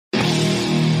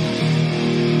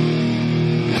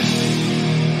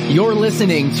You're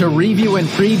listening to Review and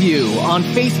Preview on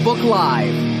Facebook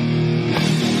Live.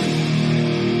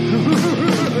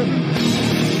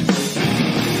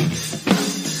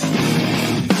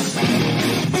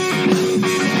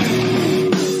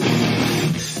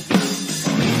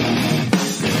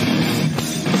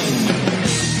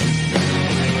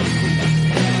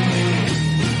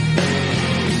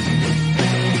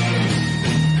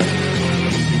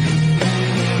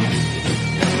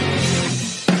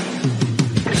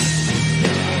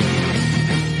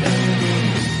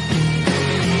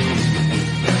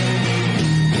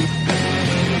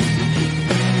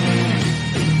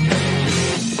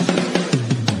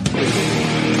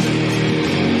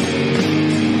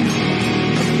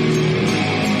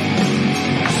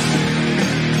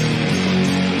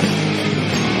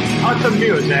 The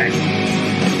music.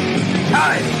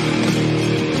 Time.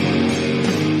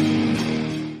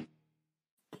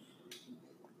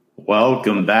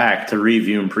 Welcome back to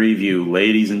Review and Preview,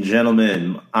 ladies and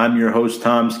gentlemen. I'm your host,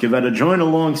 Tom Scavetta, joined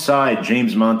alongside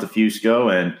James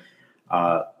Montefusco and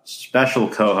special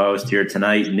co-host here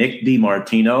tonight, Nick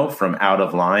DiMartino from Out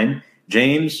of Line.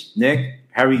 James, Nick,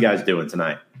 how are you guys doing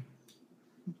tonight?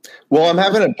 Well, I'm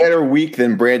having a better week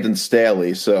than Brandon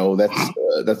Staley, so that's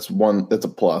a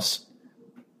plus.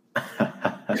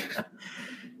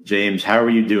 James, how are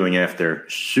you doing after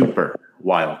Super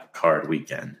Wild Card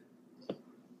Weekend?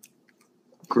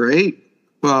 Great.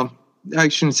 Well, I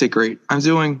shouldn't say great. I'm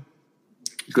doing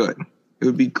good. It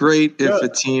would be great if a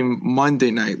team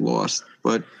Monday night lost,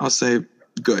 but I'll say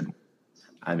good.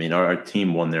 I mean, our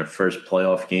team won their first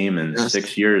playoff game in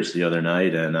 6 years the other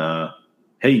night, and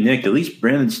hey, Nick, at least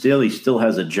Brandon Staley still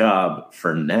has a job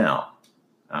for now.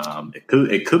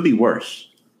 It could be worse.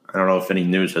 I don't know if any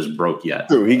news has broke yet.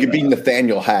 True, he could be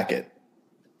Nathaniel Hackett.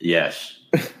 Yes.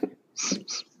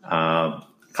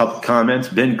 Couple comments.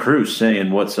 Ben Cruz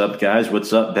saying, "What's up, guys?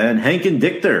 What's up, Ben?" Hank and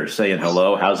Dichter saying,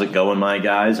 "Hello, how's it going, my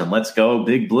guys? And let's go,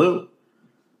 Big Blue."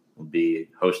 We'll be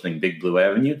hosting Big Blue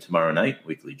Avenue tomorrow night,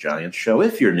 weekly Giants show.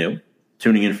 If you're new,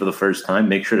 tuning in for the first time,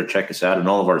 make sure to check us out on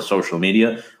all of our social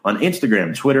media on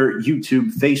Instagram, Twitter,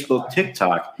 YouTube, Facebook,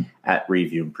 TikTok at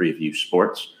Review and Preview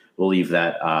Sports. We'll leave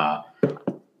that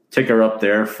ticker up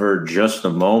there for just a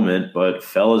moment. But,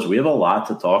 fellas, we have a lot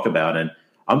to talk about, and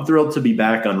I'm thrilled to be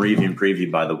back on Review and Preview,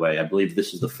 by the way. I believe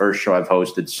this is the first show I've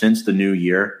hosted since the new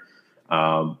year.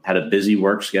 Had a busy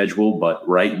work schedule, but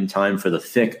right in time for the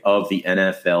thick of the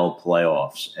NFL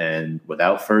playoffs. And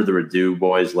without further ado,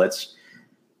 boys, let's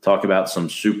talk about some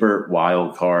Super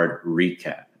Wild Card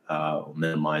recap. We'll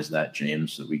minimize that,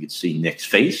 James, so we could see Nick's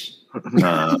face.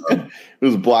 It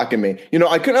was blocking me. You know,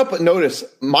 I couldn't help but notice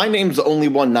my name's the only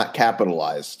one not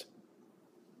capitalized.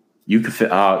 You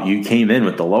came in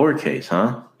with the lowercase,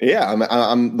 huh? Yeah,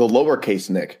 I'm the lowercase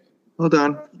Nick. Hold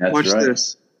on. That's Watch right.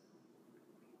 this.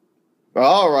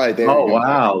 All right. There Oh, we go.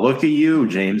 wow. Look at you,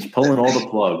 James, pulling all the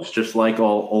plugs, just like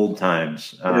all old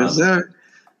times. There's that.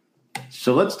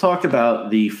 So let's talk about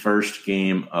the first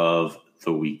game of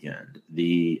the weekend.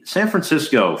 The San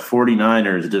Francisco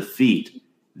 49ers defeat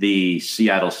the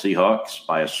Seattle Seahawks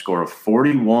by a score of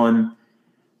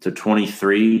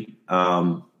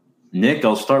 41-23. Nick,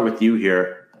 I'll start with you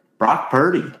here. Brock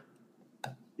Purdy,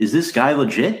 is this guy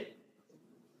legit?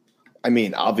 I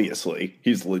mean, obviously,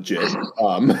 he's legit.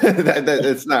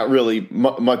 That's not really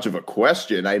much of a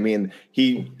question. I mean,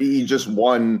 he just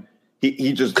won.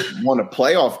 He just won a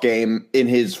playoff game in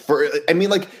his first. I mean,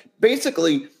 like,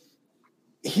 basically,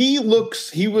 he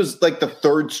was like the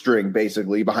third string,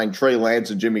 basically, behind Trey Lance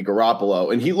and Jimmy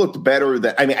Garoppolo, and he looked better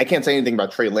than. I mean, I can't say anything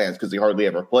about Trey Lance because he hardly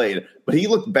ever played, but he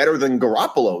looked better than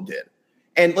Garoppolo did.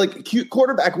 And like,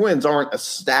 quarterback wins aren't a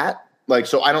stat, like,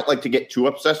 so I don't like to get too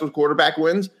obsessed with quarterback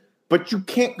wins. But you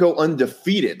can't go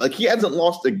undefeated. Like, he hasn't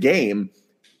lost a game,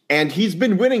 and he's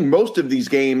been winning most of these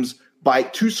games by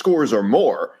 2 scores or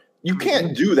more. You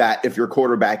can't do that if your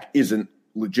quarterback isn't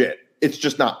legit. It's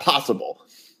just not possible.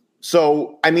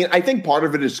 So, I mean, I think part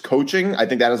of it is coaching. I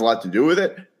think that has a lot to do with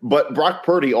it. But Brock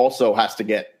Purdy also has to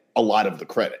get a lot of the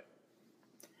credit.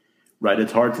 Right.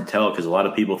 It's hard to tell because a lot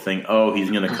of people think, oh, he's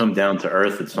going to come down to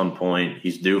earth at some point.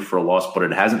 He's due for a loss, but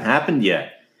it hasn't happened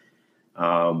yet.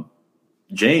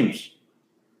 James,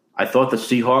 I thought the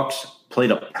Seahawks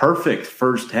played a perfect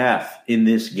first half in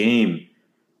this game,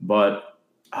 but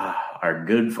our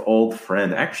good old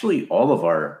friend, actually all of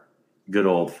our good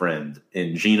old friend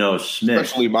in Geno Smith.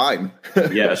 Especially mine.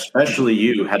 Yeah, especially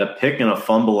you, had a pick and a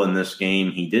fumble in this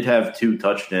game. He did have 2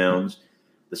 touchdowns.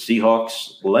 The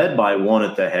Seahawks led by 1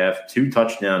 at the half, 2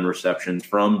 touchdown receptions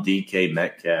from DK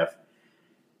Metcalf.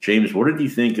 James, what did you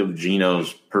think of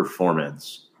Geno's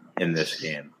performance in this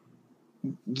game?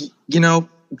 You know,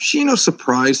 Geno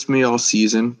surprised me all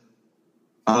season.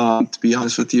 to be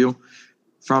honest with you.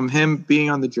 From him being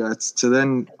on the Jets to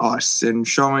then us and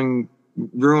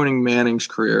ruining Manning's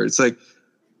career. It's like,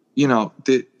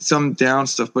 some down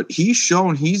stuff, but he's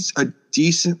shown he's a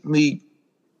decently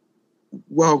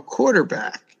well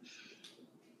quarterback.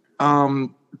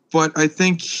 But I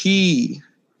think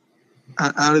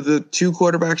out of the two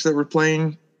quarterbacks that were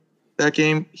playing that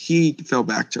game, he fell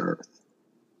back to earth,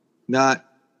 not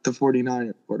the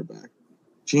 49er quarterback.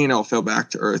 Geno fell back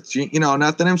to earth.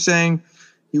 Not that I'm saying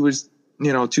he was,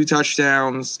 2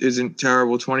 touchdowns isn't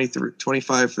terrible,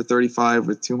 25 for 35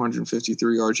 with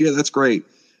 253 yards. Yeah, that's great.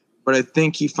 But I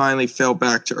think he finally fell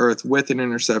back to earth with an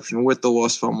interception, with the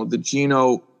lost fumble. The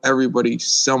Geno everybody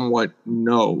somewhat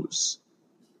knows.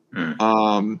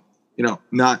 Not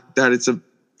that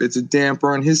it's a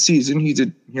damper on his season. He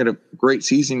had a great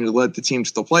season. He led the team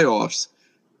to the playoffs.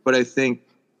 But I think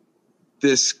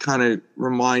this kind of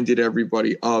reminded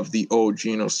everybody of the old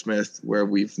Geno Smith where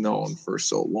we've known for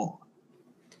so long.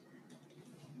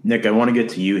 Nick, I want to get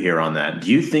to you here on that.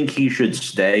 Do you think he should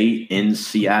stay in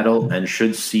Seattle, and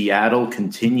should Seattle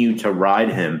continue to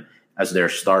ride him as their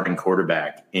starting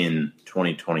quarterback in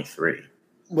 2023?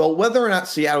 Well, whether or not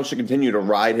Seattle should continue to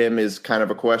ride him is kind of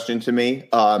a question to me.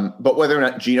 But whether or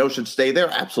not Geno should stay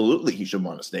there, absolutely he should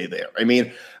want to stay there. I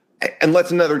mean, unless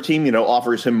another team,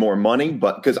 offers him more money,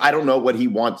 but because I don't know what he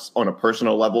wants on a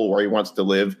personal level, where he wants to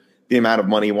live, the amount of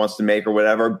money he wants to make or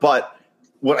whatever. But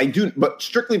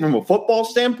strictly from a football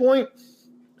standpoint,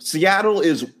 Seattle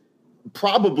is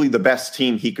probably the best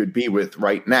team he could be with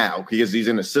right now because he's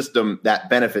in a system that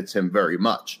benefits him very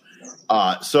much.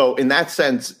 So in that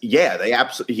sense, yeah,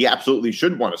 he absolutely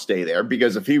should want to stay there,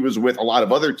 because if he was with a lot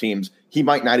of other teams, he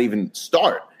might not even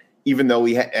start, even though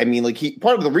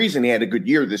part of the reason he had a good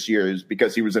year this year is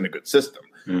because he was in a good system.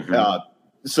 Mm-hmm.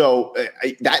 So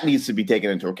that needs to be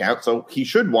taken into account. So he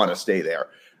should want to stay there.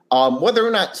 Whether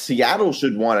or not Seattle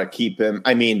should want to keep him,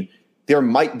 there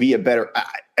might be a better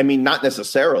 – not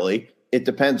necessarily. It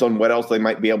depends on what else they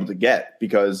might be able to get,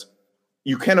 because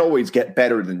you can always get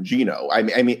better than Geno.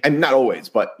 Not always,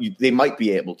 but they might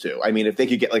be able to. If they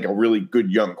could get like a really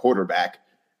good young quarterback,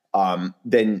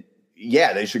 then,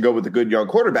 yeah, they should go with a good young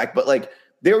quarterback. But,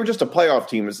 they were just a playoff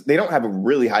team. They don't have a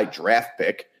really high draft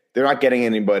pick. They're not getting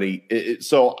anybody.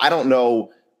 So I don't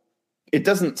know. It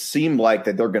doesn't seem like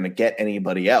that they're going to get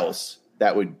anybody else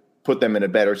that would put them in a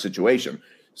better situation.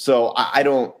 So I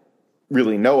don't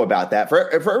really know about that. For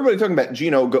everybody talking about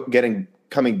Geno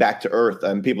coming back to earth,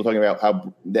 and people talking about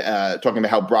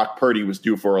how Brock Purdy was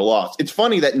due for a loss. It's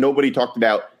funny that nobody talked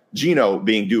about Geno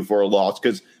being due for a loss,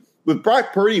 because with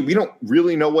Brock Purdy, we don't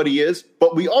really know what he is,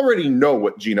 but we already know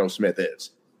what Geno Smith is.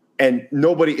 And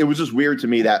it was just weird to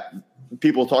me that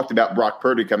people talked about Brock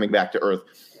Purdy coming back to earth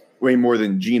way more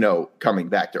than Geno coming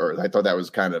back to earth. I thought that was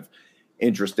kind of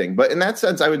interesting. But in that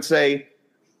sense, I would say,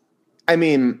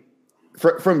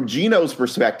 from Geno's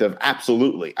perspective,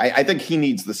 absolutely. I think he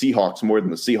needs the Seahawks more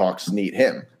than the Seahawks need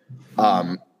him.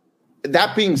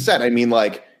 That being said,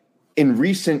 by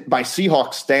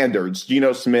Seahawks standards,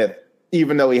 Geno Smith,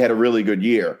 even though he had a really good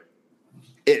year,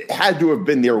 it had to have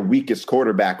been their weakest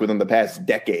quarterback within the past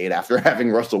decade after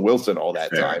having Russell Wilson all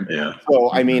that time. Yeah.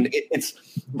 So, it's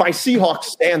by Seahawks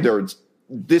standards,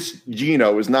 this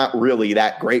Geno is not really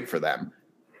that great for them.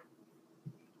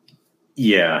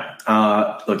 Yeah.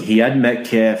 Look, he had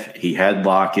Metcalf, he had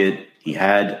Lockett, he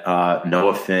had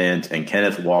Noah Fant and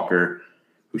Kenneth Walker,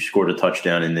 who scored a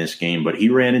touchdown in this game. But he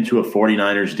ran into a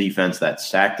 49ers defense that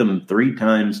sacked him 3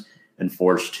 times and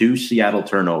forced 2 Seattle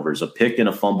turnovers, a pick and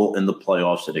a fumble in the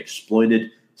playoffs that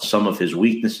exploited some of his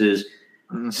weaknesses.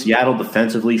 Mm-hmm. Seattle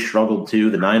defensively struggled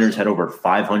too. The Niners had over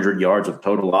 500 yards of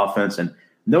total offense, and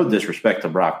no disrespect to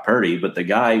Brock Purdy, but the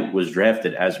guy was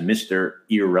drafted as Mr.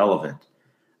 Irrelevant.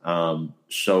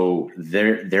 So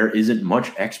there isn't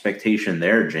much expectation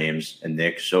there, James and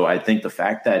Nick. So I think the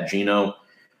fact that Geno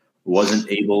wasn't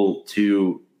able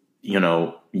to,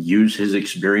 use his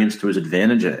experience to his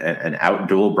advantage and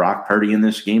outduel Brock Purdy in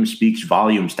this game speaks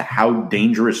volumes to how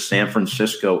dangerous San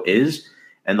Francisco is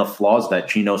and the flaws that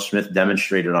Geno Smith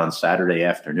demonstrated on Saturday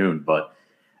afternoon. But,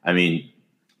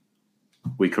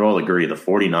 we could all agree the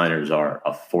 49ers are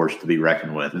a force to be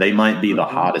reckoned with. They might be the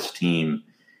hottest team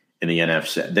in the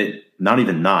NFC.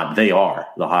 They are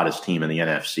the hottest team in the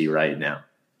NFC right now.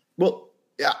 Well,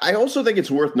 I also think it's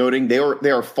worth noting they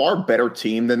are a far better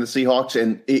team than the Seahawks,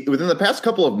 and within the past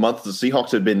couple of months, the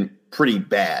Seahawks have been pretty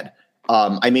bad.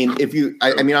 I'm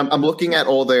looking at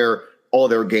all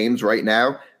their games right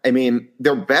now.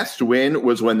 Their best win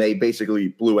was when they basically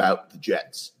blew out the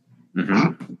Jets,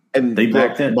 and they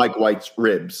broke Mike White's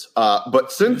ribs.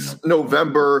 But since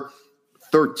November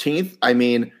 13th,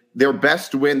 their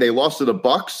best win, they lost to the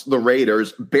Bucks, the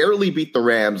Raiders, barely beat the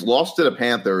Rams, lost to the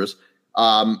Panthers,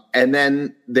 and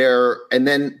then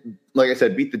like I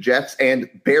said, beat the Jets and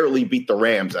barely beat the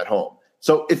Rams at home.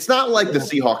 So it's not like the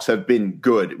Seahawks have been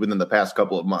good within the past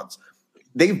couple of months.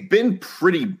 They've been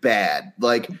pretty bad.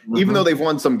 Like, even though they've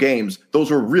won some games, those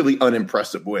were really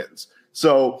unimpressive wins.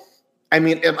 So, I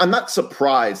mean, I'm not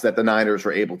surprised that the Niners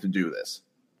were able to do this.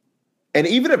 And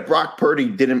even if Brock Purdy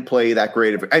didn't play that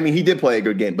great he did play a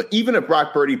good game, but even if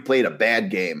Brock Purdy played a bad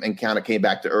game and kind of came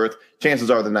back to earth, chances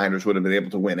are the Niners would have been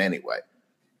able to win anyway.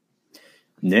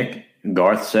 Nick,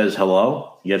 Garth says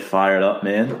hello. You get fired up,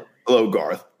 man. Hello,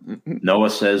 Garth.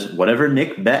 Noah says, whatever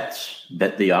Nick bets,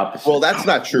 bet the opposite. Well, that's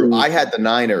not true. I had the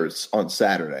Niners on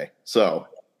Saturday, so.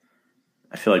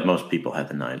 I feel like most people had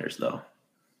the Niners, though.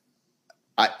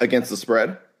 Against the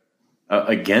spread?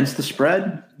 Against the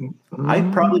spread? I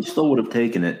probably still would have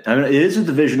taken it. I mean, it is a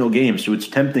divisional game, so it's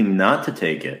tempting not to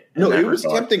take it. No, it was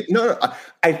tempting. No.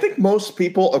 I think most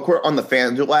people, on the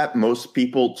FanDuel app, most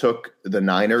people took the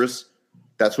Niners.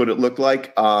 That's what it looked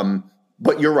like.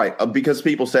 But you're right, because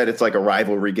people said it's like a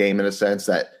rivalry game in a sense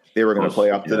that they were going to play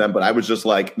up to them. But I was just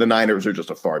like, the Niners are just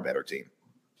a far better team.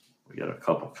 We got a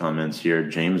couple comments here.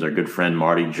 James, our good friend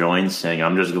Marty, joins saying,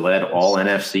 I'm just glad all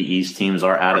NFC East teams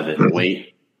are out of it.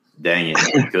 Wait, dang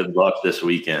it. Good luck this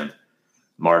weekend.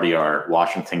 Marty, our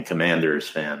Washington Commanders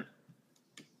fan.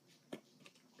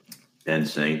 Ben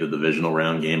saying the divisional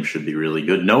round game should be really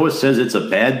good. Noah says it's a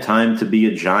bad time to be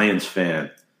a Giants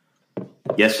fan.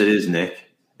 Yes, it is, Nick.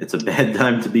 It's a bad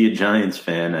time to be a Giants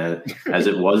fan, as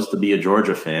it was to be a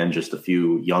Georgia fan just a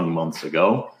few young months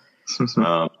ago.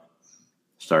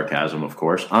 Sarcasm, of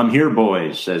course. I'm here,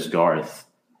 boys, says Garth.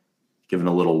 Giving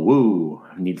a little woo.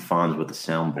 I need Fonz with the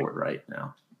soundboard right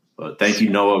now. But thank you,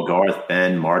 Noah, Garth,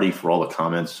 Ben, Marty, for all the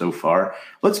comments so far.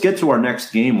 Let's get to our next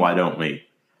game, why don't we?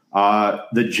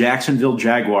 The Jacksonville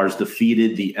Jaguars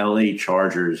defeated the LA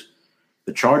Chargers.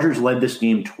 The Chargers led this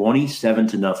game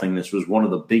 27-0. This was one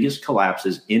of the biggest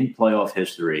collapses in playoff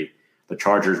history. The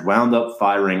Chargers wound up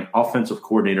firing offensive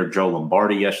coordinator Joe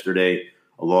Lombardi yesterday,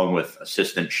 along with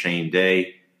assistant Shane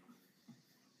Day.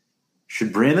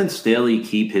 Should Brandon Staley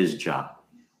keep his job?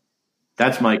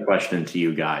 That's my question to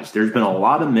you guys. There's been a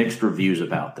lot of mixed reviews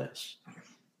about this,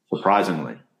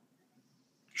 surprisingly.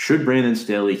 Should Brandon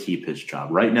Staley keep his job?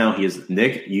 Right now, he is –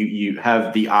 Nick, you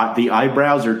have the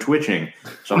eyebrows are twitching,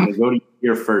 so I'm going to go to you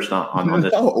here first on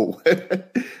this. No.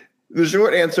 The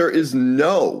short answer is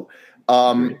no.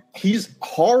 He's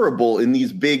horrible in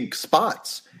these big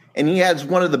spots, and he has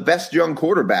one of the best young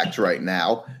quarterbacks right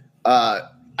now.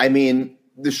 I mean,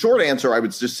 the short answer I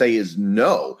would just say is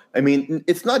no. I mean,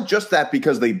 it's not just that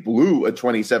because they blew a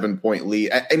 27-point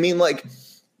lead. I mean, like –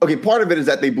 okay, part of it is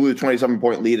that they blew a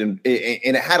 27-point lead, and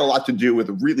it had a lot to do with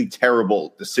really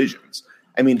terrible decisions.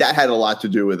 I mean, that had a lot to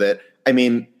do with it. I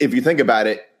mean, if you think about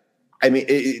it, I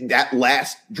mean, that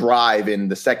last drive in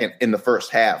the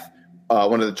first half,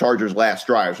 one of the Chargers' last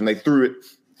drives, when they threw it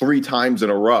 3 times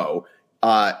in a row,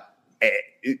 and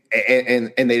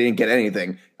they didn't get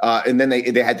anything, and then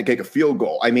they had to kick a field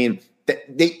goal. I mean,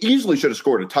 they easily should have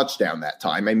scored a touchdown that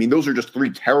time. I mean, those are just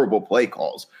 3 terrible play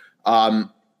calls.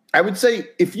 I would say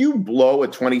if you blow a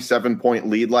 27-point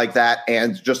lead like that,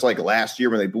 and just like last year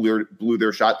when they blew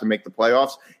their shot to make the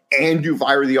playoffs, and you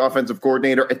fire the offensive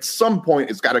coordinator, at some point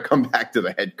it's got to come back to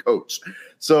the head coach.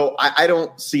 So I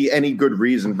don't see any good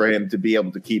reason for him to be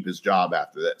able to keep his job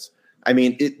after this. I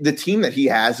mean, the team that he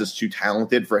has is too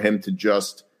talented for him to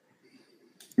just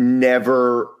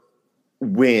never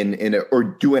win or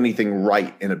do anything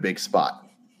right in a big spot.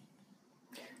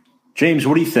 James,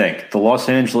 what do you think? The Los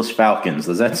Angeles Falcons,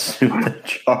 does that suit the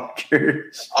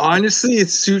Chargers? Honestly, it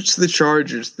suits the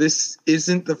Chargers. This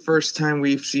isn't the first time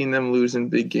we've seen them lose in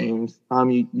big games.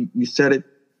 You said it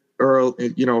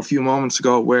early, a few moments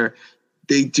ago, where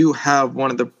they do have one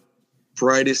of the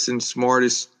brightest and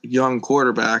smartest young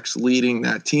quarterbacks leading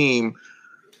that team,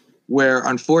 where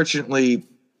unfortunately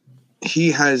he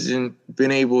hasn't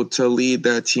been able to lead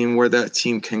that team where that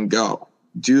team can go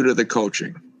due to the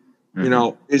coaching.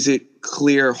 Mm-hmm. Is it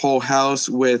clear whole house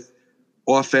with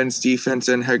offense, defense,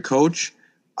 and head coach?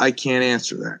 I can't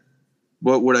answer that.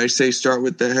 But would I say start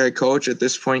with the head coach at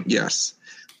this point? Yes.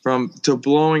 To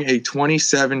blowing a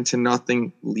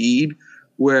 27-0 lead,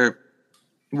 where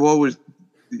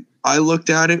I looked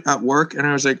at it at work and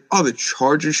I was like, oh, the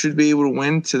Chargers should be able to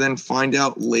win, to then find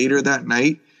out later that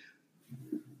night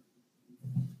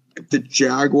the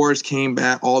Jaguars came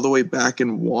back all the way back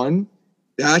and won.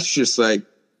 That's just like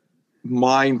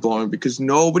mind-blowing, because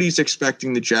nobody's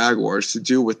expecting the Jaguars to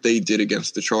do what they did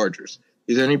against the Chargers.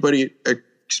 Is anybody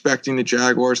expecting the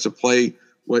Jaguars to play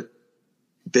what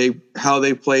how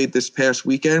they played this past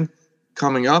weekend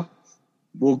coming up.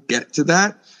 We'll get to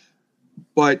that.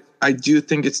 But I do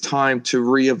think it's time to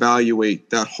reevaluate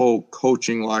that whole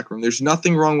coaching locker room. There's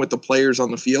nothing wrong with the players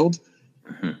on the field,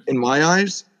 in my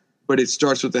eyes, but it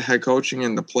starts with the head coaching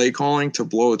and the play calling to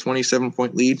blow a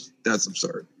 27-point lead. That's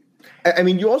absurd. I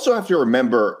mean, you also have to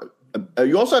remember,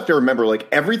 like,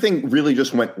 everything really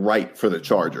just went right for the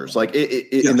Chargers. Like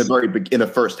in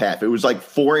the first half, it was like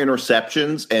 4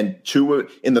 interceptions and 2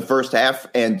 in the first half,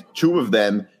 and 2 of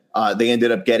them they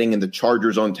ended up getting in the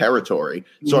Chargers' own territory.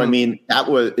 So I mean, that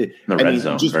was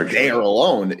zone, just virtually. There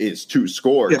alone is 2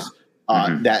 scores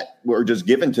that were just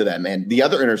given to them, and the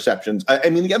other interceptions. I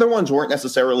mean, the other ones weren't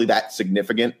necessarily that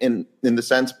significant in the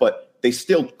sense, but they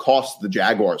still cost the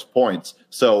Jaguars points.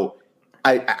 So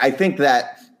I think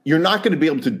that you're not going to be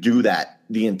able to do that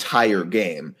the entire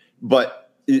game. But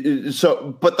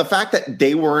the fact that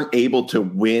they weren't able to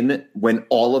win when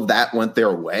all of that went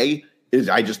their way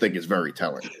I just think is very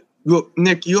telling. Well,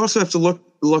 Nick, you also have to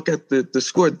look at the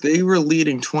score. They were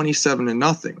leading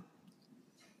 27-0.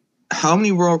 How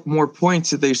many more points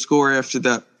did they score after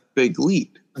that big lead?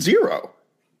 0.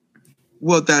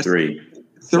 Well, that's 3.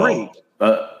 So,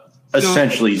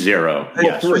 Essentially 0.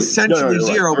 Yes. Essentially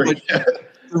 0, but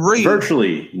 3.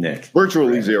 Virtually, Nick.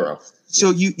 Virtually 0.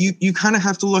 So you kind of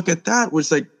have to look at that.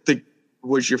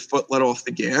 Was your foot let off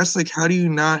the gas? Like, how do you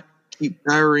not keep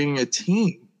carrying a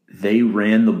team? They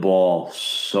ran the ball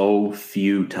so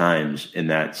few times in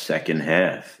that second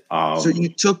half. So you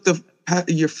took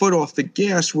your foot off the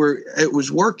gas where it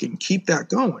was working. Keep that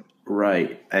going.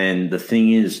 Right. And the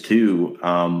thing is, too,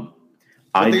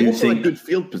 I do think had good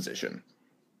field position.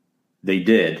 They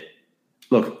did.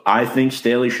 Look, I think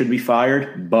Staley should be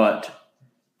fired, but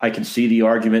I can see the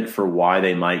argument for why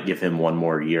they might give him one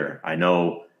more year. I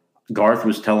know Garth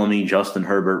was telling me Justin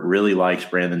Herbert really likes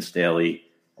Brandon Staley.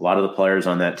 A lot of the players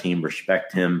on that team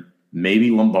respect him.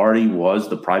 Maybe Lombardi was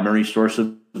the primary source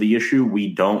of the issue. We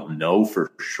don't know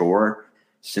for sure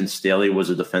since Staley was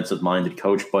a defensive-minded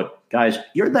coach. But, guys,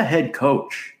 you're the head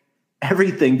coach.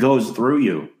 Everything goes through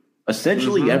you.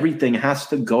 Essentially, everything has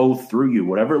to go through you.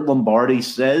 Whatever Lombardi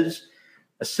says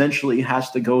essentially has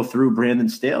to go through Brandon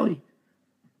Staley.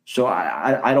 So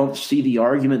I don't see the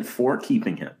argument for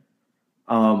keeping him.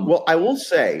 Well, I will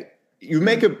say you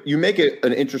make an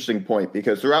interesting point,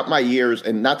 because throughout my years,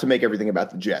 and not to make everything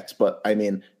about the Jets, but I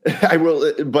mean, I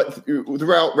will. But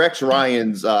throughout Rex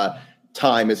Ryan's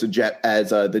time as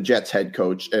the Jets head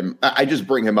coach, and I just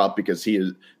bring him up because he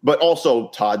is. But also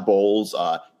Todd Bowles,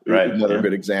 another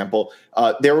good example.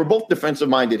 They were both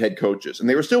defensive-minded head coaches, and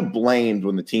they were still blamed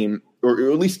when the team,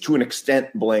 or at least to an extent,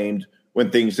 blamed when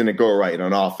things didn't go right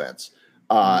on offense.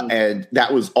 And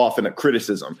that was often a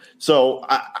criticism. So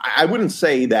I wouldn't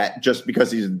say that just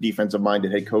because he's a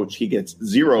defensive-minded head coach, he gets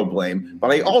 0 blame.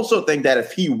 But I also think that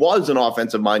if he was an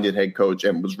offensive-minded head coach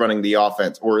and was running the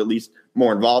offense, or at least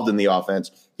more involved in the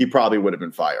offense, he probably would have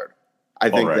been fired. I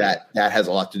think that has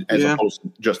a lot to, as opposed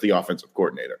to just the offensive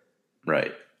coordinator.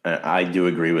 Right. I do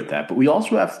agree with that. But we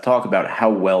also have to talk about how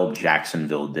well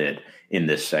Jacksonville did in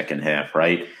this second half,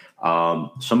 right?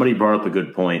 Somebody brought up a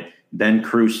good point. Ben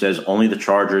Cruz says only the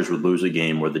Chargers would lose a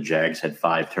game where the Jags had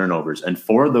 5 turnovers. And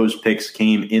 4 of those picks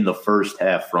came in the first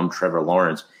half from Trevor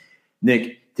Lawrence.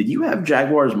 Nick, did you have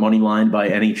Jaguars money line by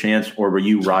any chance, or were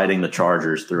you riding the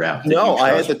Chargers throughout? No,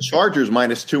 I had the Chargers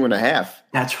minus 2.5.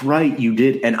 That's right, you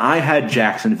did. And I had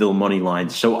Jacksonville money line,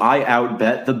 so I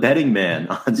outbet the betting man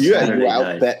on Saturday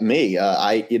night. You outbet me.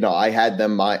 I had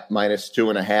them minus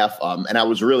 2.5, and I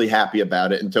was really happy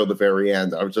about it until the very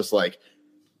end. I was just like,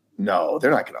 no,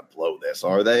 they're not going to blow this,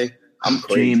 are they? I'm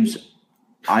crazy. James,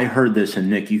 I heard this, and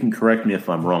Nick, you can correct me if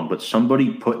I'm wrong, but somebody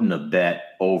put in a bet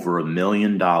over $1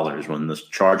 million when the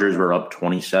Chargers were up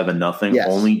 27-0,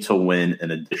 only to win an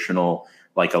additional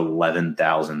like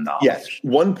 $11,000. Yes,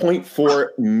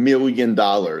 $1.4 million.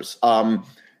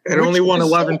 It only won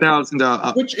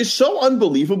 $11,000, which is so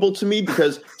unbelievable to me,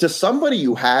 because to somebody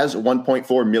who has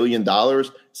 $1.4 million,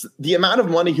 the amount of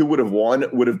money he would have won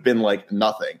would have been like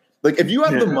nothing. Like, if you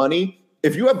have the money,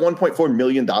 if you have $1.4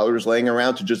 million laying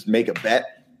around to just make a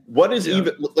bet, what is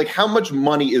even, like, how much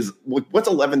money is, what's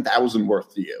 11,000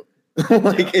 worth to you?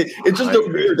 It's just so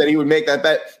weird that he would make that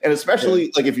bet. And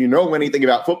especially, like, if you know anything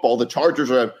about football, the Chargers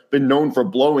have been known for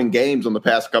blowing games in the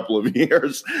past couple of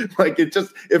years. Like, it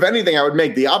just, if anything, I would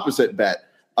make the opposite bet.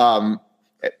 And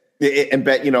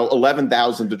bet,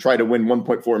 11,000 to try to win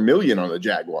 1.4 million on the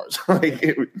Jaguars.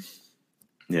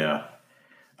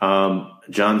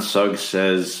 John Suggs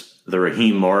says the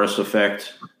Raheem Morris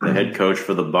effect, the head coach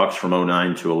for the Bucs from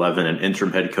 2009 to 2011, and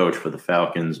interim head coach for the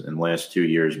Falcons in the last 2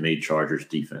 years, made Chargers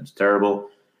defense terrible.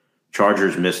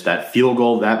 Chargers missed that field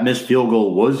goal. That missed field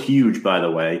goal was huge, by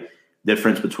the way.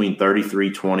 Difference between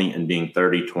 33-20 and being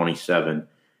 30-27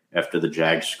 after the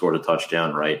Jags scored a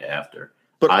touchdown right after.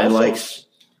 But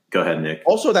go ahead, Nick.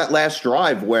 Also, that last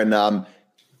drive when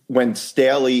when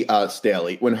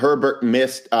Herbert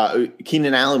missed,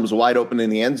 Keenan Allen was wide open in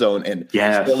the end zone, and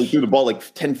Staley threw the ball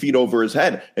like 10 feet over his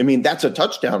head. I mean, that's a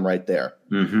touchdown right there.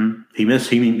 Mm-hmm. He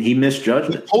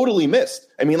misjudged it. He totally missed.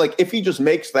 I mean, like if he just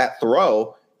makes that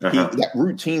throw, that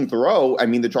routine throw, I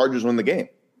mean, the Chargers win the game.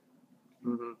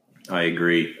 Mm-hmm. I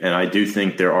agree. And I do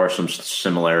think there are some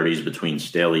similarities between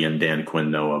Staley and Dan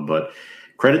Quinn, Noah. But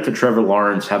credit to Trevor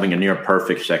Lawrence having a near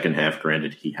perfect second half.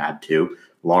 Granted, he had to.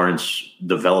 Lawrence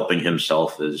developing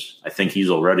himself as I think he's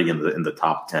already in the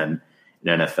top 10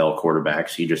 in NFL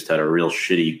quarterbacks. He just had a real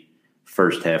shitty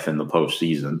first half in the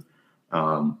postseason.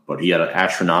 But he had an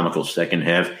astronomical second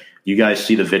half. You guys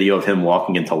see the video of him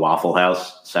walking into Waffle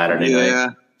House Saturday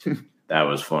night? That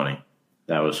was funny.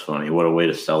 What a way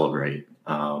to celebrate.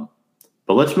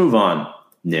 But let's move on,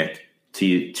 Nick,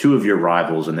 to two of your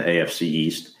rivals in the AFC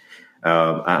East.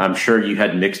 I'm sure you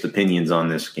had mixed opinions on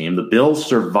this game. The Bills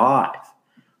survived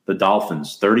the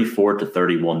Dolphins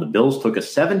 34-31. The Bills took a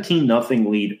 17-0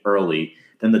 lead early.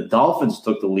 Then the Dolphins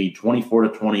took the lead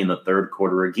 24-20 in the third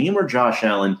quarter, a game where Josh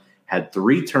Allen had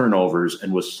 3 turnovers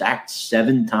and was sacked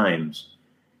 7 times.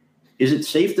 Is it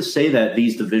safe to say that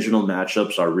these divisional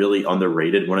matchups are really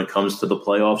underrated when it comes to the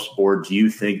playoffs, or do you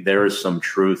think there is some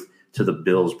truth to the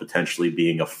Bills potentially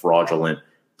being a fraudulent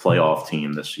playoff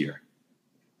team this year?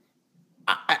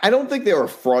 I don't think they're a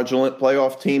fraudulent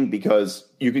playoff team because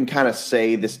you can kind of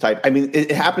say this type. I mean,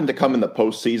 it happened to come in the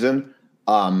postseason.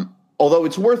 Although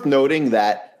it's worth noting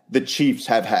that the Chiefs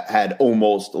have had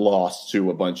almost lost to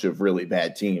a bunch of really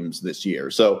bad teams this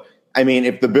year. So, I mean,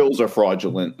 if the Bills are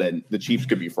fraudulent, then the Chiefs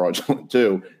could be fraudulent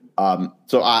too.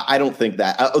 So I don't think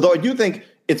that. Although I do think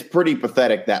it's pretty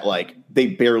pathetic that like they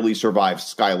barely survived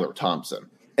Skylar Thompson.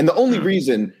 And the only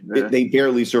reason they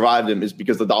barely survived him is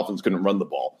because the Dolphins couldn't run the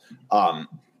ball.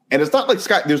 And it's not like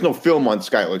there's no film on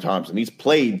Skylar Thompson. He's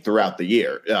played throughout the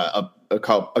year a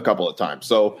couple of times.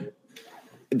 So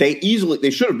they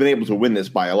should have been able to win this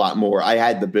by a lot more. I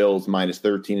had the Bills minus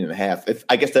 13.5.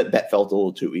 I guess that felt a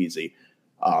little too easy.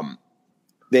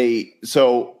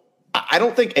 So I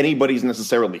don't think anybody's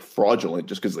necessarily fraudulent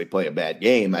just because they play a bad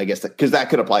game. I guess because that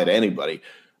could apply to anybody.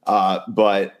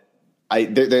 But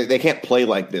they can't play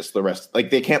like this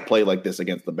they can't play like this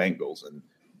against the Bengals and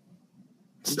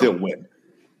still win.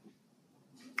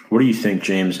 What do you think,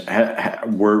 James?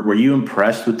 Were you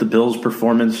impressed with the Bills'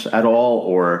 performance at all,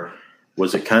 or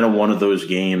was it kind of one of those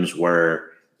games where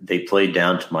they played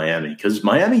down to Miami? Because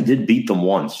Miami did beat them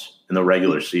once in the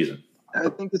regular season. I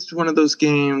think it's one of those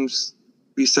games,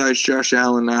 besides Josh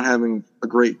Allen not having a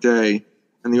great day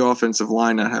and the offensive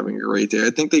line not having a great day, I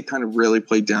think they kind of really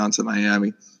played down to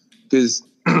Miami. Because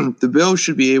the Bills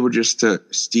should be able just to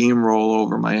steamroll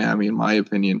over Miami, in my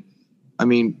opinion. I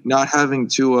mean, not having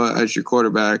Tua as your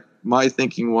quarterback, my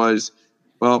thinking was,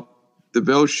 well, the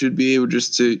Bills should be able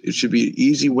it should be an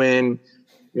easy win,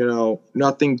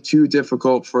 nothing too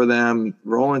difficult for them.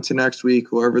 Roll into next week,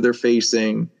 whoever they're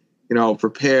facing,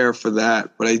 prepare for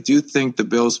that. But I do think the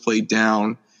Bills played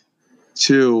down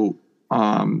to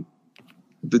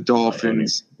the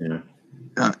Dolphins. Yeah.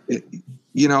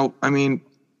 I mean,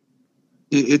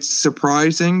 it's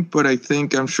surprising, but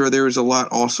I'm sure there was a lot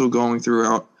also going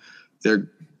throughout their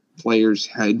players'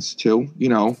 heads too.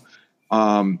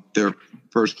 Their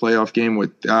first playoff game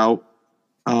without,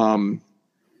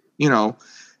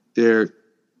 their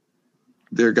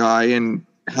guy and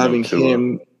having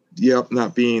him,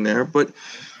 not being there. But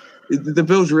the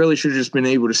Bills really should have just been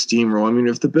able to steamroll. I mean,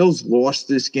 if the Bills lost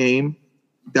this game,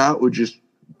 that would just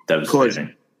cause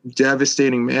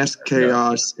devastating mass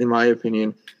chaos, in my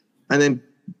opinion. And then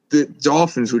the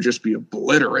Dolphins would just be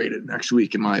obliterated next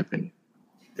week, in my opinion.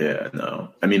 Yeah,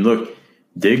 no. I mean, look,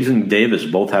 Diggs and Davis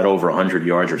both had over 100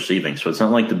 yards receiving, so it's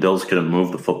not like the Bills could have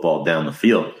moved the football down the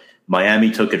field.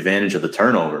 Miami took advantage of the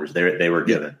turnovers they were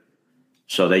given.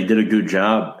 So they did a good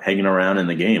job hanging around in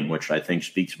the game, which I think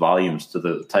speaks volumes to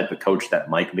the type of coach that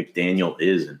Mike McDaniel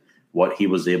is and what he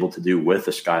was able to do with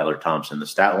the Skylar Thompson. The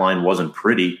stat line wasn't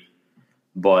pretty,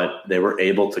 but they were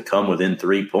able to come within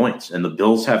 3 points. And the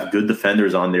Bills have good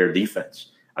defenders on their defense.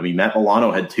 I mean, Matt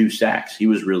Milano had 2 sacks. He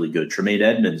was really good. Tremaine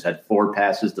Edmonds had 4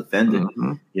 passes defended.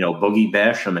 Mm-hmm. Boogie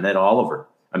Basham and Ed Oliver.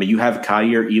 I mean, you have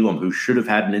Kaiir Elam, who should have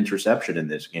had an interception in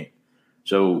this game.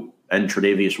 So, and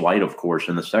Tre'Davious White, of course,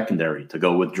 in the secondary to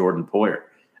go with Jordan Poyer.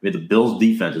 I mean, the Bills'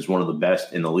 defense is one of the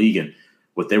best in the league. And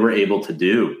what they were able to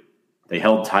do, they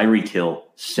held Tyreek Hill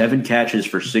 7 catches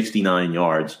for 69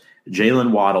 yards.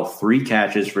 Jalen Waddle, 3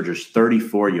 catches for just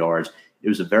 34 yards. It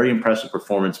was a very impressive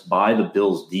performance by the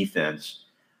Bills defense.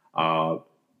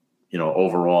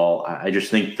 Overall, I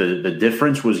just think the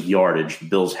difference was yardage. The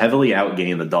Bills heavily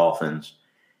outgained the Dolphins,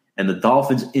 and the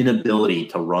Dolphins' inability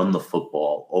to run the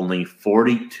football, only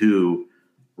 42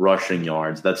 rushing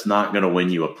yards. That's not going to win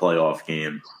you a playoff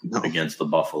game against the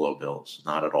Buffalo Bills.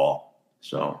 Not at all.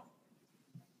 So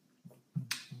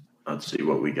let's see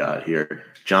what we got here.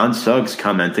 John Suggs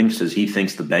commenting says he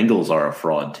thinks the Bengals are a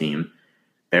fraud team.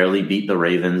 Barely beat the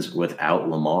Ravens without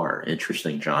Lamar.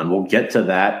 Interesting, John. We'll get to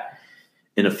that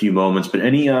in a few moments. But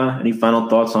any final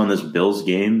thoughts on this Bills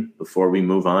game before we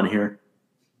move on here?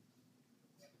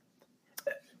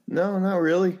 No, not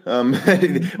really.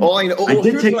 All I know, I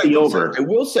did take the over. I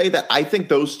will say that I think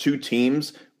those two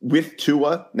teams with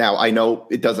Tua. Now I know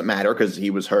it doesn't matter because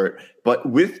he was hurt, but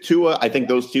with Tua, I think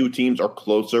those two teams are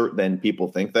closer than people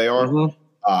think they are.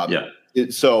 Mm-hmm.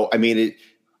 So I mean,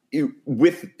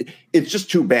 it's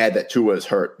just too bad that Tua is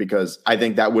hurt because I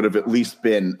think that would have at least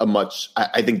been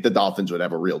I think the Dolphins would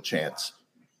have a real chance.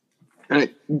 All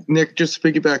right, Nick, just to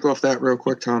piggyback off that real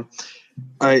quick, Tom.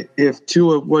 If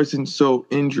Tua wasn't so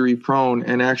injury prone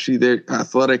and actually their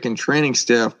athletic and training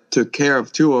staff took care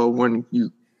of Tua when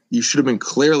you should have been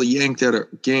clearly yanked out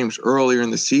of games earlier in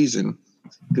the season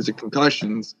because of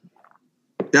concussions,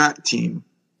 that team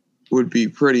would be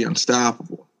pretty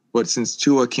unstoppable. But since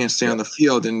Tua can't stay on the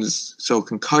field and is so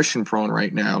concussion prone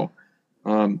right now,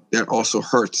 that also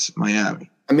hurts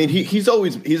Miami. I mean, he's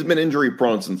been injury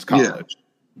prone since college.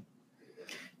 Yeah.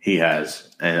 He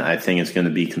has, and I think it's going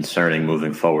to be concerning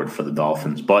moving forward for the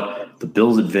Dolphins. But the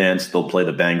Bills advance. They'll play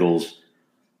the Bengals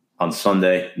on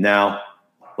Sunday. Now,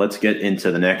 let's get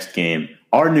into the next game.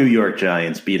 Our New York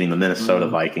Giants beating the Minnesota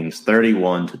Vikings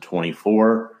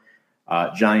 31-24.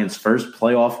 Giants' first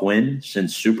playoff win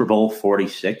since Super Bowl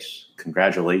 46.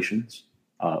 Congratulations.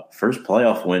 First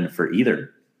playoff win for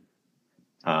either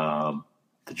the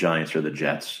Giants or the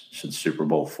Jets since Super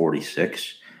Bowl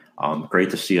 46. Great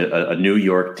to see a New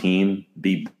York team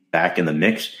be back in the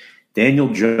mix. Daniel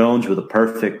Jones with a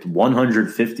perfect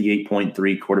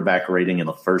 158.3 quarterback rating in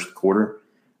the first quarter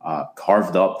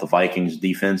carved up the Vikings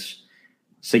defense.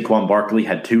 Saquon Barkley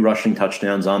had 2 rushing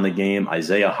touchdowns on the game.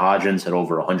 Isaiah Hodgins had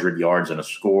over 100 yards and a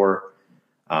score.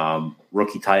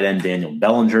 Rookie tight end Daniel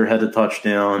Bellinger had a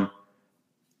touchdown.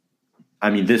 I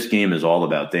mean, this game is all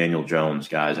about Daniel Jones,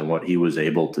 guys, and what he was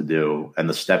able to do and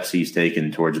the steps he's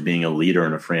taken towards being a leader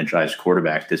and a franchise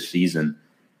quarterback this season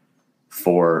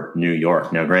for New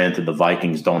York. Now, granted, the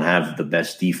Vikings don't have the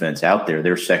best defense out there.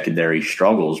 Their secondary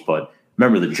struggles. But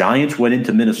remember, the Giants went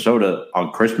into Minnesota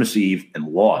on Christmas Eve and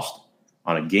lost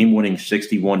on a game-winning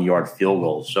 61-yard field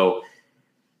goal. So,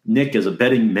 Nick, as a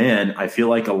betting man, I feel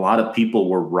like a lot of people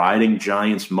were riding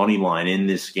Giants money line in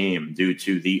this game due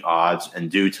to the odds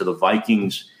and due to the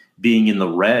Vikings being in the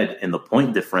red in the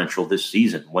point differential this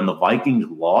season. When the Vikings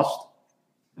lost,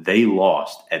 and they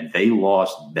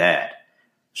lost bad.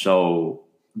 So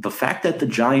the fact that the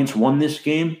Giants won this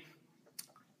game,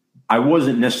 I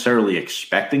wasn't necessarily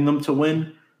expecting them to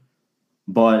win,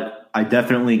 but I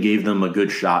definitely gave them a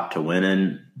good shot to win.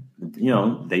 And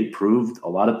they proved a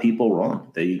lot of people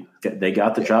wrong. They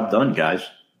got the job done, guys.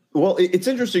 Well, it's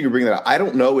interesting you bring that up. I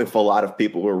don't know if a lot of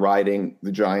people were riding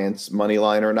the Giants money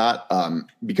line or not,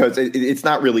 because it's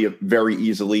not really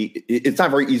it's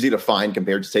not very easy to find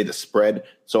compared to, say, the spread.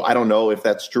 So I don't know if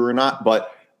that's true or not.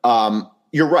 But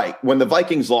you're right. When the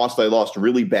Vikings lost, they lost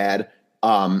really bad.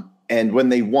 And when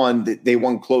they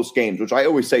won close games, which I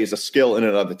always say is a skill in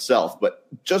and of itself. But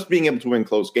just being able to win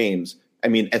close games, I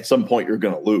mean, at some point you're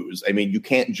going to lose. I mean, you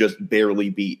can't just barely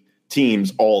beat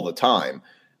teams all the time.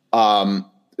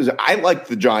 I liked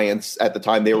the Giants at the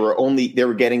time. They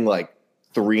were getting like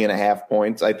 3.5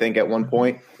 points, I think, at one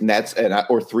point,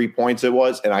 or 3 points it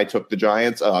was, and I took the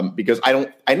Giants because I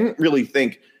didn't really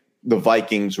think the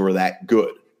Vikings were that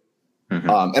good. Mm-hmm.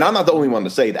 And I'm not the only one to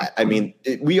say that. I mean,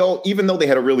 even though they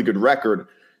had a really good record,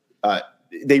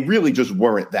 they really just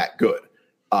weren't that good.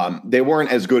 They weren't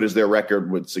as good as their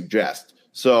record would suggest.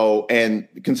 So, and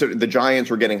consider the Giants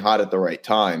were getting hot at the right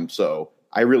time. So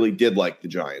I really did like the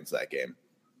Giants that game.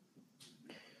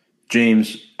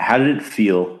 James, how did it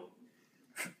feel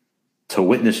to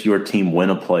witness your team win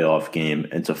a playoff game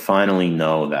and to finally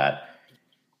know that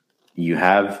you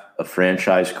have a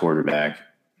franchise quarterback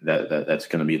that's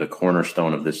going to be the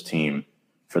cornerstone of this team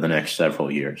for the next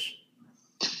several years?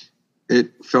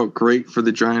 It felt great for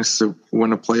the Giants to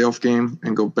win a playoff game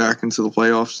and go back into the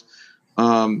playoffs.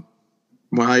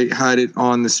 I had it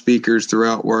on the speakers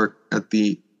throughout work at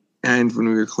the end when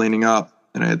we were cleaning up,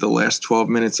 and I had the last 12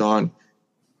 minutes on.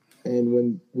 And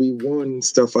when we won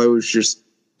stuff, I was just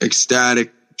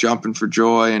ecstatic, jumping for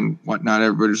joy and whatnot.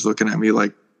 Everybody's looking at me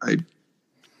like I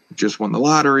just won the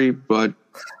lottery, but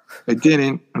I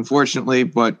didn't, unfortunately.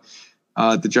 But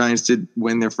the Giants did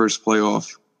win their first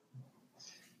playoff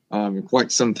in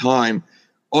quite some time.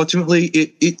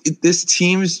 Ultimately, this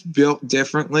team's built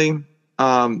differently.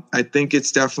 I think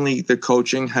it's definitely the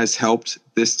coaching has helped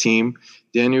this team.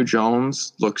 Daniel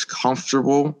Jones looks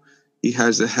comfortable. He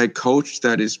has a head coach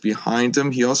that is behind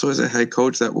him. He also has a head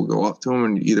coach that will go up to him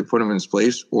and either put him in his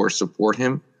place or support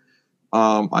him.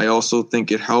 I also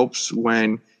think it helps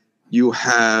when you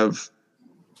have,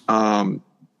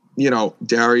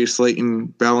 Darius Slayton,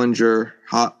 Bellinger,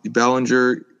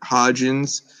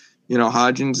 Hodgins.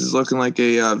 Hodgins is looking like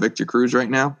a Victor Cruz right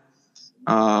now.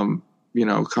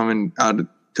 Coming out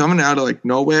of like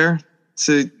nowhere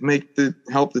to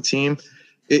help the team.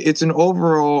 It's an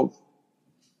overall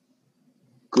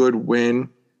good win.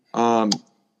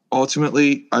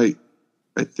 Ultimately, I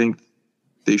think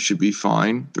they should be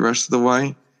fine the rest of the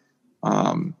way.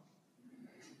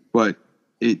 But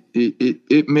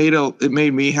it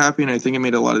made me happy, and I think it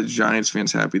made a lot of the Giants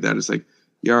fans happy. That it's like,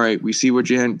 yeah, all right, we see what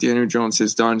Daniel Jones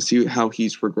has done, see how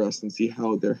he's progressed, and see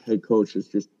how their head coach has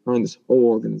just turned this whole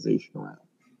organization around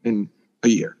in a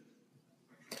year.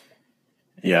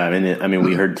 Yeah, I mean,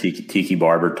 we heard Tiki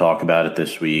Barber talk about it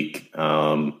this week.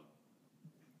 Boomer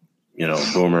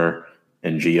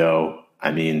and Gio.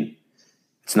 I mean,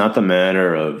 it's not the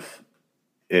matter of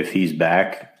if he's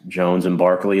back, Jones and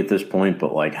Barkley at this point,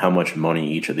 but like how much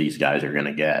money each of these guys are going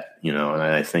to get, and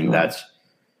I think that's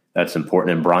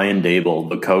important. And Brian Daboll,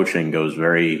 the coaching goes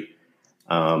very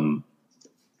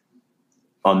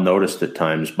unnoticed at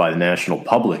times by the national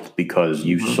public because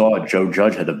you saw Joe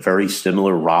Judge had a very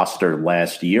similar roster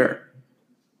last year.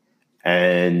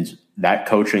 And that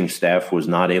coaching staff was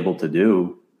not able to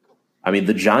do. I mean,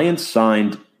 the Giants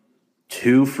signed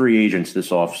 2 free agents this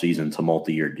offseason to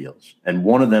multi-year deals, and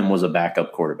one of them was a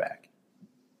backup quarterback.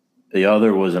 The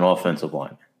other was an offensive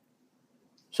lineman.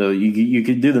 So you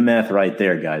could do the math right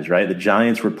there, guys, right? The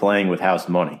Giants were playing with house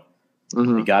money.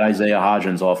 They got Isaiah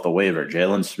Hodgins off the waiver.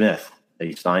 Jalen Smith,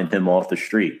 they signed him off the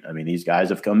street. I mean, these guys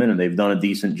have come in and they've done a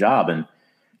decent job. And,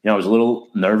 I was a little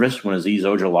nervous when Azeez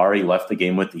Ojulari left the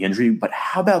game with the injury. But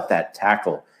how about that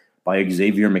tackle by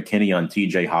Xavier McKinney on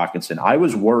TJ Hawkinson? I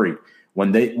was worried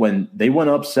when they went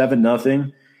up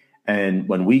 7-0. And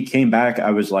when we came back,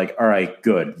 I was like, all right,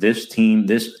 good. This team,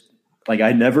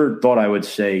 I never thought I would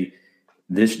say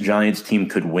this Giants team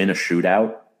could win a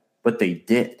shootout, but they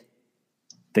did.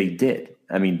 They did.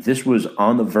 I mean, this was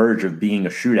on the verge of being a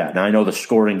shootout. Now, I know the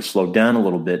scoring slowed down a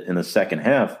little bit in the second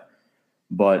half,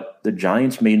 but the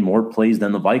Giants made more plays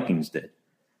than the Vikings did.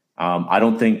 I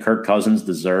don't think Kirk Cousins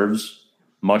deserves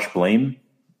much blame.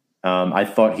 I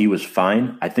thought he was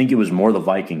fine. I think it was more the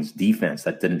Vikings defense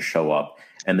that didn't show up.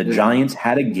 And the Giants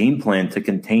had a game plan to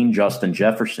contain Justin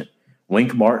Jefferson.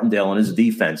 Wink Martindale and his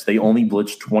defense, they only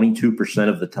blitzed 22%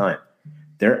 of the time.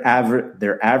 Their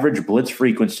average blitz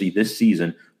frequency this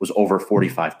season was over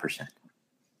 45%.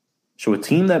 So a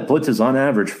team that blitzes on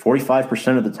average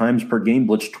 45% of the times per game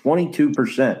blitzed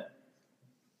 22%.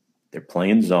 They're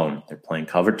playing zone. They're playing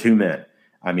cover 2-man.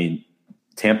 I mean,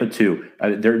 Tampa 2.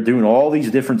 They're doing all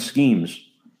these different schemes.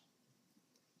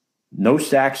 No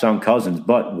sacks on Cousins,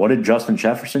 but what did Justin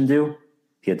Jefferson do?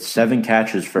 He had 7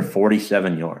 catches for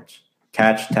 47 yards.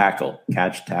 Catch, tackle,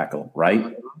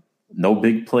 right? No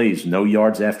big plays, no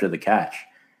yards after the catch.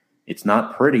 It's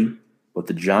not pretty, but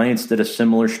the Giants did a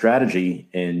similar strategy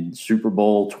in Super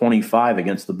Bowl 25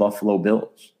 against the Buffalo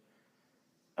Bills.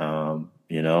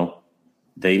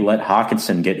 They let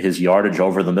Hawkinson get his yardage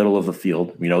over the middle of the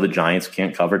field. The Giants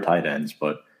can't cover tight ends,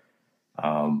 but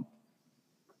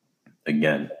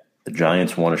again, the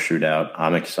Giants won a shootout.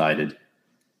 I'm excited.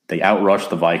 They outrushed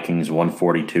the Vikings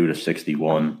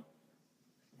 142-61.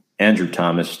 Andrew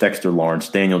Thomas, Dexter Lawrence,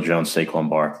 Daniel Jones, Saquon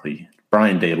Barkley,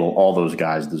 Brian Daboll, all those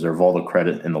guys deserve all the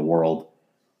credit in the world.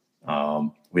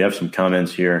 We have some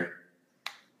comments here.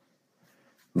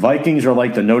 Vikings are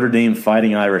like the Notre Dame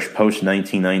Fighting Irish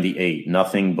post-1998,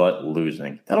 nothing but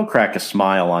losing. That'll crack a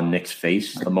smile on Nick's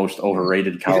face, the most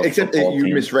overrated college football team. Except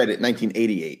you misread it,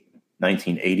 1988.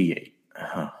 1988.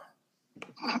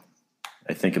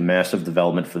 I think a massive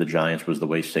development for the Giants was the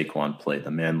way Saquon played.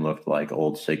 The man looked like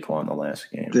old Saquon the last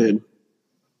game. Dude.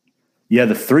 Yeah,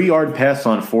 the 3-yard pass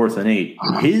on 4th and 8.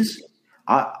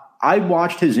 I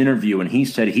watched his interview, and he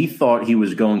said he thought he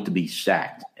was going to be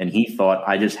sacked, and he thought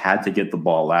I just had to get the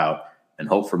ball out and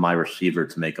hope for my receiver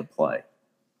to make a play.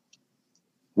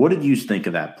 What did you think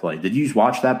of that play? Did you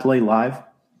watch that play live?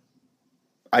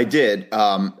 I did.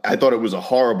 I thought it was a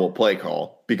horrible play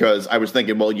call because I was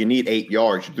thinking, well, you need 8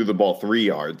 yards. You threw the ball 3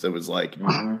 yards. It was like,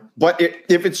 but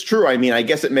if it's true, I mean, I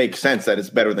guess it makes sense that it's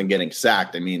better than getting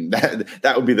sacked. I mean,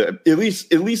 that would be at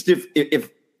least if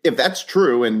that's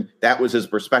true and that was his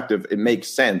perspective, it makes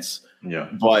sense. Yeah.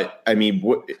 But I mean,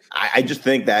 I just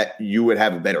think that you would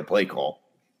have a better play call.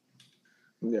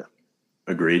 Yeah.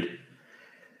 Agreed.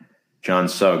 John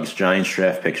Suggs, Giants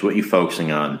draft picks. What are you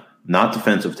focusing on? Not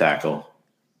defensive tackle.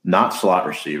 Not slot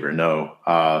receiver, no.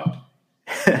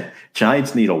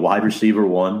 Giants need a wide receiver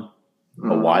 1,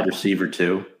 a wide receiver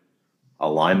 2, a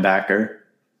linebacker,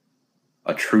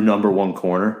 a true number 1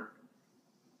 corner,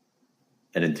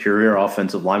 an interior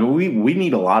offensive lineman. We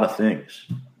need a lot of things,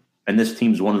 and this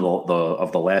team's one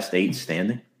of the last 8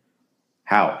 standing.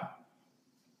 How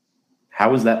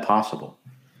is that possible?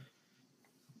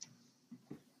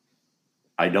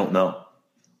 I don't know.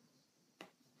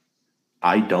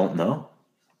 I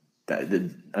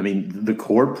mean, the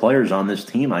core players on this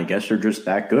team, I guess, are just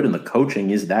that good, and the coaching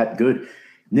is that good.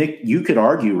 Nick, you could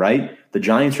argue, right? The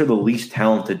Giants are the least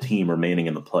talented team remaining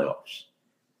in the playoffs.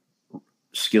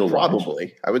 Skill-wise.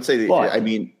 Probably. I would say, I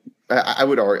mean, I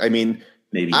would argue, I mean,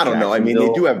 maybe I don't know. I mean,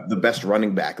 they do have the best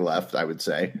running back left, I would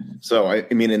say. So, I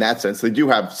mean, in that sense, they do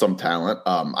have some talent.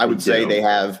 I would say they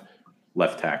have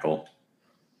left tackle.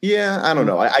 Yeah, I don't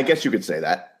know. I guess you could say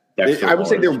that. I would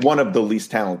say they're one of the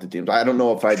least talented teams. I don't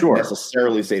know if I'd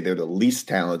necessarily say they're the least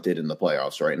talented in the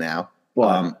playoffs right now.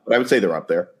 But I would say they're up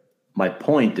there. My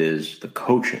point is the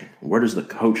coaching. Where does the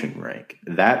coaching rank?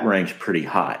 That ranks pretty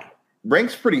high.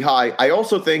 Ranks pretty high. I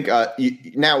also think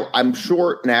now I'm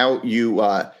sure now you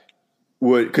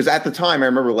would, because at the time I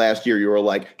remember last year you were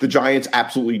like, the Giants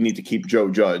absolutely need to keep Joe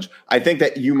Judge. I think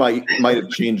that you might have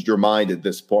changed your mind at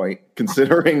this point,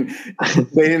 considering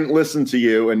they didn't listen to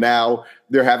you and now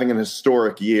they're having an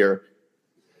historic year.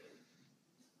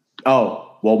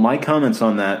 Oh, well, my comments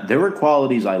on that, there were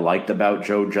qualities I liked about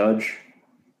Joe Judge.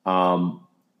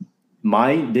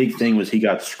 My big thing was he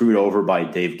got screwed over by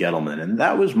Dave Gettleman, and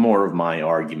that was more of my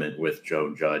argument with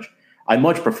Joe Judge. I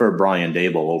much prefer Brian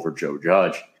Daboll over Joe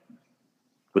Judge,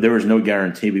 but there was no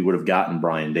guarantee we would have gotten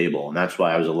Brian Daboll, and that's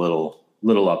why I was a little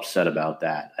upset about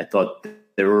that. I thought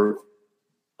there were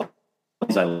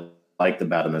things I liked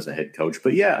about him as a head coach.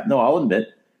 But, yeah, no, I'll admit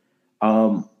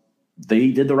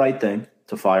they did the right thing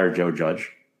to fire Joe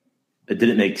Judge. It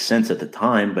didn't make sense at the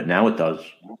time, but now it does.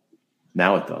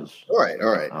 All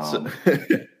right. So,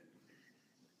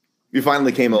 you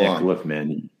finally came along. Look,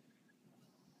 man,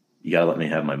 you got to let me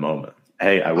have my moment.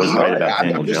 Hey, I was right about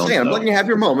Daniel Jones. I'm letting you have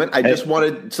your moment. I just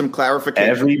wanted some clarification.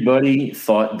 Everybody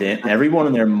thought everyone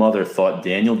and their mother thought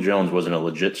Daniel Jones wasn't a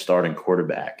legit starting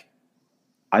quarterback.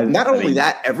 Not only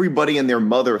that, everybody and their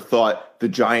mother thought the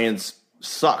Giants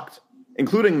sucked,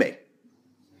 including me.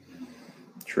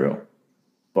 True.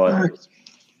 But,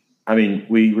 I mean,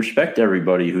 we respect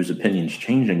everybody whose opinion's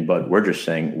changing, but we're just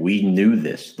saying we knew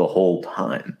this the whole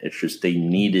time. It's just they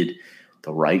needed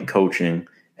the right coaching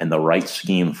and the right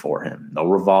scheme for him. No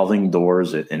revolving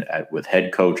doors with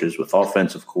head coaches, with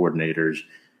offensive coordinators,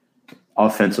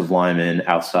 offensive linemen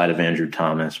outside of Andrew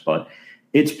Thomas. But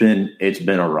it's been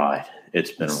a ride.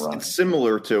 It's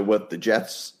similar to what the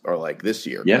Jets are like this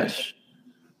year. Yes,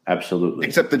 absolutely.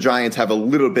 Except the Giants have a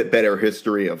little bit better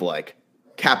history of like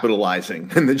capitalizing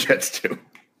than the Jets do.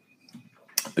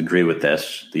 Agree with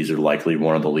this. These are likely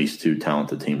one of the least two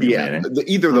talented teams remaining.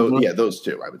 Either those, those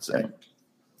two, I would say.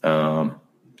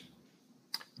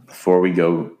 Before we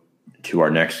go to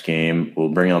our next game, we'll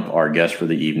bring up our guest for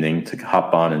the evening to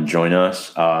hop on and join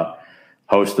us.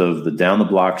 Host of the Down the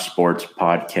Block Sports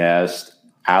podcast,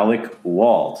 Alec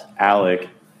Wald. Alec,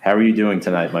 how are you doing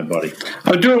tonight, my buddy?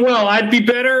 I'm doing well. I'd be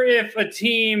better if a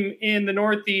team in the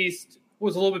Northeast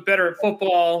was a little bit better at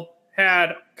football,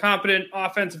 had competent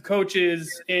offensive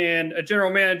coaches, and a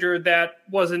general manager that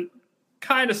wasn't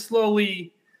kind of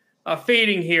slowly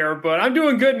fading here. But I'm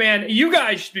doing good, man. You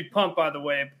guys should be pumped, by the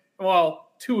way. Well,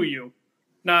 two of you,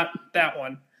 not that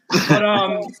one. But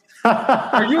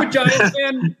are you a Giants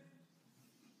fan?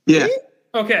 Yeah.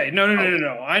 Okay. No.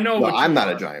 I know. Well, I'm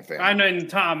not a Giant fan. I know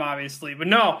Tom, obviously, but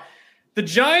no, the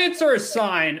Giants are a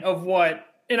sign of what.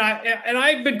 And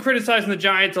I've been criticizing the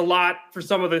Giants a lot for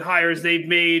some of the hires they've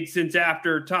made since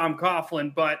after Tom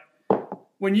Coughlin. But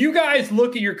when you guys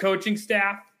look at your coaching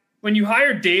staff, when you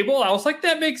hire Daboll, I was like,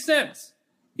 that makes sense.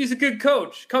 He's a good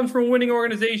coach. Comes from a winning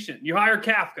organization. You hire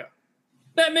Kafka.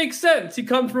 That makes sense. He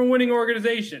comes from a winning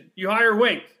organization. You hire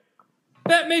Wink.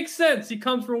 That makes sense. He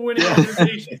comes from a winning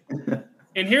organization.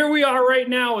 And here we are right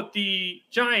now with the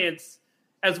Giants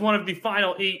as one of the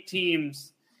final 8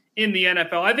 teams in the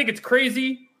NFL. I think it's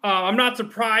crazy. I'm not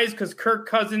surprised because Kirk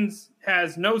Cousins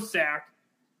has no sack,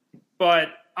 but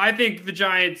I think the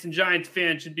Giants and Giants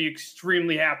fans should be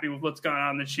extremely happy with what's gone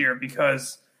on this year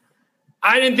because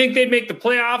I didn't think they'd make the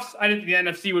playoffs. I didn't think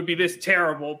the NFC would be this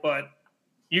terrible, but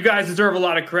you guys deserve a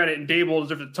lot of credit, and Dable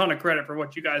deserves a ton of credit for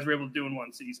what you guys were able to do in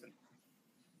one season.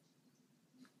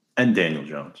 And Daniel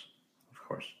Jones, of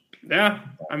course. Yeah,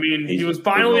 I mean, he was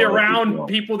finally around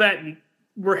people that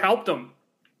helped him.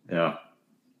 Yeah.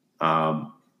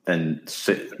 And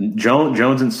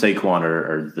Jones and Saquon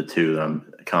are the two that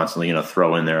I'm constantly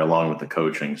throw in there along with the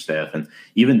coaching staff, and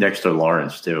even Dexter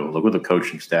Lawrence too. Look what the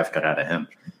coaching staff got out of him.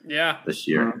 Yeah, this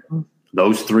year,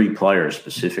 those three players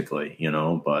specifically,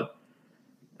 But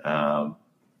yeah,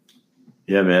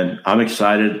 man, I'm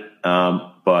excited.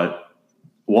 But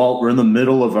Walt, we're in the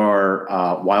middle of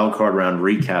our wild card round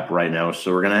recap right now,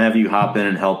 so we're gonna have you hop in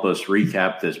and help us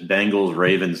recap this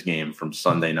Bengals-Ravens game from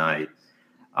Sunday night.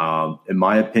 In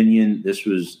my opinion, this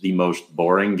was the most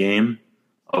boring game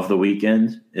of the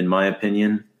weekend, in my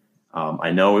opinion.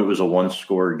 I know it was a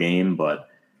one-score game, but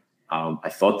I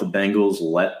thought the Bengals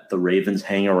let the Ravens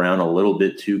hang around a little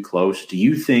bit too close. Do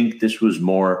you think this was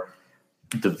more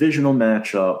divisional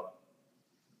matchup,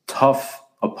 tough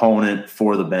opponent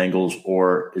for the Bengals,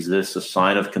 or is this a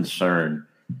sign of concern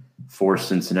for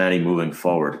Cincinnati moving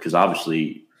forward? Because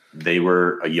obviously they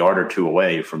were a yard or two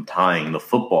away from tying the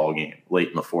football game late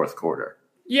in the fourth quarter.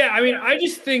 Yeah, I mean, I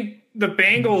just think the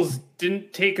Bengals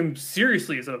didn't take him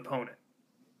seriously as an opponent.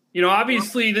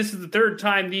 Obviously this is the third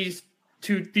time these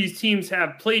teams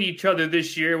have played each other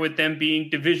this year, with them being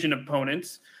division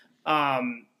opponents.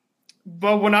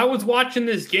 But when I was watching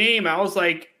this game, I was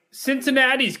like,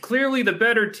 Cincinnati's clearly the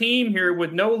better team here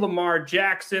with no Lamar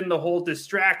Jackson, the whole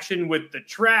distraction with the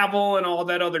travel and all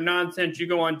that other nonsense. You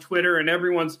go on Twitter and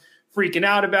everyone's freaking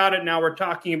out about it. Now we're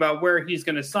talking about where he's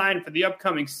going to sign for the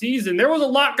upcoming season. There was a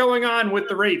lot going on with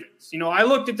the Ravens. I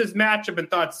looked at this matchup and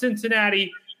thought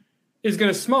Cincinnati is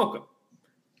going to smoke them.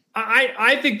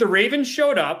 I think the Ravens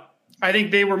showed up. I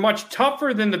think they were much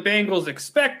tougher than the Bengals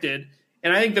expected.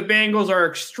 And I think the Bengals are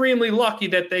extremely lucky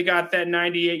that they got that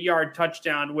 98-yard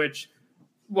touchdown, which,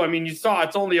 you saw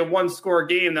it's only a one-score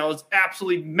game. That was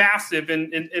absolutely massive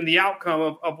in the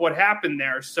outcome of what happened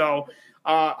there. So,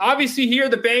 obviously here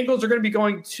the Bengals are going to be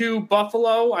going to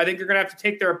Buffalo. I think they're going to have to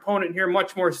take their opponent here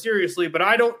much more seriously. But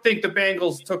I don't think the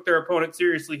Bengals took their opponent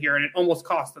seriously here, and it almost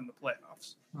cost them the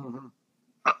playoffs.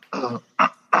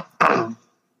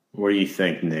 What do you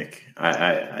think, Nick?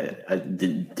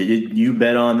 Did you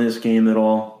bet on this game at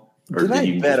all, or did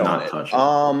you bet on it? Touch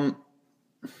it?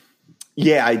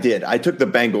 Yeah, I did. I took the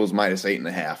Bengals minus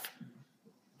 8.5.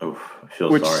 Oh,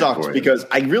 which sucks because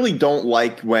I really don't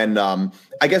like when.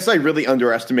 I guess I really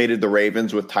underestimated the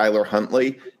Ravens with Tyler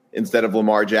Huntley instead of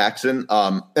Lamar Jackson,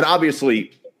 and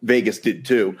obviously Vegas did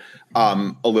too,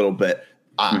 a little bit.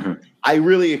 I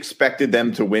really expected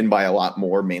them to win by a lot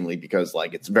more, mainly because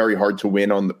it's very hard to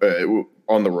win on the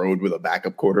road with a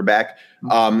backup quarterback.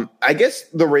 I guess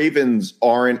the Ravens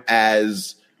aren't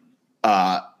as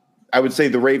I would say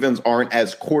the Ravens aren't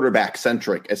as quarterback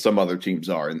centric as some other teams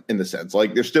are in the sense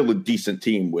they're still a decent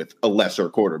team with a lesser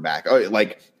quarterback.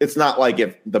 It's not like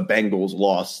if the Bengals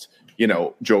lost,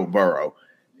 Joe Burrow.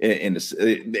 And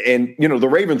the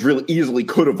Ravens really easily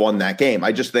could have won that game.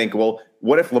 I just think, well,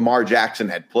 what if Lamar Jackson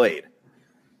had played?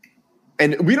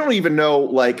 And we don't even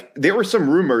know, there were some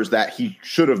rumors that he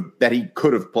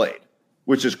could have played,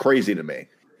 which is crazy to me.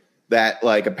 That,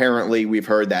 apparently we've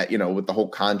heard that, with the whole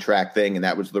contract thing, and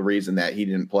that was the reason that he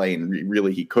didn't play, and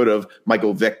really he could have.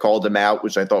 Michael Vick called him out,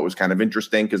 which I thought was kind of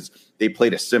interesting because they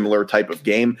played a similar type of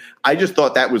game. I just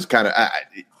thought that was kind of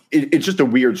it's just a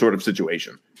weird sort of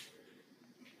situation.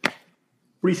 What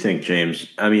do you think, James?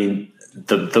 I mean,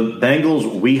 the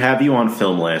Bengals, we have you on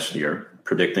film last year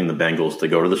predicting the Bengals to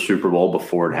go to the Super Bowl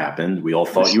before it happened. We all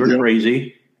thought you were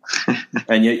crazy,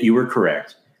 and yet you were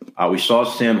correct. We saw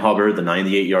Sam Hubbard, the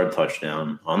 98-yard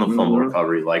touchdown on the fumble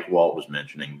recovery, like Walt was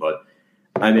mentioning. But,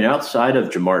 outside of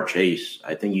Jamar Chase,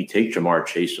 I think you take Jamar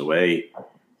Chase away.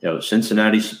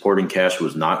 Cincinnati's supporting cast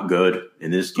was not good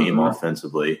in this game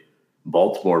offensively.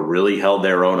 Baltimore really held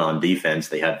their own on defense.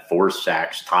 They had 4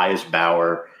 sacks. Tyus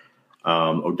Bauer,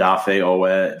 Odafe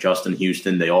Oweh, Justin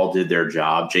Houston, they all did their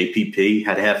job. JPP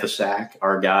had half a sack,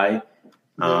 our guy.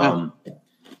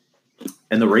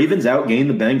 And the Ravens outgained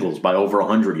the Bengals by over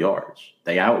 100 yards.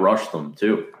 They outrushed them,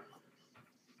 too.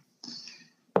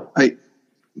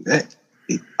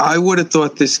 I would have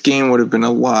thought this game would have been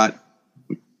a lot.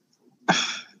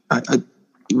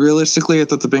 Realistically, I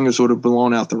thought the Bengals would have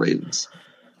blown out the Ravens.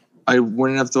 I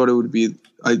wouldn't have thought it would be.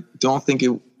 I don't think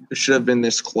it should have been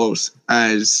this close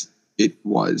as it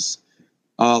was.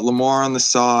 Lamar on the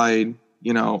side,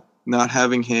 not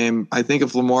having him. I think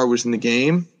if Lamar was in the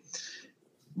game,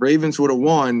 Ravens would have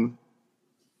won,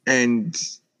 and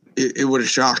it would have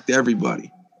shocked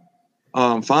everybody.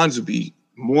 Fonz would be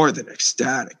more than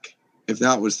ecstatic if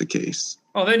that was the case.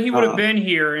 Oh, then he would have been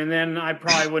here, and then I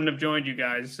probably wouldn't have joined you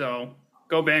guys. So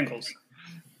go Bengals.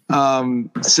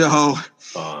 So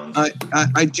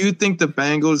I do think the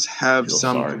Bengals have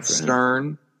some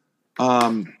concern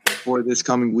for this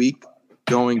coming week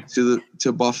going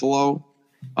to Buffalo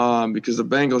because the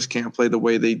Bengals can't play the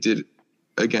way they did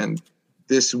again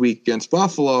this week against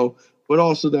Buffalo, but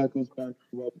also that goes back to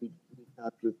what we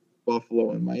had with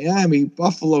Buffalo and Miami.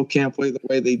 Buffalo can't play the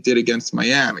way they did against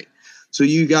Miami. So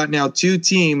you got now two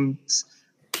teams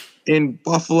in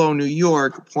Buffalo, New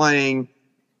York playing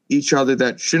each other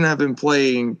that shouldn't have been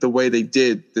playing the way they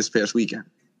did this past weekend.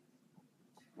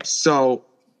 So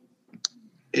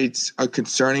it's a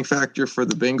concerning factor for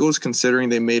the Bengals considering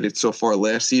they made it so far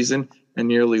last season and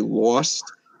nearly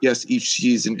lost. Yes, each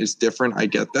season is different. I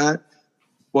get that.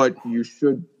 But you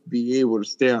should be able to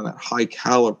stay on that high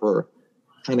caliber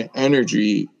kind of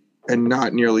energy and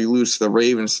not nearly lose to the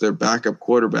Ravens to their backup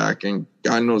quarterback. And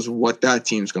God knows what that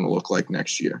team's going to look like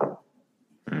next year.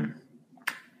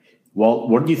 Well,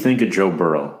 what do you think of Joe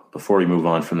Burrow before we move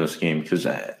on from this game? Because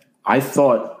I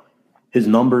thought his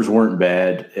numbers weren't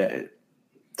bad.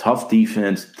 Tough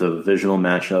defense, divisional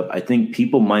matchup. I think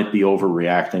people might be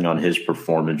overreacting on his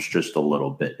performance just a little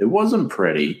bit. It wasn't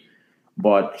pretty,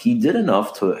 but he did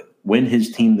enough to win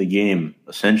his team the game,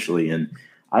 essentially. And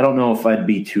I don't know if I'd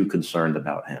be too concerned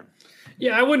about him.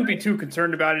 Yeah, I wouldn't be too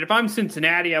concerned about it. If I'm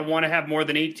Cincinnati, I want to have more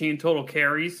than 18 total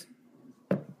carries.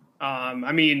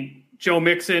 I mean, Joe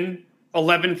Mixon,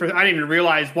 11 for – I didn't even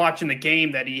realize watching the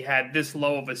game that he had this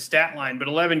low of a stat line, but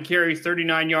 11 carries,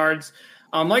 39 yards.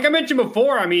 Like I mentioned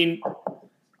before, I mean,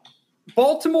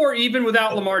 Baltimore, even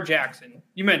without Lamar Jackson,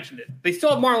 you mentioned it, they still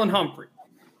have Marlon Humphrey.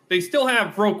 They still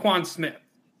have Roquan Smith.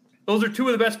 Those are two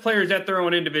of the best players at their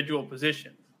own individual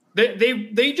position.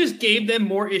 They just gave them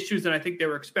more issues than I think they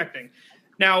were expecting.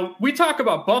 Now, we talk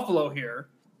about Buffalo here.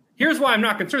 Here's why I'm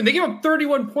not concerned. They gave up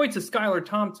 31 points to Skylar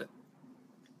Thompson.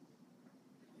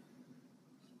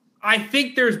 I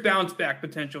think there's bounce back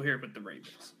potential here with the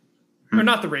Ravens. Or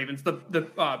not the Ravens, the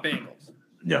Bengals.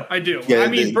 Yeah. I do. Yeah, I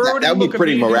mean, that would be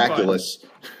pretty miraculous.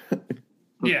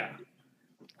 Yeah.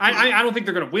 I don't think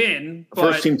they're going to win.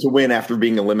 But First team to win after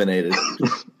being eliminated.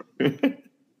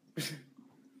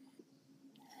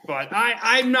 But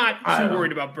I'm not too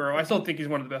worried about Burrow. I still think he's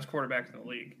one of the best quarterbacks in the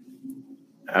league.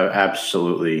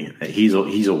 Absolutely. He's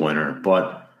a winner.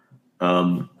 But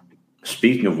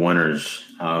speaking of winners,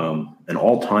 an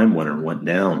all-time winner went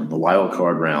down the wild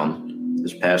card round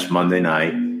this past Monday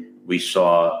night. We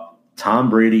saw Tom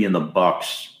Brady and the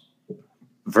Bucs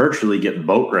virtually get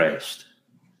boat raced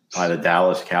by the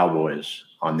Dallas Cowboys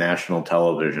on national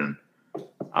television.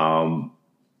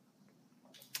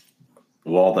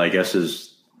 Walt, I guess, is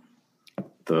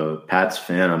the Pats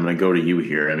fan. I'm going to go to you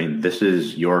here. I mean, this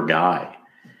is your guy.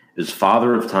 Is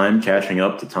Father of Time catching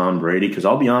up to Tom Brady? Because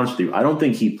I'll be honest with you, I don't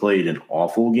think he played an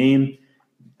awful game,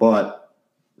 but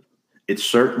it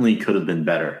certainly could have been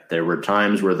better. There were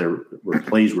times where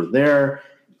plays were there.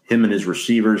 Him and his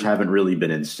receivers haven't really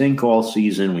been in sync all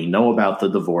season. We know about the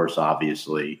divorce,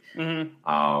 obviously.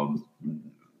 Mm-hmm.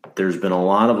 There's been a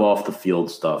lot of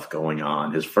off-the-field stuff going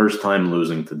on. His first time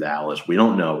losing to Dallas. We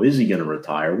don't know. Is he going to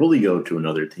retire? Will he go to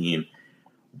another team?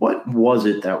 What was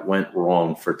it that went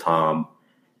wrong for Tom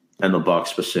and the Bucs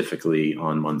specifically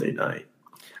on Monday night?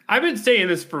 I've been saying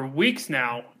this for weeks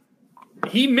now.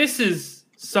 He misses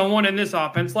someone in this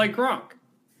offense like Gronk.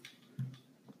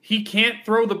 He can't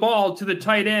throw the ball to the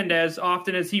tight end as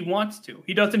often as he wants to.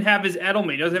 He doesn't have his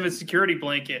Edelman. He doesn't have his security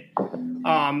blanket.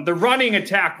 The running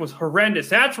attack was horrendous.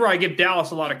 That's where I give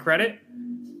Dallas a lot of credit.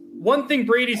 One thing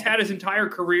Brady's had his entire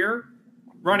career,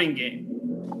 running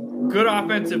game. Good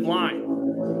offensive line.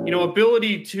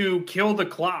 Ability to kill the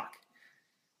clock.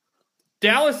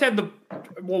 Dallas had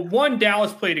one,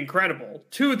 Dallas played incredible.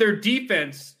 Two, their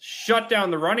defense shut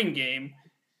down the running game.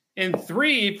 And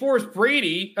three, it forced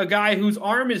Brady, a guy whose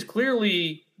arm is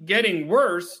clearly getting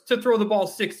worse, to throw the ball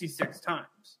 66 times.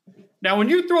 Now, when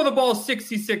you throw the ball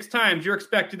 66 times, you're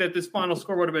expected that this final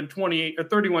score would have been 28 or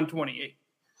 31-28.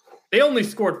 They only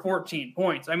scored 14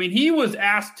 points. I mean, he was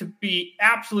asked to be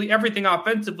absolutely everything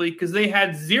offensively because they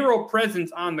had zero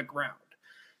presence on the ground.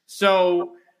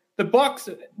 So the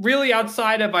Bucs, really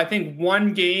outside of, I think,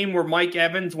 one game where Mike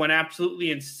Evans went absolutely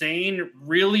insane,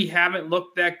 really haven't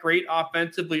looked that great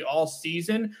offensively all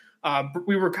season.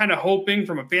 We were kind of hoping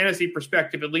from a fantasy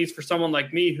perspective, at least for someone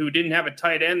like me who didn't have a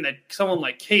tight end, that someone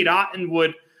like Kate Otten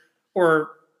would,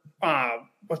 or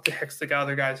what the heck's the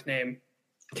other guy's name?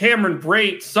 Cameron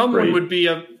Brate, someone would be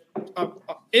a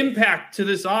impact to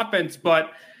this offense.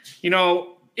 But,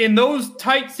 in those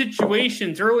tight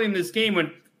situations early in this game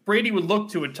when Brady would look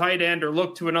to a tight end or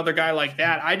look to another guy like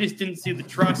that, I just didn't see the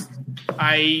trust.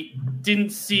 I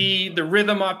didn't see the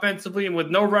rhythm offensively, and with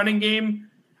no running game,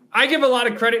 I give a lot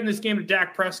of credit in this game to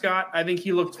Dak Prescott. I think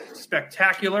he looked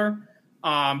spectacular.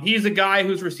 He's a guy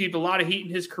who's received a lot of heat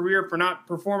in his career for not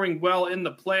performing well in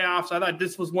the playoffs. I thought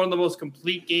this was one of the most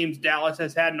complete games Dallas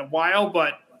has had in a while,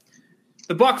 but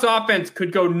the Bucs offense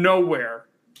could go nowhere,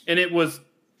 and it was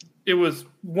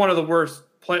one of the worst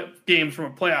games from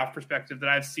a playoff perspective that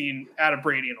I've seen out of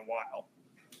Brady in a while.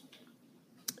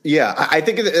 Yeah, I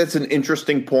think that's an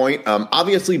interesting point.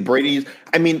 Obviously,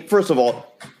 first of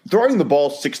all, throwing the ball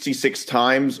 66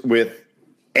 times with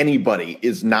anybody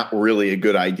is not really a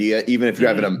good idea, even if you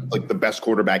have the best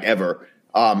quarterback ever.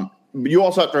 You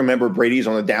also have to remember Brady's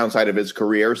on the downside of his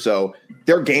career, so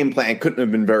their game plan couldn't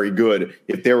have been very good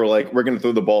if they were like, we're going to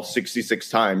throw the ball 66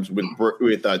 times with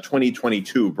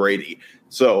 2022 Brady.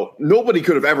 So nobody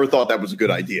could have ever thought that was a good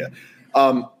idea.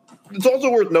 It's also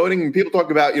worth noting, people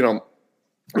talk about,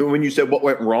 when you said what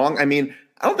went wrong, I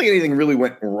don't think anything really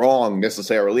went wrong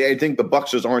necessarily. I think the Bucs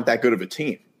just aren't that good of a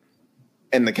team,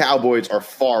 and the Cowboys are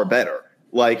far better.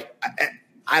 I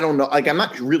don't know. I'm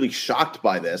not really shocked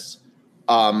by this.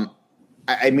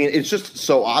 It's just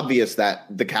so obvious that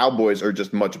the Cowboys are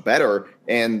just much better,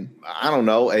 and I don't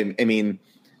know. The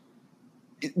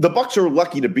Bucs are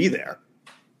lucky to be there.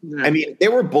 Yeah. They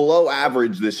were below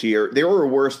average this year. They were a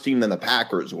worse team than the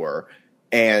Packers were.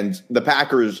 And the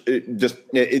Packers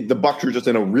the Bucs were just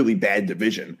in a really bad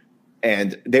division,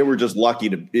 and they were just lucky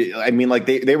to.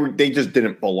 They just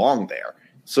didn't belong there.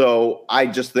 So I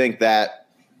just think that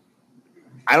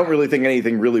I don't really think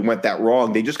anything really went that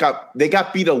wrong. They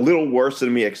got beat a little worse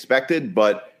than we expected,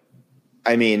 but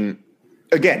again,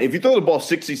 if you throw the ball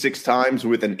 66 times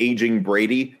with an aging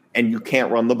Brady and you can't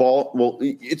run the ball, well,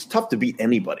 it's tough to beat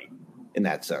anybody in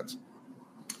that sense.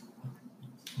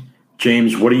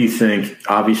 James, what do you think?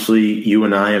 Obviously, you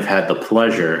and I have had the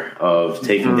pleasure of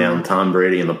taking down Tom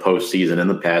Brady in the postseason in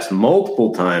the past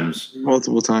multiple times.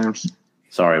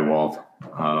 Sorry, Walt.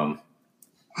 Of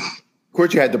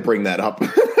course, you had to bring that up.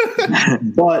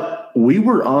 But we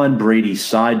were on Brady's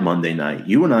side Monday night.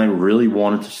 You and I really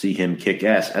wanted to see him kick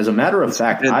ass. As a matter of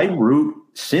fact,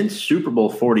 since Super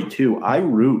Bowl 42, I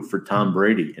root for Tom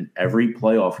Brady in every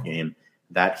playoff game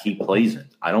that he plays in.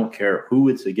 I don't care who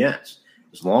it's against.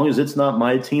 As long as it's not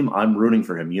my team, I'm rooting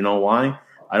for him. You know why?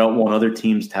 I don't want other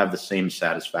teams to have the same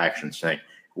satisfaction saying,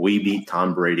 we beat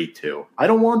Tom Brady too. I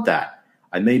don't want that.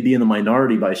 I may be in the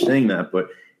minority by saying that, but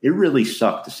it really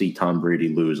sucked to see Tom Brady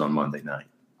lose on Monday night.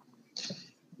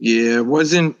 Yeah, it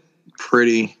wasn't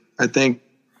pretty. I think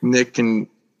Nick and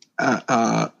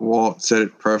Walt said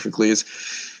it perfectly.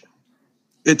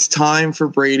 It's time for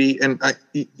Brady, and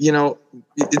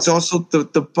it's also the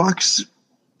Bucs.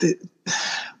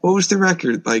 What was the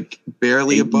record?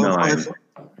 Barely above 5,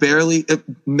 barely,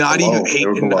 not even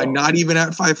 8, not even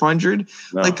at 500.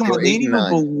 No, come on, they didn't even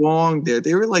belong there.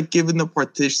 They were given the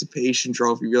participation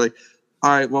trophy. You're like,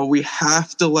 all right, well, we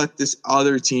have to let this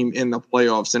other team in the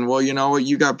playoffs. And well, you know what?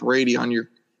 You got Brady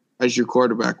as your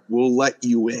quarterback. We'll let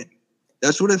you in.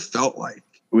 That's what it felt like.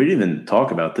 We didn't even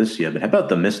talk about this yet, but how about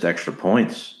the missed extra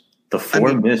points? The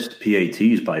 4 missed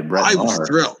PATs by Brett Maher.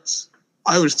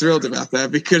 I was thrilled about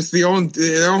that because their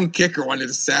own kicker wanted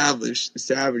to savage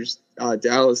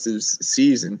Dallas's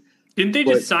season. Didn't they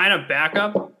just sign a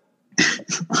backup?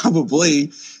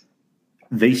 Probably.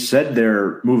 They said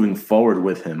they're moving forward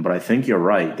with him, but I think you're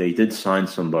right. They did sign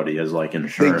somebody as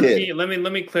insurance. They did. Let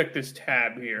me click this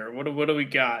tab here. What do we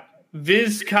got?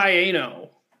 Viz Cayeno,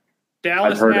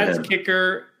 Dallas Nats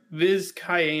kicker. Viz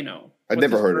Cayeno. I've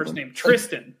never heard of him. First name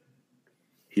Tristan.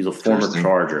 He's a former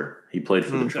Charger. He played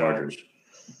for the Chargers.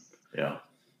 Yeah.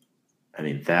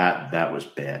 That was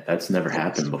bad. That's never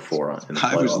happened before.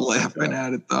 I was laughing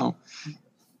at it, though.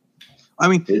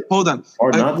 Hold on.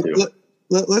 Hard not to.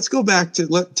 Let's go back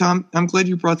to Tom. I'm glad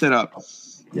you brought that up.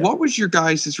 Yeah. What was your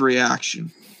guys'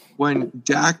 reaction when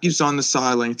Dak is on the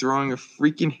sideline throwing a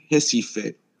freaking hissy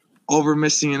fit over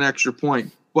missing an extra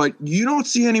point? But you don't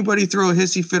see anybody throw a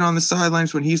hissy fit on the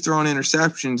sidelines when he's throwing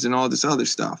interceptions and all this other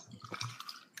stuff.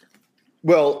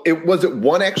 Well, was it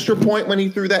one extra point when he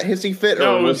threw that hissy fit,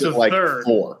 or was it third.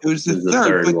 4? It was the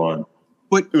third one.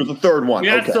 But it was the third one.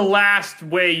 That's the last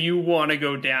way you want to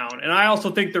go down. And I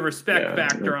also think the respect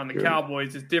factor on the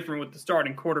Cowboys is different with the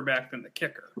starting quarterback than the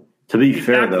kicker. To be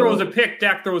fair,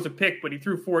 Dak throws a pick, but he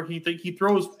threw 4. He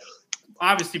throws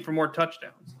obviously for more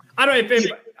touchdowns.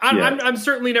 I'm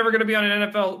certainly never going to be on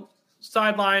an NFL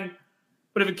sideline,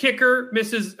 but if a kicker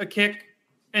misses a kick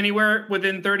anywhere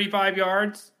within 35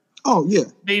 yards, Oh yeah.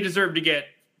 they deserve to get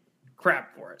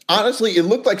crap for it. Honestly, it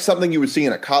looked like something you would see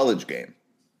in a college game.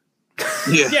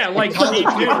 Yeah. Yeah, like College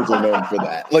me too. kickers are known for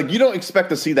that. Like, you don't expect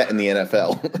to see that in the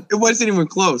NFL. It wasn't even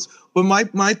close. But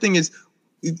my thing is,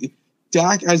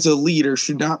 Dak as a leader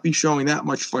should not be showing that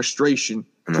much frustration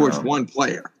towards one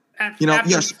player. After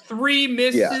yes. 3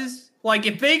 misses, like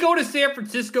if they go to San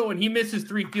Francisco and he misses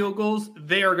 3 field goals,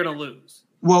 they are going to lose.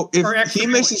 Well, Or if extra he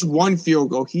misses one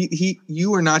field goal,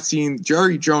 you are not seeing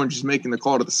Jerry Jones just making the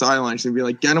call to the sidelines and be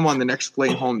like, get him on the next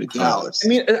play home to Dallas. I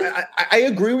mean, I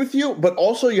agree with you, but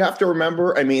also you have to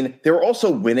remember, I mean, they were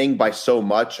also winning by so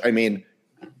much. I mean,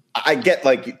 I get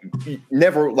like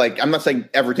never like I'm not saying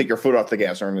ever take your foot off the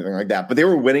gas or anything like that, but they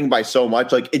were winning by so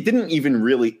much. Like it didn't even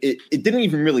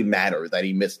really matter that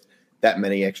he missed that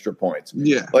many extra points.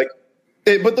 Yeah. Like,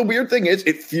 but the weird thing is,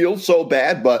 it feels so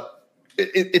bad, but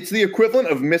it's the equivalent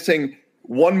of missing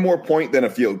one more point than a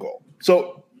field goal.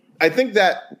 So I think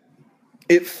that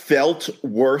it felt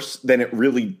worse than it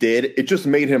really did. It just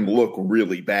made him look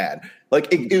really bad. Like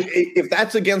if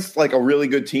that's against like a really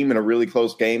good team in a really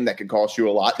close game that could cost you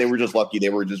a lot, they were just lucky they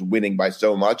were just winning by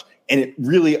so much. And it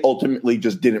really ultimately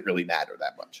just didn't really matter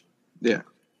that much. Yeah.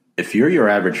 If you're your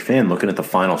average fan looking at the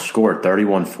final score,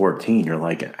 31-14, you're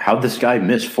like, how'd this guy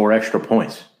miss 4 extra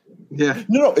points? Yeah.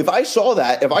 No, if I saw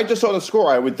that, if I just saw the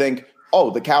score, I would think, oh,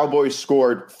 the Cowboys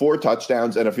scored 4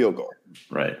 touchdowns and a field goal.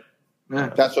 Right. Yeah.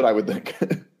 That's what I would think.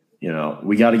 You know,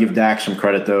 we got to give Dak some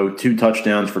credit, though. 2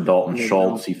 touchdowns for Dalton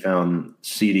Schultz. He found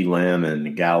CeeDee Lamb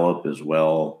and Gallup as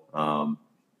well. How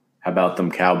about them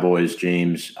Cowboys,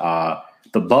 James?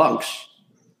 The Bucks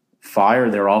fire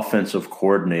their offensive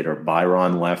coordinator,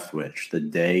 Byron Leftwich, the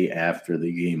day after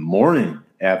the game, morning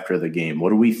after the game. What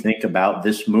do we think about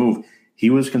this move? He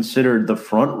was considered the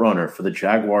front runner for the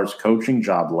Jaguars coaching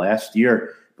job last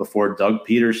year before Doug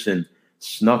Peterson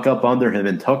snuck up under him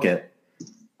and took it.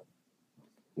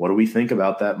 What do we think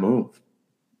about that move?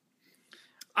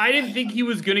 I didn't think he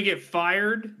was going to get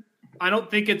fired. I don't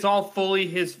think it's all fully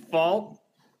his fault.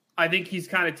 I think he's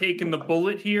kind of taken the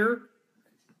bullet here.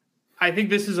 I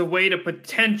think this is a way to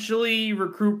potentially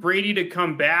recruit Brady to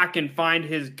come back and find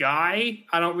his guy.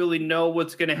 I don't really know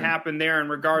what's going to happen there in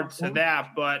regards to that,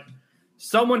 but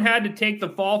someone had to take the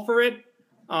fall for it.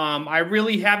 I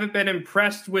really haven't been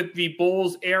impressed with the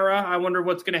Bulls era. I wonder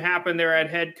what's going to happen there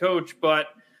at head coach, but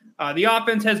the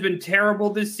offense has been terrible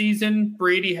this season.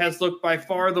 Brady has looked by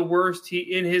far the worst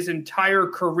in his entire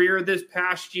career this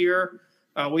past year.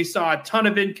 We saw a ton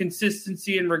of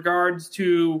inconsistency in regards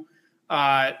to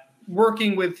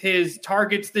working with his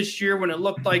targets this year when it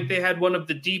looked like they had one of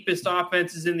the deepest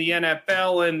offenses in the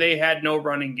NFL and they had no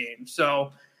running game.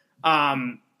 So,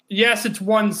 yes, it's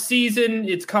one season.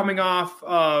 It's coming off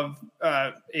of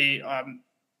or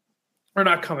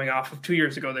not coming off of 2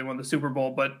 years ago. They won the Super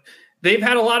Bowl, but they've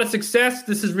had a lot of success.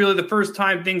 This is really the first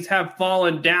time things have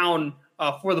fallen down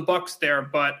for the Bucs there.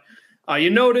 But you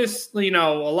notice, a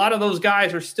lot of those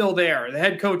guys are still there. The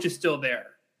head coach is still there.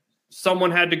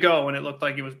 Someone had to go, and it looked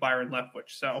like it was Byron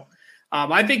Leftwich. So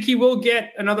I think he will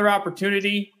get another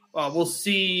opportunity. We'll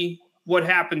see what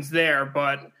happens there.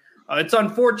 But it's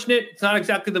unfortunate. It's not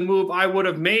exactly the move I would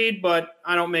have made, but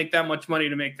I don't make that much money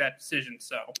to make that decision.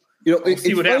 So we'll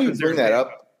see what happens. Bring that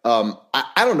up.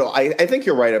 I don't know. I think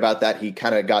you're right about that. He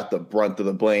kind of got the brunt of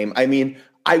the blame. I mean,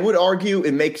 I would argue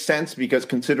it makes sense because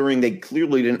considering they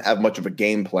clearly didn't have much of a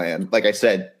game plan, like I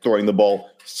said, throwing the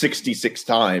ball 66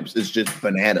 times is just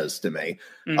bananas to me.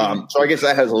 Mm-hmm. So I guess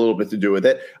that has a little bit to do with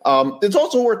it. It's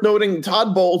also worth noting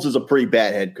Todd Bowles is a pretty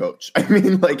bad head coach. I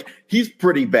mean, he's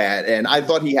pretty bad. And I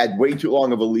thought he had way too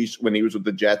long of a leash when he was with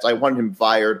the Jets. I wanted him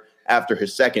fired after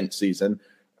his second season.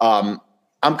 I'm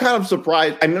kind of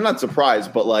surprised. I mean, I'm not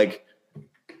surprised, but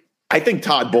I think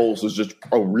Todd Bowles is just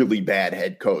a really bad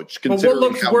head coach. But what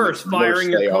looks worse, firing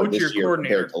your coach or coordinator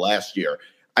compared to last year?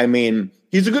 I mean,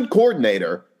 he's a good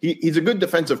coordinator. He's a good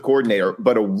defensive coordinator,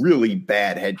 but a really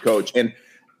bad head coach. And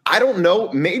I don't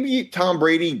know. Maybe Tom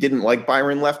Brady didn't like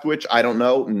Byron Leftwich. I don't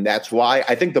know, and that's why.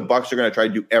 I think the Bucs are going to try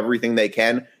to do everything they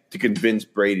can to convince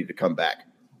Brady to come back.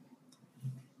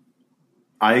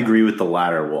 I agree with the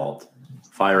latter, Walt.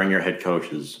 Firing your head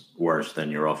coach is worse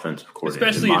than your offensive coordinator,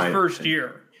 especially his first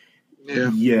year.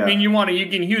 Yeah. I mean, you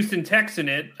can Houston Texan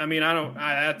it. I mean,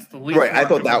 that's the least. Right. I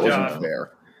thought that wasn't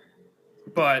fair.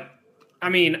 But I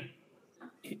mean,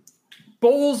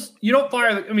 Bowles, you don't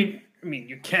fire I mean,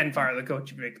 you can fire the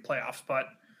coach if you make the playoffs, but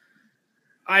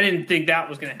I didn't think that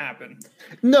was going to happen.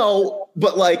 No,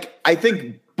 but I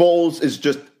think Bowles is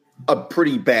just a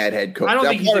pretty bad head coach. I don't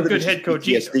think he's a good head coach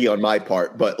PTSD either. On my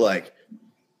part, but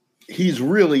he's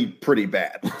really pretty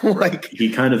bad. Like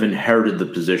he kind of inherited the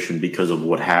position because of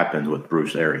what happened with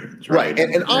Bruce Arians, right?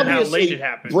 And obviously,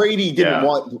 Brady didn't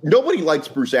want. Nobody likes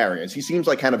Bruce Arians. He seems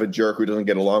like kind of a jerk who doesn't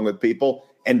get along with people.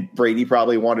 And Brady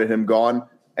probably wanted him gone,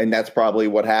 and that's probably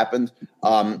what happened.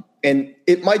 And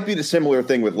it might be the similar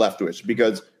thing with Leftwich,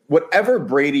 because whatever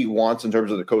Brady wants in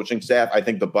terms of the coaching staff, I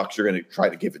think the Bucs are going to try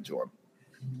to give it to him.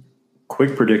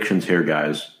 Quick predictions here,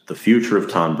 guys. The future of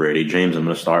Tom Brady. James, I'm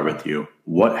going to start with you.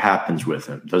 What happens with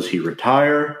him? Does he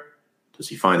retire? Does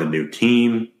he find a new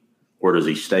team? Or does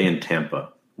he stay in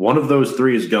Tampa? One of those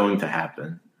three is going to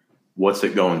happen. What's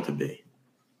it going to be?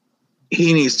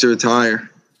 He needs to retire.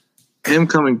 Him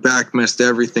coming back messed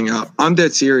everything up. I'm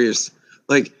dead serious.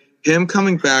 Like, him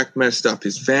coming back messed up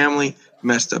his family,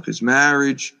 messed up his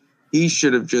marriage. He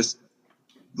should have just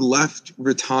left,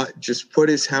 retired, just put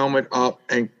his helmet up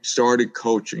and started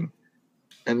coaching.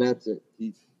 And that's it.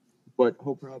 But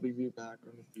he'll probably be back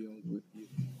on the field with you.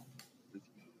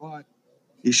 But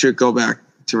he should go back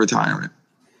to retirement.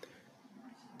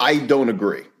 I don't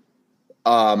agree.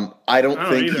 I don't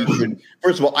think he should.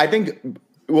 First of all, I think,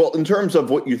 well, in terms of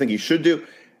what you think he should do,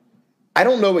 I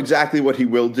don't know exactly what he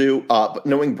will do. But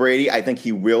knowing Brady, I think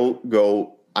he will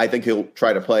go. I think he'll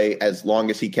try to play as long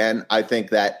as he can. I think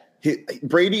that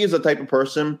Brady is the type of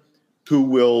person who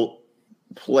will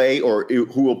play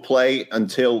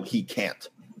until he can't.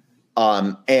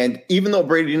 And even though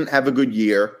Brady didn't have a good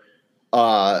year,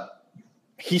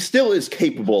 he still is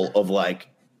capable of like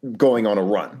going on a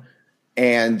run.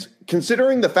 And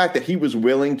considering the fact that he was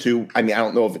willing to, I mean, I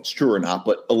don't know if it's true or not,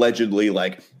 but allegedly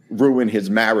like ruin his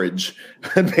marriage,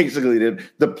 basically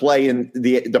to play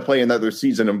another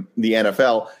season of the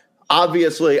NFL.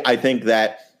 Obviously, I think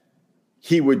that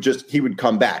he would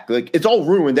come back. Like, it's all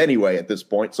ruined anyway at this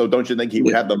point. So don't you think he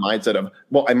would have the mindset of,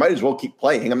 well, I might as well keep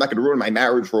playing. I'm not going to ruin my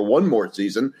marriage for one more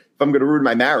season. If I'm going to ruin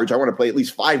my marriage, I want to play at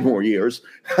least 5 more years.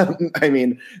 I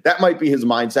mean, that might be his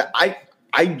mindset.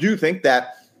 I do think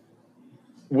that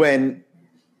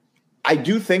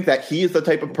he is the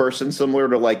type of person similar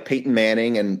to like Peyton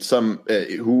Manning and some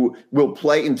who will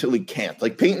play until he can't.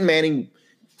 Like Peyton Manning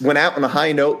went out on a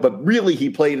high note, but really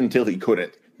he played until he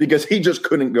couldn't, because he just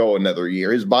couldn't go another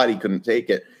year. His body couldn't take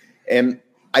it. And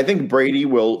I think Brady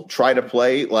will try to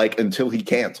play like until he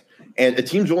can't. And a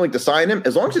team's willing to sign him.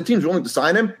 As long as the team's willing to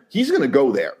sign him, he's going to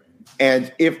go there.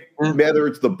 And if whether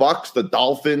it's the Bucs, the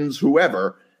Dolphins,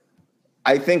 whoever,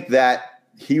 I think that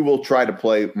he will try to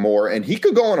play more, and he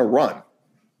could go on a run.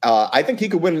 I think he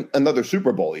could win another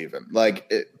Super Bowl even.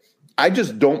 I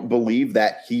just don't believe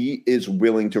that he is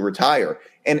willing to retire.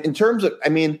 And in terms of, I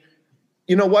mean,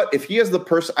 you know what? If he has the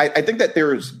person, I think that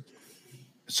there's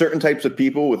certain types of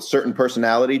people with certain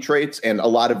personality traits and a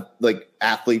lot of like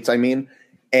athletes, I mean,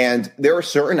 and there are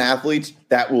certain athletes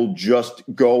that will just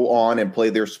go on and play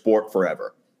their sport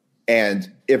forever.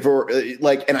 And if we're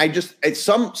like, and I just,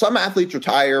 some athletes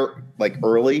retire like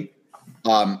early,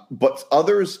 but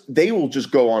others, they will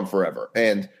just go on forever.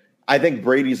 And I think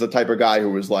Brady's the type of guy who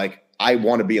was like, I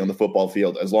want to be on the football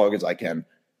field as long as I can.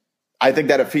 I think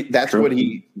that if that's what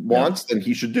he wants, then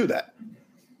he should do that.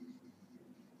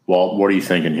 Well, what are you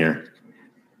thinking here?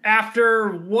 After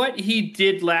what he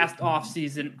did last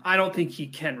offseason, I don't think he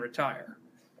can retire.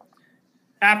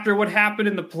 After what happened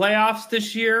in the playoffs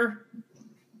this year,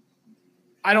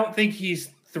 I don't think he's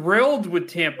thrilled with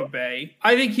Tampa Bay.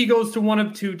 I think he goes to one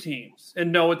of two teams.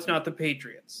 And no, it's not the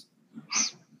Patriots.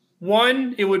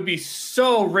 One, it would be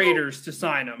so Raiders to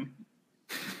sign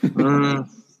him.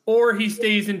 Or he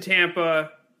stays in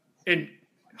Tampa and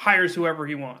hires whoever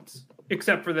he wants,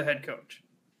 except for the head coach.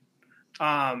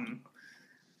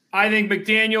 I think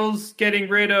McDaniels getting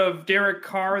rid of Derek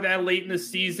Carr that late in the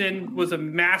season was a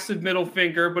massive middle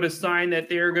finger, but a sign that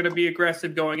they're going to be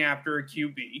aggressive going after a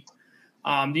QB.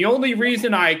 The only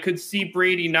reason I could see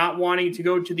Brady not wanting to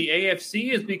go to the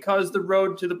AFC is because the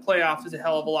road to the playoffs is a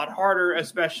hell of a lot harder,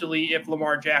 especially if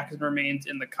Lamar Jackson remains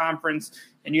in the conference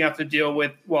and you have to deal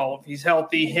with, well, if he's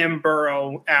healthy, him,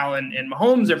 Burrow, Allen, and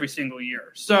Mahomes every single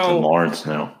year. So Lawrence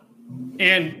now.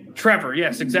 And Trevor,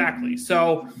 yes, exactly.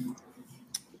 So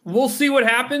we'll see what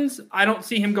happens. I don't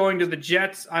see him going to the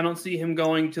Jets. I don't see him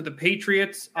going to the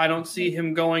Patriots. I don't see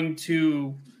him going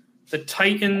to the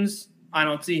Titans. I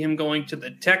don't see him going to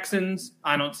the Texans.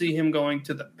 I don't see him going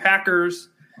to the Packers.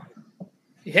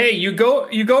 Hey, you go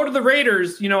to the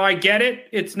Raiders. You know, I get it.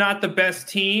 It's not the best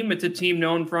team. It's a team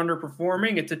known for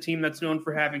underperforming. It's a team that's known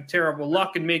for having terrible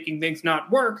luck and making things not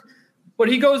work. But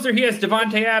he goes there. He has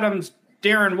Devontae Adams,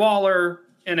 Darren Waller,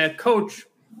 and a coach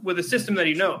with a system that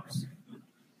he knows.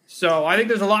 So I think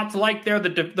there's a lot to like there.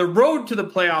 The road to the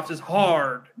playoffs is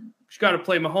hard. You got to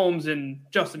play Mahomes and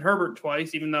Justin Herbert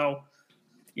twice, even though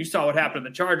You saw what happened to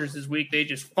the Chargers this week. They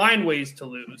just find ways to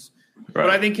lose. Right. But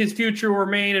I think his future will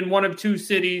remain in one of two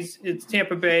cities. It's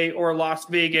Tampa Bay or Las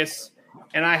Vegas.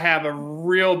 And I have a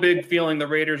real big feeling the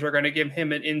Raiders are going to give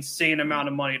him an insane amount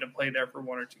of money to play there for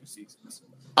 1 or 2 seasons.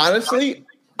 Honestly,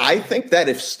 I think that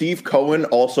if Steve Cohen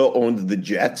also owned the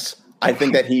Jets, I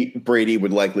think that Brady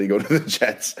would likely go to the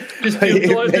Jets. Just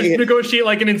negotiate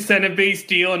like an incentive-based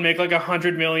deal and make like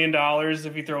 $100 million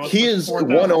if he throws. He is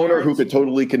one owner who could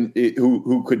totally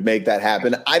who could make that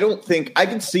happen. I don't think I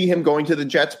could see him going to the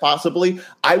Jets. Possibly,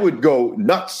 I would go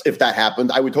nuts if that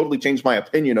happened. I would totally change my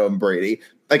opinion on Brady.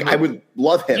 Like I would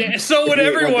love him. Yeah, so would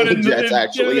everyone in the Jets.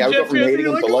 Actually, I would go from hating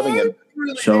him to loving him.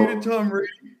 So,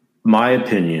 my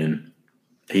opinion,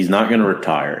 he's not going to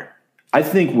retire. I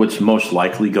think what's most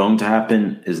likely going to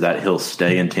happen is that he'll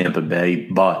stay in Tampa Bay,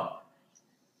 but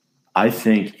I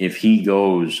think if he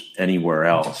goes anywhere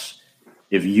else,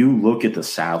 if you look at the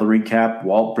salary cap,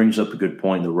 Walt brings up a good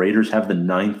point. The Raiders have the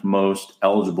 9th most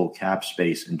eligible cap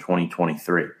space in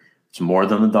 2023. It's more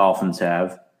than the Dolphins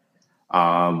have.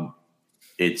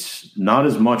 It's not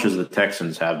as much as the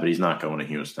Texans have, but he's not going to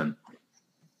Houston.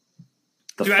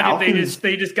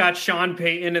 They just got Sean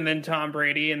Payton and then Tom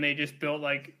Brady, and they just built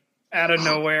like out of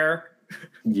nowhere.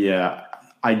 Yeah,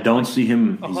 I don't see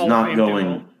him. He's not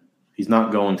going. He's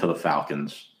not going to the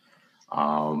Falcons.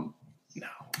 No.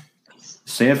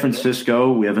 San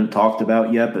Francisco, we haven't talked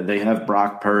about yet, but they have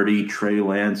Brock Purdy, Trey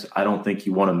Lance. I don't think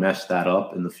you want to mess that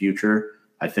up in the future.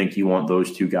 I think you want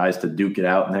those 2 guys to duke it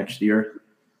out next year.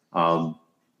 And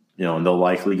they'll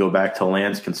likely go back to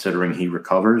Lance considering he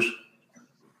recovers.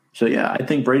 So, yeah, I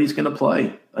think Brady's going to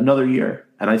play another year.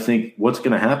 And I think what's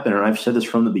going to happen, and I've said this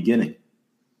from the beginning,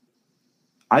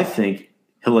 I think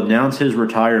he'll announce his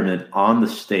retirement on the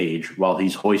stage while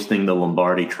he's hoisting the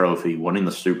Lombardi Trophy, winning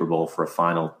the Super Bowl for a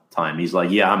final time. He's like,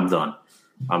 yeah, I'm done.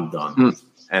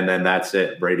 And then that's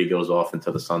it. Brady goes off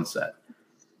into the sunset.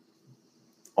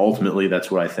 Ultimately,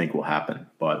 that's what I think will happen.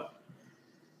 But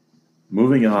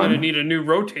moving on. Going to need a new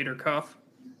rotator cuff.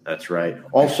 That's right.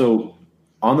 Also,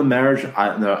 on the marriage,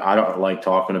 I don't like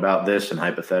talking about this and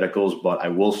hypotheticals, but I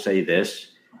will say this.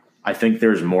 I think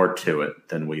there's more to it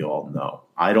than we all know.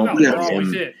 I don't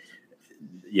think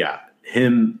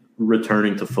him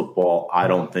returning to football, I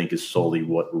don't think is solely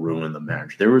what ruined the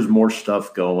marriage. There was more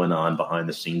stuff going on behind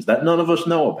the scenes that none of us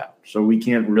know about. So we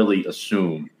can't really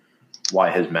assume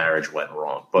why his marriage went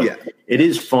wrong. But it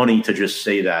is funny to just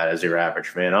say that as your average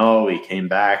fan. Oh, he came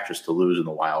back just to lose in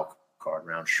the wild card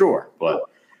round. Sure, but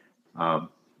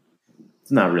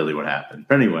it's not really what happened.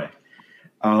 But anyway,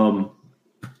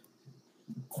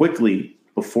 quickly,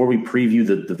 before we preview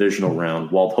the divisional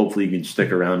round, Walt, hopefully you can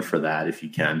stick around for that if you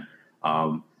can.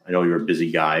 I know you're a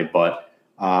busy guy, but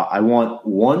I want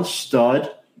one stud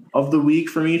of the week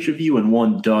from each of you and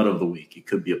one dud of the week. It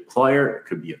could be a player, it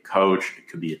could be a coach, it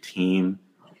could be a team,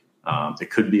 it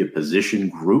could be a position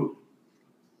group.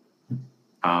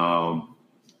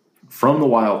 From the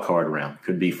wild card round,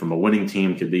 could be from a winning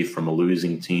team, could be from a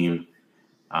losing team.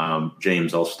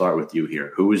 James, I'll start with you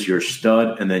here. Who is your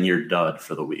stud and then your dud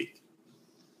for the week?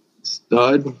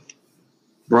 Stud,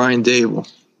 Brian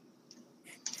Dable.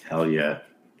 Hell yeah.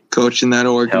 Coaching that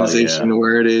organization to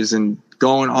where it is and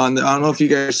going on I don't know if you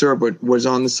guys saw it, but was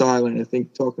on the sideline, I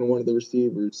think, talking to one of the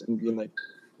receivers and being like,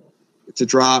 it's a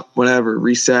drop, whatever,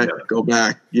 reset, go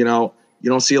back. You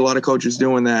don't see a lot of coaches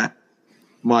doing that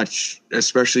much,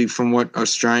 especially from what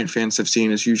us Giant fans have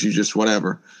seen. It's usually just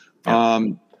whatever. Yeah.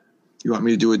 You want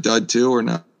me to do a dud too or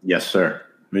not? Yes, sir.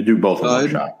 We do both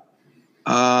of them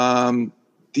shot.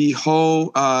 The whole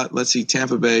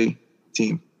Tampa Bay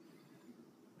team.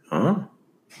 Huh?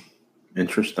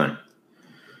 Interesting.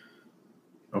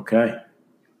 Okay.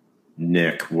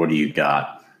 Nick, what do you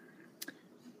got?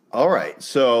 All right.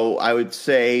 So I would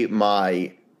say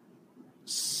my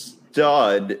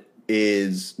stud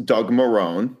is Doug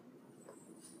Marrone.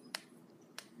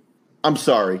 I'm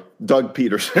sorry, Doug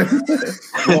Peterson.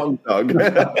 Wrong Doug.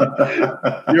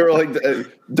 You're like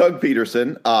Doug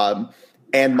Peterson.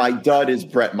 And my dud is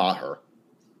Brett Maher.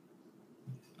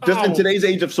 Just in today's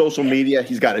age of social media,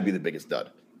 he's got to be the biggest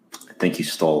dud. I think you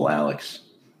stole Alex.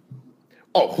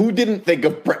 Oh, who didn't think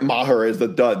of Brett Maher as the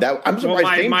dud? I'm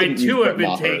surprised. My two have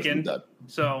been taken,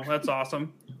 so that's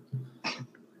awesome.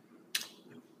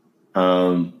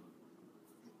 I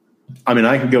mean,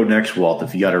 I can go next, Walt,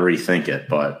 if you got to rethink it,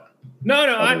 but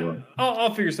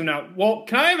I'll figure something out. Well,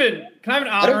 can I have an honorary?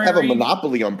 I don't have a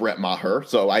monopoly on Brett Maher,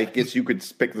 so I guess you could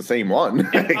pick the same one.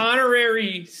 An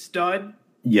honorary stud.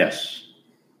 Yes.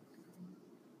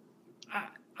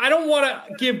 I don't want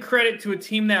to give credit to a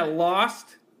team that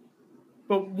lost,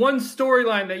 but one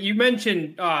storyline that you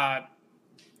mentioned,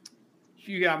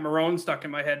 you got Marone stuck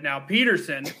in my head now.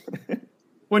 Peterson.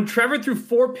 When Trevor threw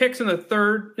 4 picks in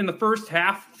the first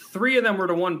half, 3 of them were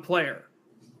to one player.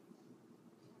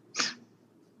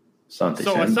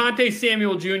 Asante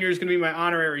Samuel Jr. is going to be my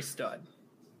honorary stud.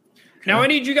 Okay. Now I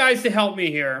need you guys to help me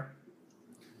here,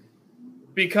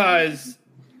 because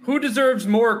who deserves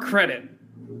more credit?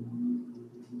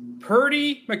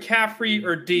 Purdy, McCaffrey,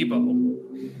 or Debo?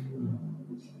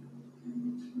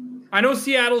 I know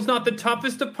Seattle's not the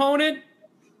toughest opponent,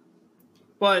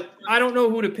 but I don't know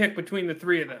who to pick between the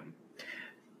 3 of them.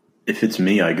 If it's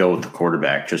me, I go with the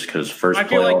quarterback just because first I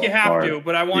feel like you have to,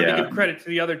 but I want to give credit to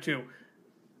the other 2.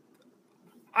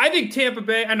 I think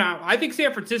I think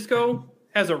San Francisco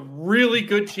has a really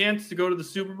good chance to go to the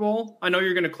Super Bowl. I know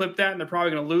you're going to clip that, and they're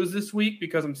probably going to lose this week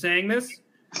because I'm saying this.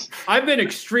 I've been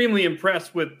extremely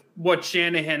impressed with what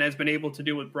Shanahan has been able to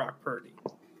do with Brock Purdy.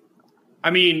 I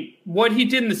mean, what he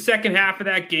did in the second half of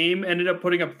that game, ended up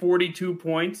putting up 42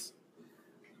 points.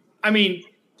 I mean,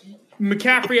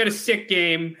 McCaffrey had a sick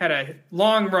game, had a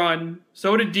long run.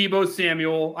 So did Debo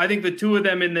Samuel. I think the 2 of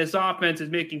them in this offense is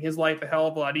making his life a hell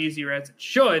of a lot easier, as it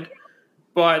should.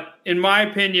 But in my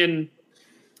opinion,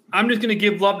 I'm just going to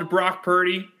give love to Brock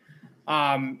Purdy.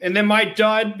 And then my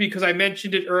dud, because I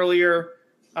mentioned it earlier,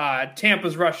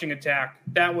 Tampa's rushing attack.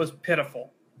 That was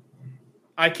pitiful.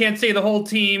 I can't say the whole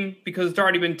team because it's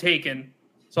already been taken.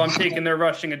 So I'm taking their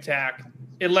rushing attack.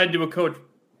 It led to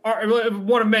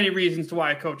one of many reasons to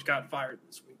why a coach got fired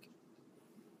this week.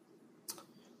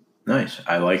 Nice.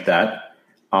 I like that.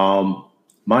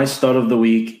 My stud of the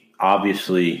week,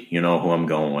 obviously, you know who I'm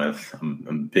going with. I'm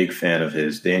a big fan of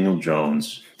his, Daniel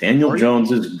Jones. Daniel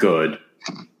Jones is good.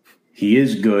 He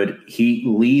is good. He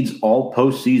leads all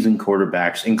postseason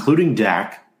quarterbacks, including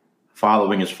Dak,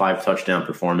 following his 5-touchdown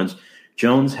performance.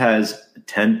 Jones has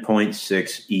 10.6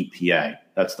 EPA.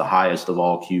 That's the highest of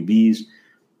all QBs.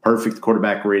 Perfect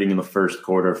quarterback rating in the first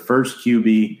quarter. First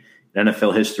QB in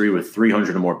NFL history with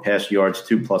 300 or more pass yards,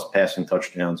 2+ passing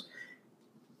touchdowns,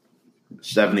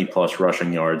 70+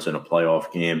 rushing yards in a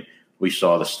playoff game. We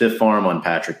saw the stiff arm on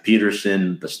Patrick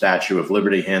Peterson, the Statue of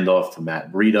Liberty handoff to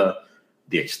Matt Breida,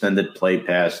 the extended play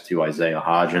pass to Isaiah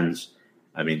Hodgins.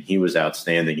 I mean, he was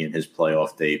outstanding in his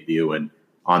playoff debut. And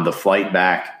on the flight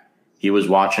back, he was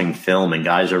watching film and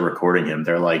guys are recording him.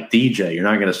 They're like, DJ, you're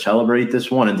not going to celebrate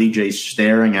this one? And DJ's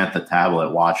staring at the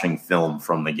tablet watching film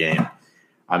from the game.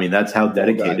 I mean, that's how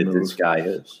dedicated this guy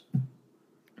is.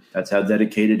 That's how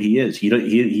dedicated he is. He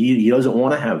doesn't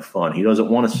want to have fun. He doesn't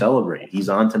want to celebrate. He's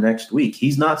on to next week.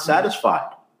 He's not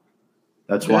satisfied.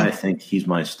 That's why I think he's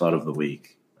my stud of the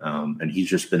week. And he's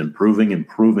just been improving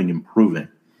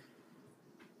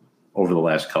over the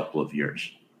last couple of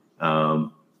years.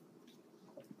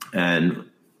 And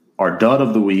our dud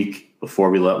of the week, before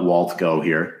we let Walt go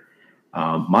here,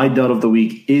 my dud of the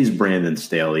week is Brandon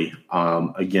Staley.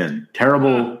 Again,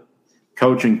 terrible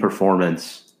coaching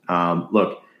performance.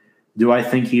 Look, do I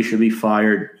think he should be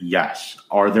fired? Yes.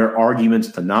 Are there arguments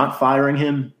to not firing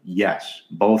him? Yes.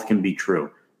 Both can be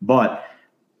true. But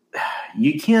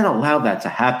you can't allow that to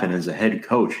happen as a head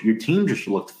coach. Your team just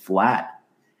looked flat.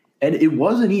 And it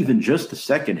wasn't even just the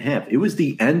second half. It was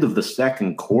the end of the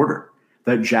second quarter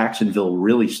that Jacksonville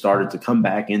really started to come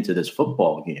back into this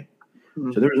football game.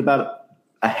 Mm-hmm. So there was about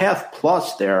a half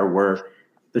plus there where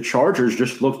the Chargers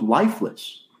just looked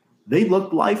lifeless. They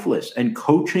looked lifeless. And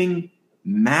coaching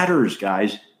matters,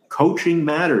 guys. Coaching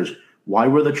matters. Why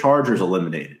were the Chargers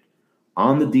eliminated?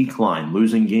 On the decline,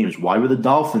 losing games. Why were the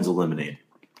Dolphins eliminated?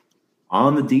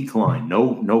 On the decline,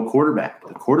 no quarterback.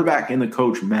 The quarterback and the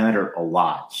coach matter a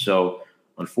lot. So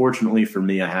unfortunately for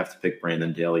me, I have to pick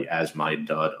Brandon Staley as my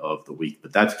dud of the week.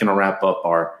 But that's going to wrap up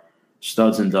our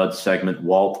Studs and Duds segment.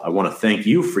 Walt, I want to thank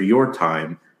you for your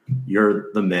time.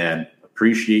 You're the man.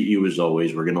 Appreciate you as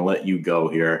always. We're going to let you go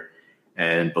here.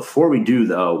 And before we do,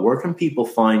 though, where can people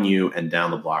find you and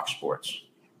Down the Block Sports?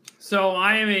 So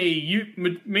I am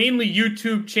mainly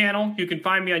YouTube channel. You can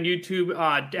find me on YouTube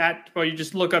you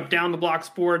just look up Down the Block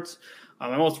Sports.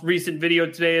 My most recent video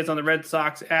today is on the Red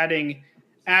Sox adding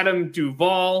Adam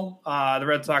Duvall. The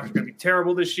Red Sox are going to be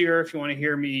terrible this year. If you want to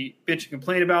hear me bitch and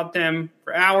complain about them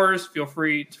for hours, feel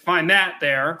free to find that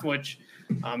there, which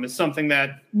is something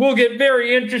that will get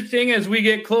very interesting as we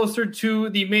get closer to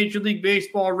the Major League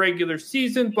Baseball regular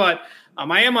season. But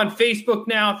I am on Facebook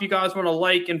now if you guys want to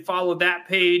like and follow that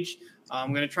page.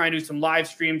 I'm going to try and do some live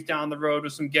streams down the road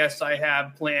with some guests I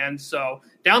have planned. So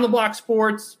Down the Block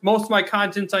Sports, most of my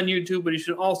content's on YouTube, but you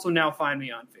should also now find me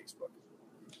on Facebook.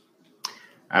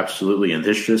 Absolutely. And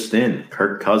this just in,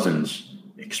 Kirk Cousins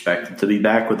expected to be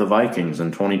back with the Vikings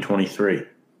in 2023.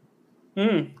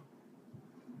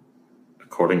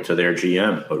 According to their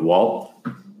GM. But Walt,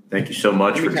 Thank you so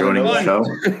much for joining the show.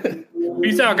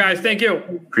 Peace out, guys. Thank you.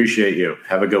 Appreciate you.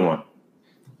 Have a good one.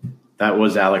 That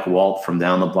was Alec Walt from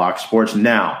Down the Block Sports.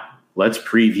 Now, let's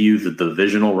preview the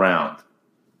divisional round.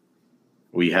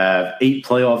 We have 8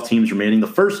 playoff teams remaining. The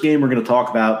first game we're going to talk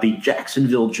about, the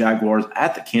Jacksonville Jaguars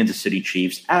at the Kansas City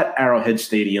Chiefs at Arrowhead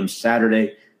Stadium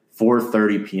Saturday,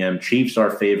 4:30 p.m. Chiefs are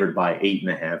favored by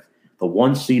 8.5. The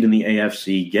 1 seed in the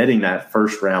AFC getting that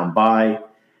first round bye.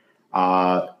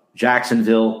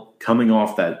 Jacksonville coming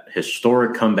off that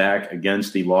historic comeback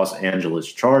against the Los Angeles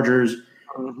Chargers.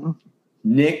 Mm-hmm.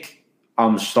 Nick,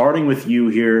 I'm starting with you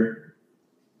here.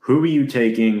 Who are you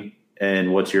taking,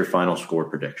 and what's your final score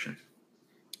prediction?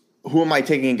 Who am I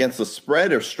taking against the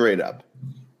spread or straight up?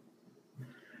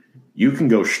 You can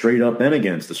go straight up and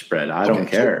against the spread. I don't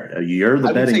care. You're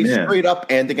the betting man. Straight up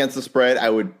and against the spread, I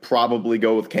would probably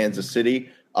go with Kansas City.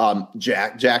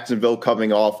 Jacksonville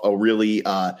coming off a really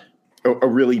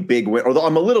big win. Although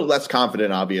I'm a little less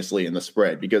confident, obviously, in the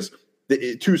spread because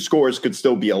the 2 scores could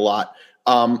still be a lot.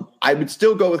 I would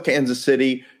still go with Kansas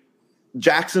City.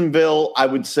 Jacksonville, I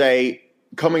would say,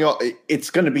 coming up, it's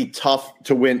going to be tough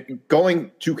to win.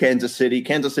 Going to Kansas City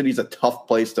is a tough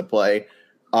place to play.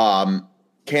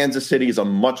 Kansas City is a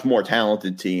much more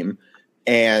talented team,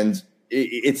 and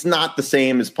it's not the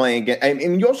same as playing against.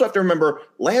 And you also have to remember,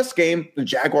 last game, the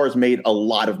Jaguars made a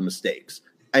lot of mistakes.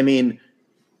 I mean,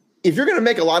 if you're going to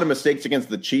make a lot of mistakes against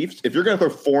the Chiefs, if you're going to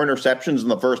throw 4 interceptions in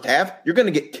the first half, you're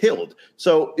going to get killed.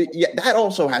 So that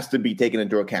also has to be taken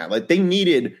into account. Like they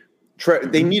needed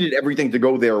everything to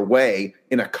go their way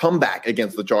in a comeback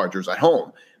against the Chargers at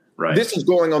home. Right. This is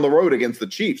going on the road against the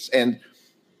Chiefs. And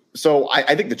so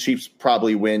I think the Chiefs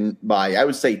probably win by, I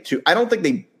would say 2. I don't think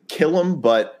they kill them,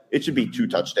 but it should be 2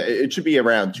 touchdowns. It should be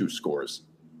around 2 scores.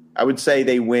 I would say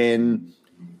they win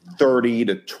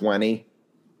 30-20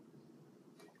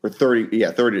 or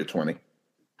 30-20.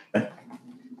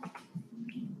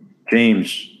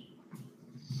 James,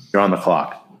 you're on the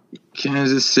clock.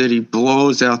 Kansas City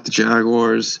blows out the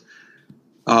Jaguars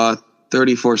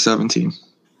 34-17.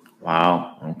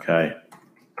 Wow. Okay.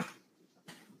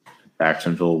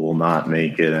 Jacksonville will not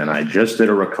make it. And I just did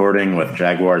a recording with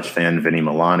Jaguars fan Vinny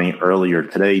Milani earlier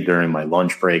today during my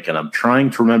lunch break, and I'm trying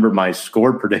to remember my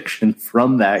score prediction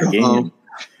from that game.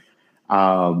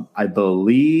 I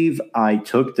believe I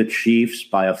took the Chiefs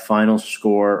by a final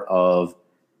score of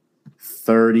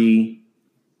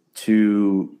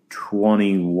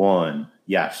 30-21.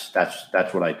 Yes,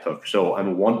 that's what I took. So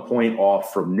I'm 1 point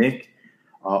off from Nick.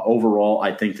 Overall,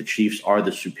 I think the Chiefs are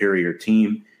the superior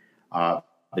team.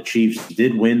 The Chiefs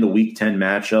did win the Week 10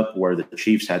 matchup where the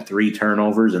Chiefs had 3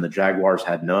 turnovers and the Jaguars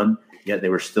had none, yet they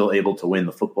were still able to win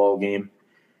the football game.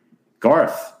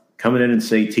 Garth, coming in and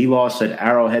say T-Law said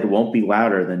Arrowhead won't be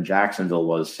louder than Jacksonville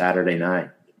was Saturday night.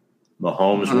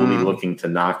 Mahomes will be looking to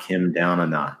knock him down a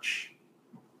notch.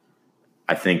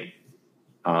 I think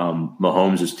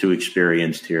Mahomes is too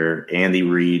experienced here. Andy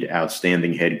Reid,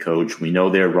 outstanding head coach. We know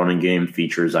their running game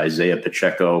features Isaiah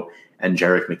Pacheco and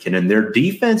Jerick McKinnon. Their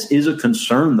defense is a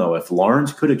concern, though. If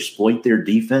Lawrence could exploit their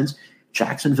defense,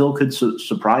 Jacksonville could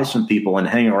surprise some people and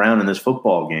hang around in this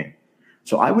football game.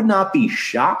 So I would not be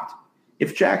shocked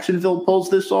if Jacksonville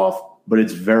pulls this off, but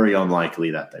it's very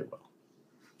unlikely that they will.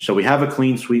 So we have a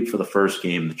clean sweep for the first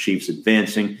game, the Chiefs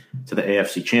advancing to the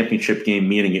AFC Championship game,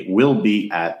 meaning it will be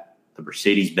at the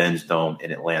Mercedes-Benz Dome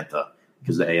in Atlanta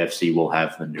because the AFC will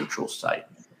have the neutral site.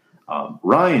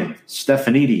 Ryan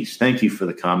Stephanides, thank you for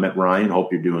the comment, Ryan.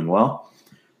 Hope you're doing well.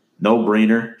 No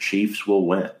brainer, Chiefs will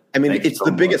win. I mean, it's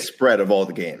the biggest spread of all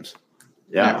the games.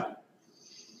 Yeah.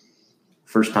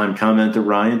 First time commenter,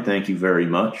 Ryan, thank you very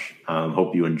much.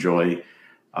 Hope you enjoy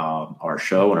our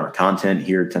show and our content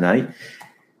here tonight.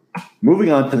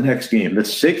 Moving on to the next game, the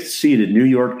 6th-seeded New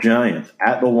York Giants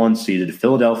at the 1-seeded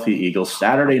Philadelphia Eagles,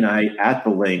 Saturday night at the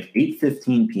Link,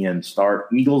 8:15 p.m. start.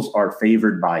 Eagles are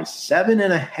favored by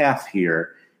 7.5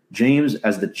 here. James,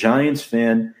 as the Giants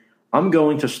fan, I'm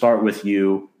going to start with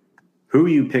you. Who are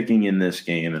you picking in this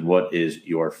game, and what is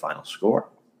your final score?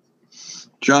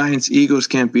 Giants, Eagles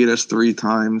can't beat us 3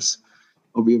 times.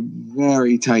 It'll be a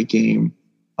very tight game.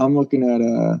 I'm looking at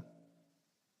a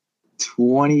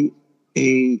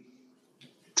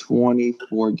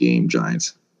 28-24 game,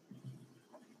 Giants.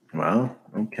 Wow,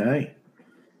 okay.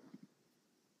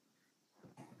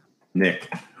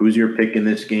 Nick, who's your pick in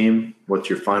this game? What's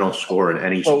your final score and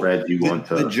any spread you want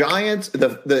to? The Giants,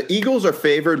 the Eagles are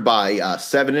favored by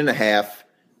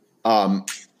 7.5.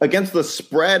 Against the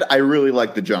spread, I really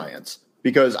like the Giants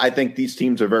because I think these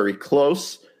teams are very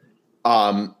close.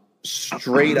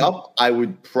 Straight up, I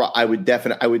would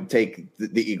take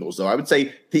the Eagles, though. I would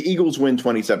say the Eagles win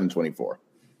 27-24.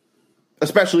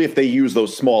 especially if they use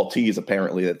those small T's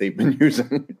apparently that they've been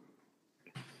using.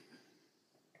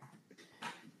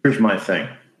 Here's my thing.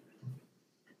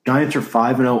 Giants are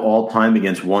 5-0 all-time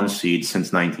against one seed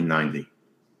since 1990.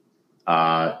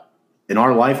 In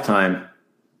our lifetime,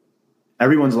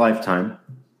 everyone's lifetime,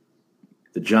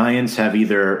 the Giants have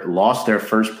either lost their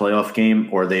first playoff game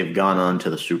or they've gone on to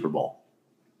the Super Bowl.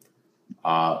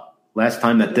 Last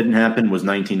time that didn't happen was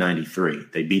 1993.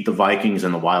 They beat the Vikings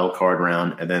in the wild card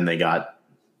round, and then they got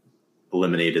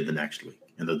eliminated the next week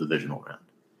in the divisional round.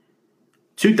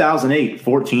 2008,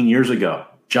 14 years ago,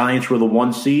 Giants were the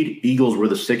 1 seed, Eagles were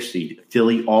the 6 seed.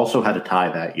 Philly also had a tie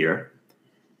that year.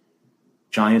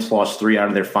 Giants lost 3 out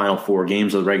of their final 4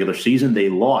 games of the regular season. They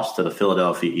lost to the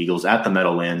Philadelphia Eagles at the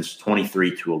Meadowlands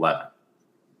 23-11.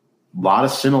 A lot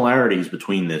of similarities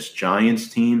between this Giants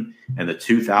team and the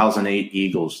 2008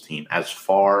 Eagles team as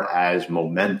far as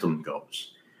momentum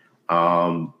goes.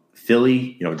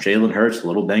 Philly, Jalen Hurts, a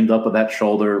little banged up with that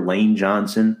shoulder. Lane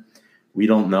Johnson, we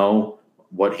don't know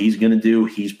what he's going to do.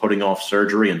 He's putting off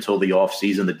surgery until the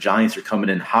offseason. The Giants are coming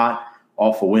in hot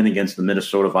off a win against the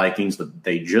Minnesota Vikings.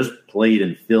 They just played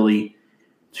in Philly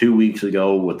 2 weeks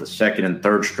ago with the second and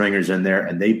third stringers in there,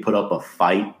 and they put up a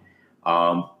fight.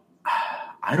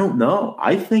 I don't know.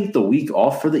 I think the week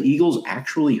off for the Eagles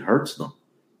actually hurts them.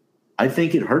 I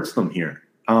think it hurts them here.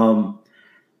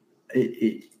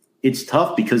 It's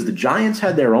tough because the Giants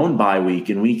had their own bye week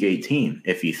in Week 18,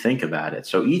 if you think about it.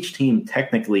 So each team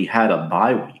technically had a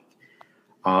bye week.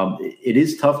 It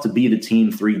is tough to beat a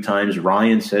team 3 times.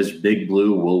 Ryan says Big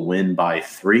Blue will win by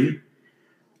 3.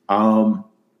 My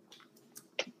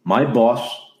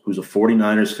boss, who's a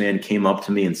 49ers fan, came up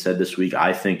to me and said this week,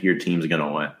 I think your team's going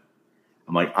to win.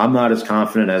 I'm like, I'm not as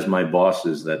confident as my boss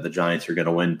is that the Giants are going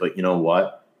to win, but you know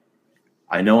what?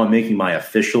 I know I'm making my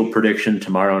official prediction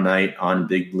tomorrow night on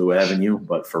Big Blue Avenue,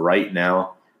 but for right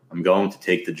now, I'm going to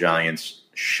take the Giants,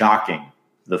 shocking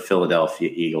the Philadelphia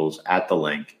Eagles at the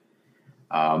Link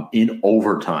in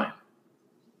overtime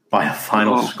by a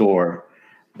final score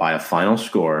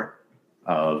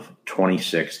of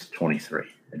 26-23.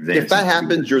 If that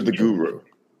happens, you're the guru.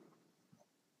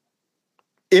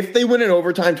 If they win in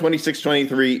overtime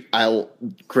 26-23, I'll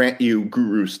grant you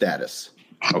guru status.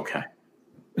 Okay.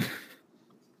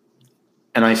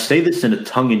 And I say this in a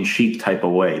tongue-in-cheek type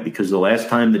of way because the last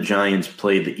time the Giants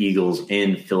played the Eagles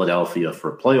in Philadelphia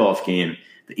for a playoff game,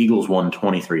 the Eagles won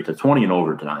 23-20 in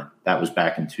overtime. That was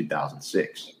back in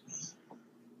 2006.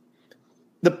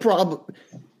 The problem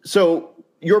 – so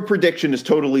your prediction is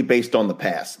totally based on the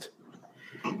past.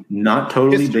 Not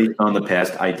totally based on the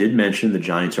past. I did mention the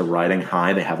Giants are riding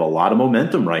high. They have a lot of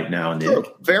momentum right now, Nick. Sure,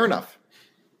 fair enough.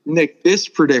 Nick, this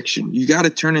prediction, you got to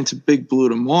turn into Big Blue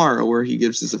tomorrow where he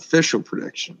gives his official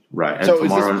prediction. Right. And so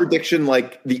is this prediction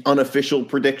like the unofficial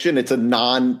prediction? It's a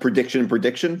non-prediction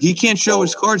prediction? He can't show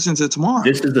his cards until tomorrow.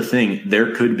 This is the thing.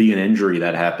 There could be an injury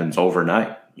that happens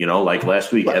overnight. Like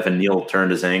last week, Evan Neal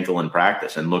turned his ankle in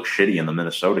practice and looked shitty in the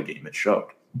Minnesota game. It showed.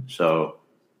 So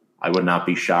I would not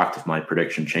be shocked if my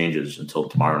prediction changes until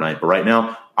tomorrow night. But right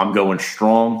now, I'm going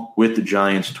strong with the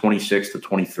Giants,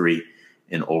 26-23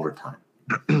 in overtime.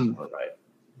 All right.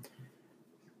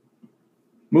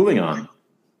 Moving on.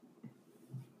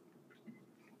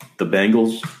 The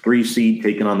Bengals, 3 seed,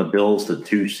 taking on the Bills, the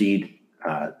 2 seed.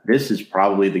 This is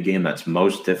probably the game that's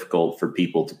most difficult for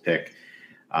people to pick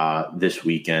this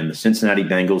weekend. The Cincinnati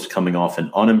Bengals coming off an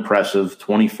unimpressive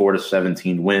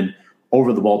 24-17 win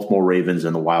over the Baltimore Ravens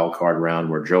in the wild card round,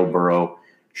 where Joe Burrow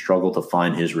struggled to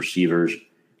find his receivers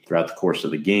throughout the course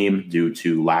of the game due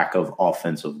to lack of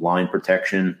offensive line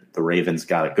protection. The Ravens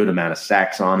got a good amount of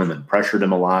sacks on him and pressured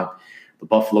him a lot. The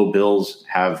Buffalo Bills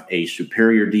have a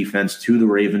superior defense to the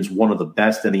Ravens, one of the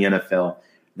best in the NFL.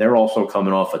 They're also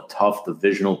coming off a tough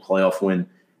divisional playoff win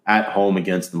at home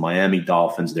against the Miami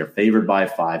Dolphins. They're favored by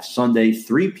 5. Sunday,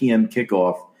 3 p.m.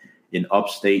 kickoff in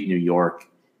upstate New York.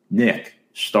 Nick,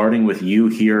 starting with you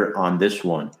here on this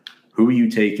one, who are you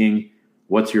taking?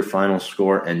 What's your final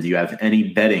score? And do you have any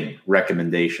betting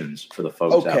recommendations for the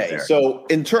folks out there? Okay, so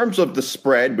in terms of the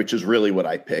spread, which is really what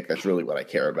I pick, that's really what I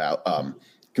care about,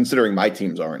 considering my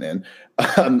teams aren't in.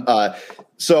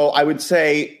 So I would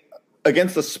say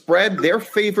against the spread, they're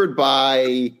favored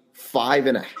by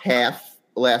 5.5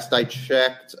 last I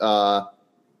checked.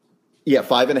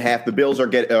 5.5. The Bills are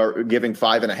giving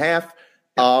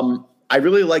 5.5. I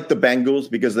really like the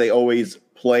Bengals because they always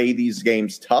play these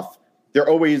games tough. They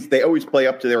always play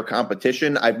up to their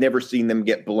competition. I've never seen them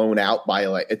get blown out by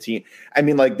like a team. I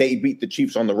mean, like they beat the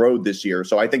Chiefs on the road this year,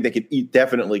 so I think they could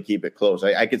definitely keep it close.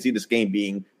 I could see this game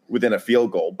being within a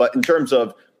field goal. But in terms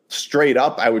of straight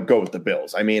up, I would go with the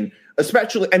Bills. I mean,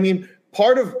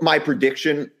 part of my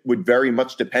prediction would very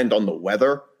much depend on the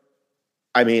weather.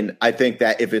 I mean, I think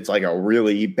that if it's like a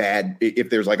really bad, if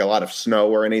there's like a lot of snow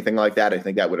or anything like that, I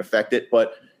think that would affect it.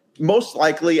 But most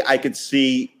likely I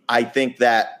think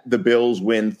that the Bills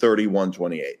win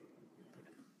 31-28.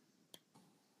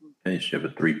 Okay, so you have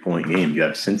a 3-point game. You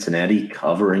have Cincinnati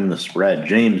covering the spread.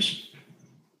 James,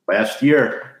 last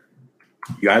year,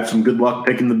 you had some good luck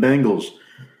picking the Bengals.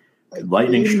 Did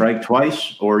lightning strike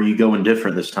twice, or are you going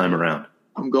different this time around?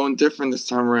 I'm going different this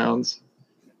time around.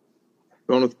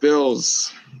 Going with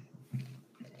Bills.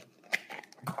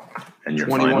 And your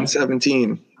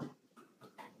 21-17.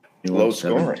 Low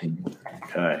scoring.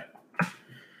 Okay.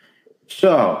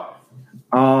 So,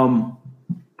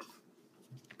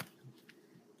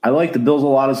 I like the Bills a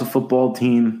lot as a football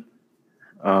team.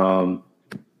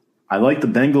 I like the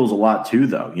Bengals a lot too,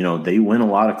 though. You know, they win a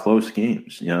lot of close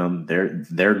games. You know,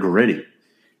 they're gritty.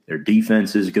 Their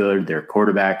defense is good. Their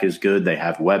quarterback is good. They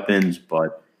have weapons,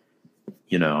 but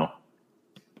you know,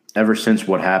 ever since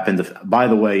what happened. By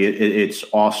the way, it's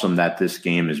awesome that this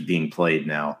game is being played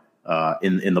now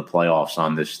in the playoffs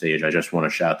on this stage. I just want to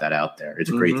shout that out there.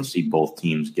 It's great to see both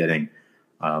teams getting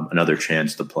another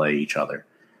chance to play each other.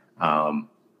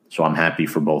 So I'm happy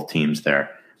for both teams there.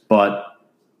 But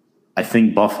I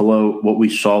think Buffalo, what we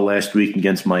saw last week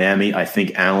against Miami, I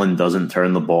think Allen doesn't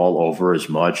turn the ball over as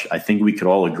much. I think we could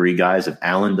all agree, guys, if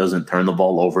Allen doesn't turn the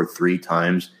ball over 3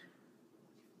 times,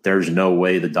 there's no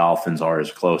way the Dolphins are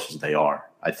as close as they are.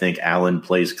 I think Allen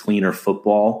plays cleaner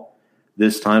football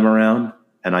this time around,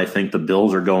 and I think the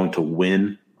Bills are going to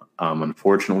win,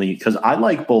 unfortunately, because I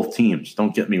like both teams,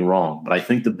 don't get me wrong, but I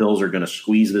think the Bills are going to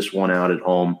squeeze this one out at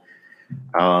home.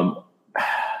 I'm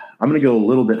going to go a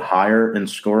little bit higher in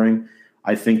scoring.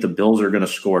 I think the Bills are going to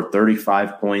score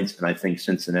 35 points, and I think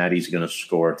Cincinnati's going to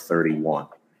score 31.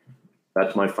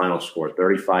 That's my final score,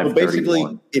 35-31. Well,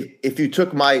 basically, if you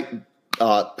took my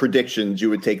predictions,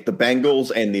 you would take the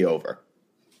Bengals and the over.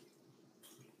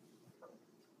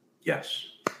 Yes.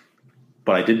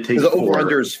 But I did take the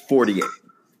over-under is 48.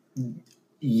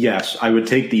 Yes, I would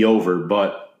take the over,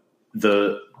 but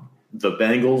the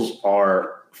Bengals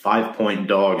are 5-point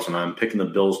dogs, and I'm picking the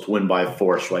Bills to win by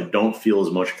 4, so I don't feel as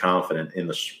much confident in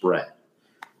the spread,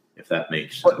 if that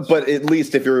makes sense. But at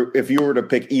least if you were to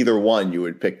pick either one, you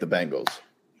would pick the Bengals.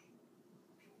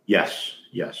 Yes,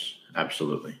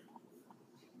 absolutely.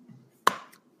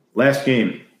 Last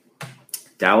game,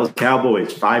 Dallas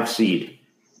Cowboys, 5 seed,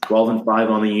 12-5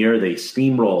 on the year. They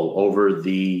steamroll over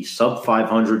the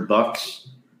sub-500 Bucks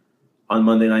on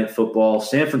Monday Night Football.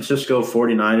 San Francisco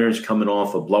 49ers coming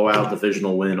off a blowout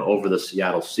divisional win over the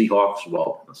Seattle Seahawks.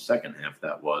 Well, the second half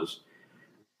that was.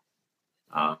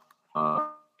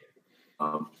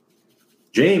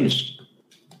 James,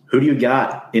 who do you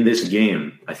got in this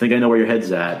game? I think I know where your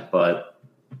head's at, but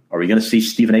are we going to see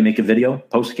Stephen A. make a video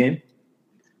post-game?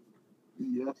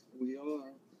 Yes, we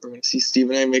are. We're going to see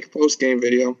Stephen A. make a post-game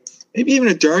video. Maybe even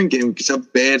a during game because how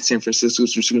bad San Francisco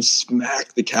is just going to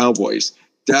smack the Cowboys.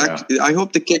 Dak, yeah. I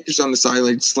hope the kicker's on the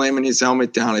sideline slamming his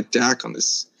helmet down at Dak on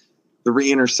this.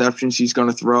 3 interceptions he's going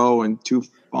to throw and 2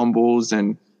 fumbles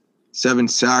and 7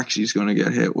 sacks he's going to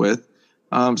get hit with.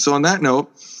 So on that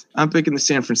note, I'm picking the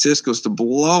San Franciscos to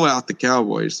blow out the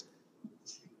Cowboys.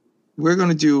 We're going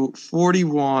to do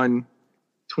 41-28.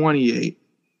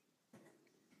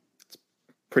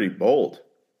 Pretty bold.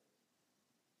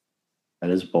 That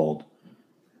is bold.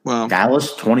 Well,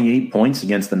 Dallas, 28 points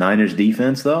against the Niners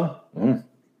defense, though?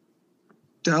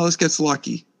 Dallas gets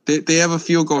lucky. They have a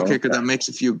field goal kicker that makes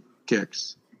a few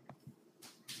kicks.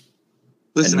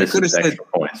 Listen, I could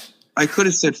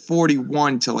have said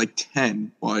 41 to like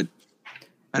 10, but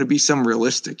gotta be some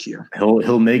realistic here.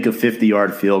 He'll make a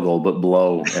 50-yard field goal, but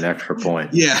blow an extra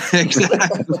point. Yeah,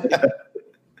 exactly.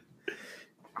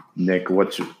 Nick,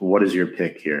 what is your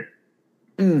pick here?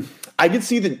 I could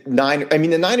see the Niners. I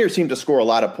mean, the Niners seem to score a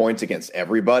lot of points against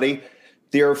everybody.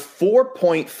 They're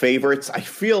 4-point favorites. I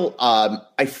feel a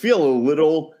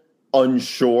little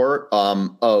unsure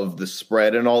of the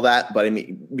spread and all that, but I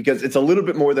mean, because it's a little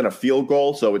bit more than a field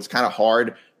goal, so it's kind of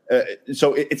hard.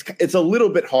 So it's a little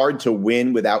bit hard to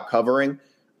win without covering.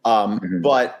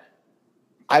 But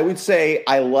I would say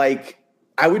I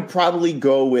would probably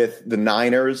go with the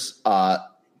Niners.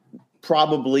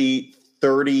 Probably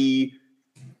 30.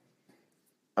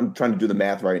 I'm trying to do the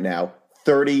math right now.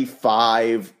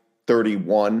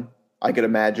 35-31, I could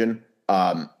imagine.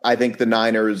 I think the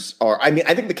Niners I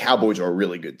think the Cowboys are a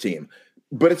really good team,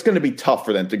 but it's going to be tough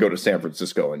for them to go to San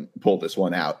Francisco and pull this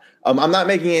one out. I'm not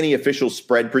making any official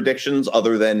spread predictions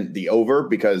other than the over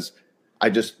because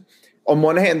on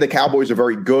one hand, the Cowboys are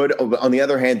very good. On the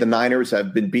other hand, the Niners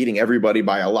have been beating everybody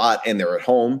by a lot and they're at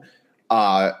home.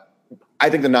 I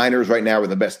think the Niners right now are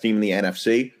the best team in the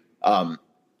NFC. I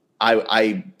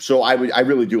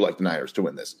really do like the Niners to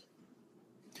win this.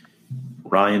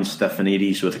 Ryan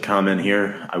Stefanidis with a comment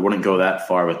here. I wouldn't go that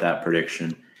far with that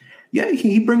prediction. Yeah,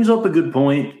 he brings up a good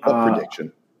point. What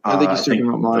prediction? I think he's talking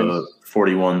about mine.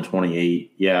 41-28.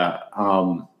 Yeah.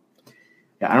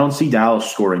 I don't see Dallas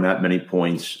scoring that many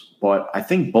points, but I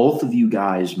think both of you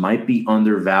guys might be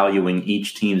undervaluing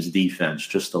each team's defense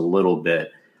just a little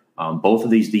bit. Both of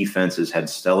these defenses had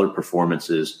stellar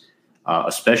performances,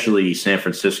 especially San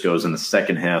Francisco's in the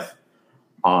second half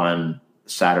on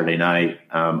Saturday night.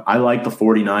 I like the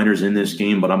 49ers in this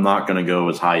game, but I'm not going to go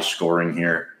as high scoring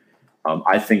here.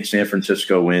 I think San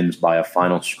Francisco wins by a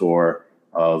final score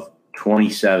of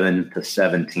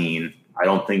 27-17. I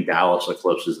don't think Dallas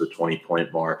eclipses the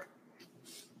 20-point mark.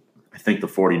 I think the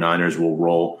 49ers will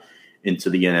roll into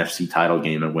the NFC title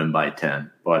game and win by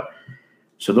 10.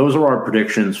 So those are our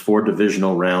predictions for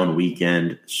divisional round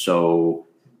weekend. So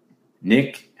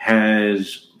Nick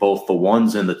has both the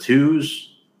 1s and the 2s.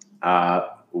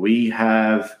 We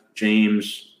have,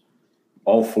 James,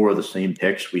 all 4 of the same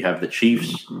picks. We have the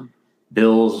Chiefs,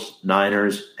 Bills,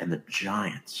 Niners, and the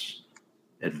Giants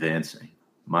advancing.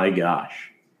 My gosh.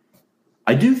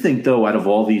 I do think, though, out of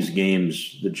all these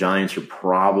games, the Giants are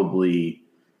probably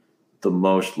the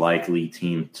most likely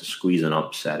team to squeeze an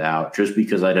upset out, just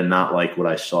because I did not like what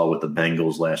I saw with the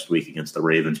Bengals last week against the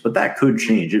Ravens. But that could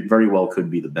change. It very well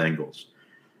could be the Bengals.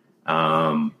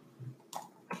 By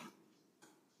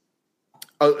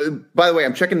the way,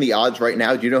 I'm checking the odds right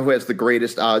now. Do you know who has the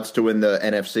greatest odds to win the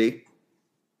NFC?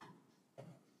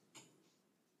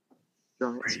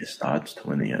 Greatest odds to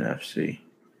win the NFC.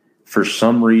 For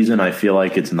some reason, I feel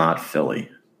like it's not Philly.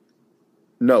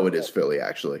 No, it is Philly,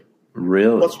 actually.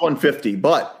 Really? Plus 150,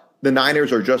 but the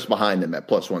Niners are just behind them at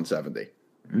plus 170.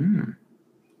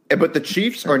 But the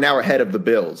Chiefs are now ahead of the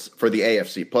Bills for the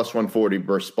AFC, plus 140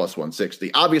 versus plus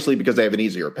 160, obviously because they have an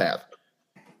easier path.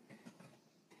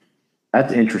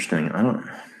 That's interesting.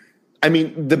 I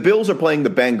mean, the Bills are playing the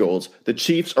Bengals. The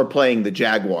Chiefs are playing the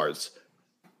Jaguars.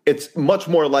 It's much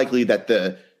more likely that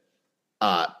that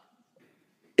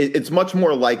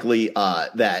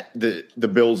the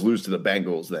Bills lose to the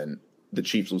Bengals than the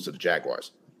Chiefs lose to the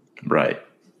Jaguars. Right.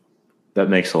 That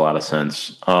makes a lot of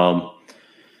sense.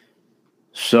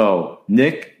 So,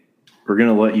 Nick, we're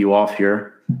going to let you off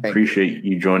here. Appreciate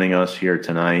you joining us here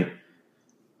tonight.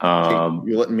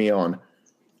 You're letting me on.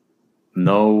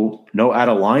 No out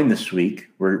of line this week.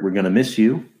 We're going to miss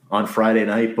you on Friday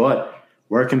night, but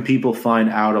where can people find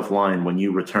Out of Line when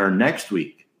you return next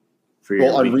week?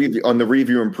 On the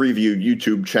Review and Preview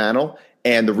YouTube channel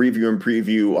and the Review and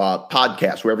Preview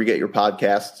podcast. Wherever you get your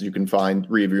podcasts, you can find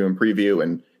Review and Preview,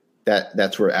 and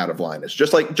that's where Out of Line is.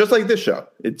 Just like this show.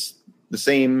 It's the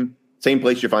same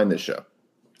place you find this show.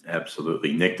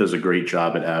 Absolutely. Nick does a great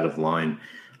job at Out of Line.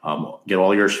 Get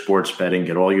all your sports betting,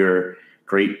 get all your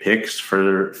great picks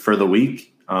for the week.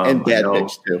 And bad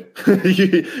picks, too.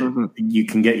 You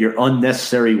can get your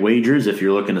unnecessary wagers if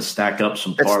you're looking to stack up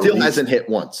some parlays. It still hasn't hit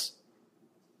once.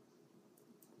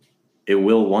 It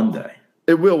will one day.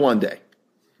 It will one day.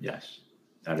 Yes.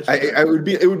 That is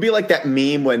it would be like that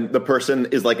meme when the person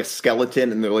is like a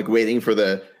skeleton and they're like waiting for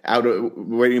the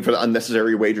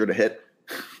unnecessary wager to hit.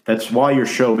 That's why your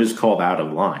show is called Out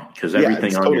of Line, because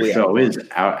everything on your show is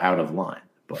out of line.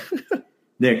 But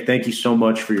Nick, thank you so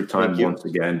much for your time once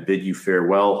again. Bid you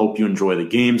farewell. Hope you enjoy the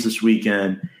games this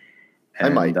weekend.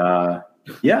 And, I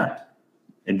might.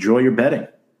 Enjoy your betting.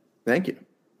 Thank you.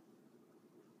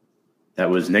 That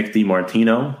was Nick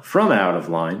DiMartino from Out of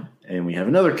Line. And we have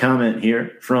another comment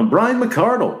here from Brian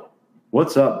McCardle.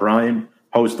 What's up, Brian?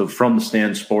 Host of From the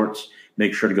Stand Sports.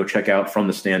 Make sure to go check out From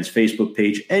the Stand's Facebook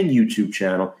page and YouTube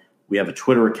channel. We have a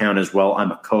Twitter account as well.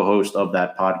 I'm a co-host of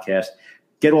that podcast.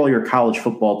 Get all your college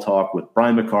football talk with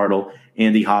Brian McCardle,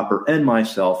 Andy Hopper, and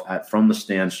myself at From the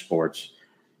Stand Sports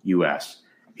US.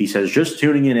 He says, just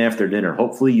tuning in after dinner.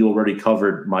 Hopefully you already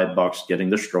covered my Bucks getting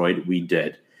destroyed. We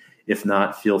did. If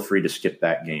not, feel free to skip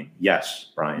that game. Yes,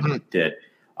 Brian, we did.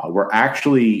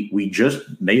 We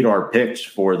just made our picks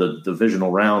for the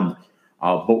divisional round,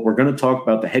 but we're going to talk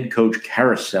about the head coach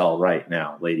carousel right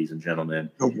now, ladies and gentlemen.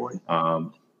 Oh,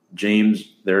 boy.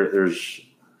 James, there's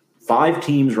 5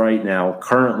 teams right now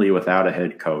currently without a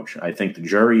head coach. I think the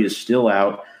jury is still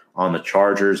out on the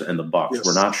Chargers and the Bucks. Yes.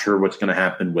 We're not sure what's going to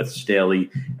happen with Staley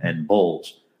and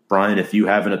Bowles. Brian, if you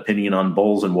have an opinion on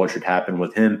Bowles and what should happen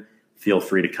with him, feel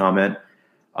free to comment.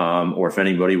 Or if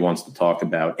anybody wants to talk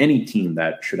about any team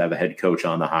that should have a head coach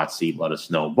on the hot seat, let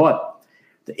us know. But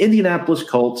the Indianapolis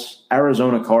Colts,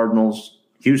 Arizona Cardinals,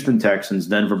 Houston Texans,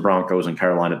 Denver Broncos, and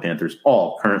Carolina Panthers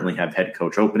all currently have head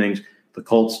coach openings. The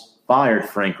Colts fired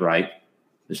Frank Reich.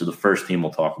 This is the first team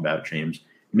we'll talk about, James.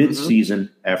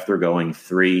 Mid-season after going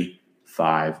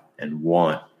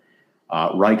 3-5-1.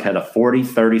 Reich had a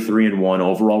 40-33-1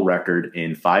 overall record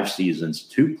in 5 seasons,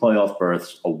 2 playoff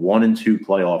berths, a 1-2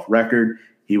 playoff record.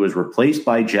 He was replaced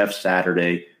by Jeff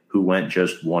Saturday, who went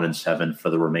just 1-7 for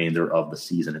the remainder of the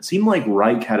season. It seemed like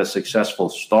Reich had a successful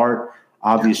start.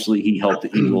 Obviously, he helped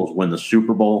the Eagles win the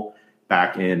Super Bowl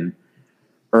back in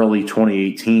early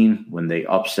 2018 when they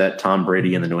upset Tom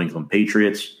Brady and the New England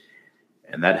Patriots.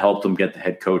 And that helped him get the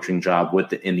head coaching job with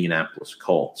the Indianapolis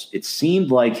Colts. It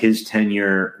seemed like his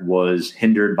tenure was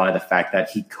hindered by the fact that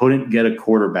he couldn't get a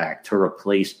quarterback to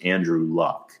replace Andrew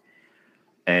Luck.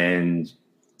 And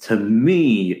to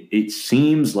me, it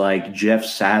seems like Jeff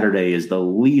Saturday is the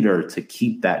leader to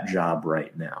keep that job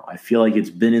right now. I feel like it's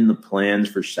been in the plans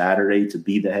for Saturday to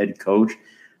be the head coach.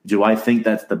 Do I think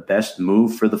that's the best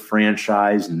move for the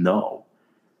franchise? No.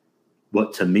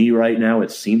 But to me right now,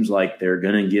 it seems like they're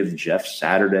going to give Jeff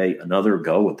Saturday another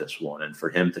go with this one and for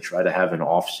him to try to have an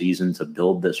offseason to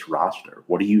build this roster.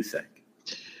 What do you think?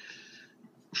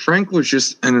 Frank was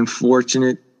just an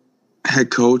unfortunate head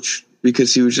coach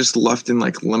because he was just left in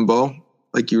like limbo,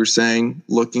 like you were saying,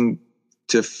 looking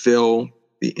to fill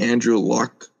the Andrew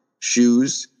Luck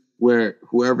shoes where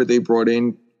whoever they brought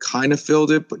in kind of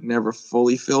filled it, but never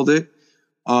fully filled it.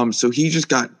 So he just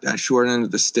got that short end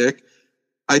of the stick.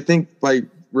 I think by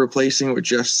replacing it with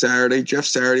Jeff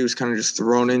Saturday was kind of just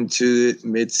thrown into it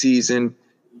mid-season,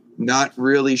 not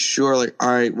really sure, like,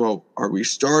 all right, well, are we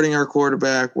starting our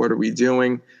quarterback? What are we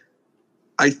doing?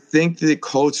 I think the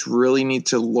Colts really need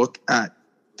to look at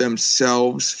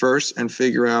themselves first and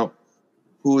figure out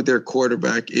who their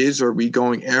quarterback is. Are we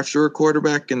going after a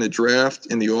quarterback in the draft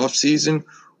in the offseason,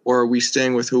 or are we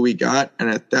staying with who we got? And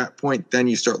at that point, then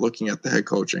you start looking at the head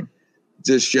coaching.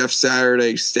 Does Jeff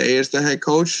Saturday stay as the head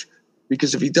coach?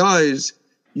 Because if he does,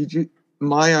 in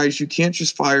my eyes, you can't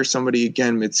just fire somebody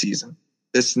again midseason.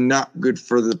 That's not good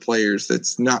for the players.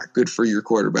 That's not good for your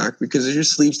quarterback because it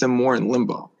just leaves them more in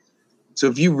limbo. So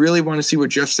if you really want to see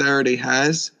what Jeff Saturday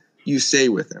has, you stay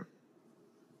with him.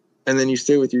 And then you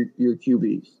stay with your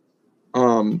QBs.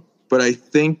 But I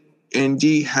think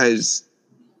Indy has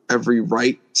every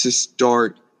right to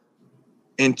start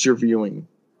interviewing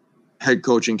head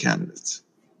coaching candidates,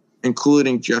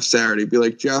 including Jeff Saturday. Be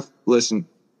like, Jeff, listen,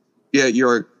 yeah,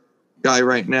 you're a guy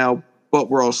right now, but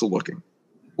we're also looking.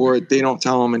 Or they don't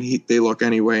tell him and they look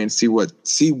anyway and see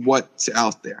what's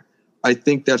out there. I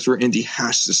think that's where Indy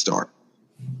has to start.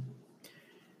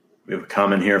 We have a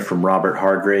comment here from Robert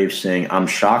Hargrave saying, I'm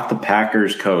shocked the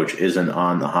Packers coach isn't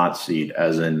on the hot seat,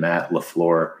 as in Matt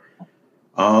LaFleur.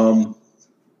 I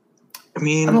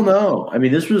don't know. I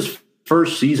mean, this was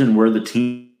first season where the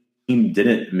team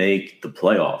didn't make the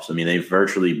playoffs. I mean, they've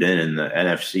virtually been in the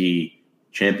NFC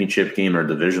championship game or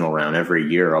divisional round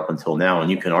every year up until now. And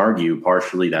you can argue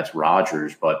partially that's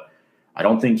Rodgers, but I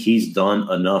don't think he's done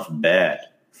enough bad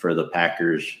for the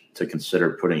Packers to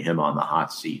consider putting him on the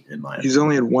hot seat, in my opinion. He's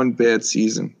only had one bad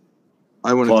season.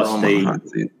 I wouldn't throw him on the hot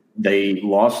seat. They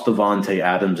lost Devontae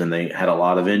Adams and they had a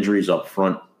lot of injuries up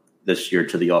front this year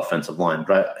to the offensive line.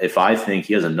 But if I think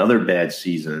he has another bad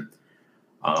season,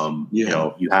 you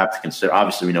know, you have to consider.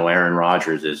 Obviously, we know Aaron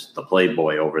Rodgers is the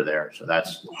playboy over there, so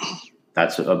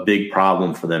that's a big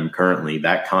problem for them currently.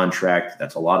 That contract,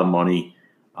 that's a lot of money.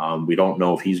 We don't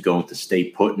know if he's going to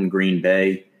stay put in Green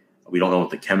Bay. We don't know what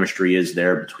the chemistry is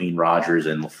there between Rodgers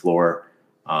and LaFleur.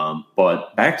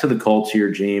 But back to the Colts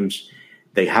here, James.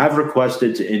 They have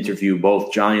requested to interview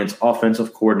both Giants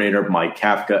offensive coordinator Mike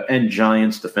Kafka and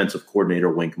Giants defensive coordinator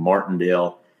Wink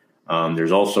Martindale.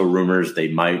 There's also rumors they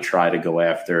might try to go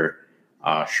after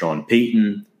Sean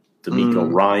Payton,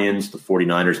 DeMeco Ryans, the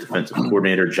 49ers defensive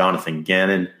coordinator, Jonathan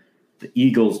Gannon, the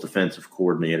Eagles defensive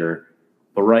coordinator.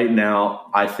 But right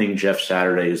now, I think Jeff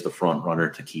Saturday is the front runner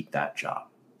to keep that job.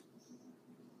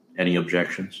 Any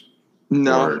objections?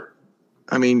 No.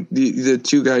 I mean, the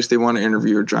two guys they want to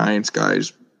interview are Giants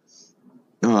guys.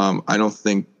 I don't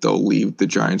think they'll leave the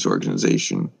Giants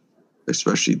organization,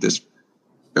 especially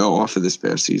off of this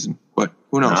past season. But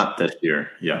who knows? Not this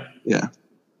year, yeah. Yeah.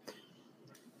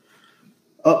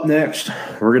 Up next,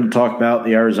 we're going to talk about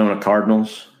the Arizona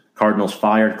Cardinals. Cardinals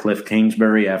fired Cliff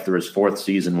Kingsbury after his 4th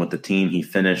season with the team. He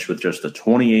finished with just a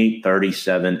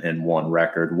 28-37-1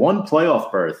 record, 1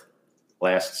 playoff berth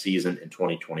last season in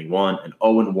 2021, an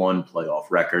 0-1 playoff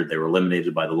record. They were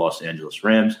eliminated by the Los Angeles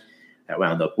Rams that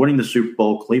wound up winning the Super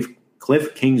Bowl.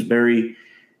 Cliff Kingsbury,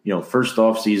 first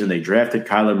off season, they drafted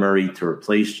Kyler Murray to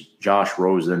replace Josh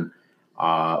Rosen.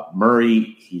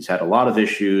 Murray, he's had a lot of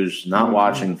issues, not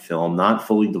watching film, not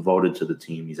fully devoted to the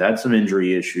team. He's had some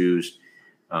injury issues.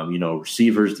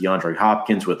 Receivers, DeAndre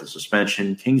Hopkins with the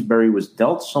suspension. Kingsbury was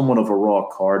dealt somewhat of a raw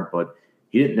card, but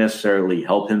he didn't necessarily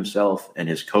help himself and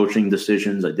his coaching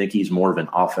decisions. I think he's more of an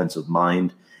offensive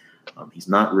mind. He's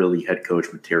not really head coach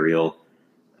material.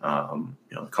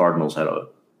 The Cardinals had a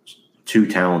too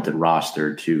talented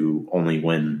roster to only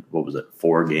win,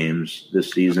 4 games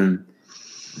this season?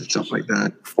 Something like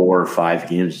that. 4 or 5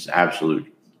 games is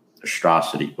absolute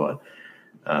atrocity. But,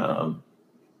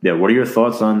 what are your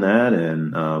thoughts on that?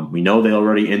 And we know they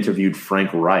already interviewed Frank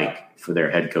Reich for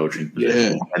their head coaching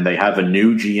position. Yeah. And they have a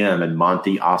new GM in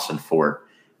Monty Ossenfort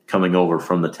coming over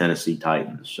from the Tennessee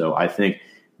Titans. So I think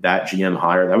that GM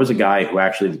hire, that was a guy who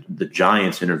actually the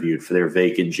Giants interviewed for their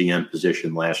vacant GM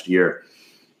position last year.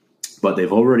 But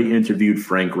they've already interviewed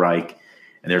Frank Reich,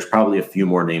 and there's probably a few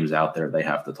more names out there they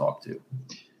have to talk to.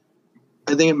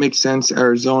 I think it makes sense.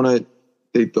 Arizona,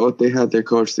 they thought they had their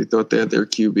coach. They thought they had their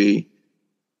QB.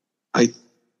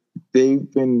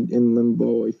 They've been in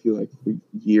limbo, I feel like, for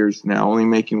years now, only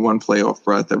making one playoff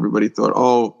berth. Everybody thought,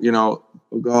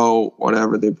 we'll go,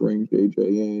 whatever. They bring JJ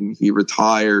in. He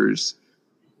retires.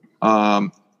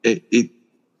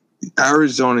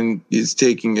 Arizona is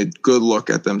taking a good look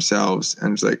at themselves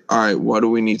and it's like, all right, what do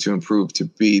we need to improve to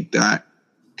be that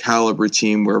caliber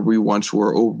team where we once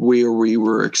were, or where we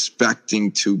were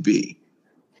expecting to be?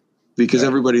 Because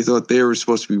everybody thought they were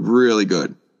supposed to be really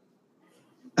good,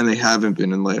 and they haven't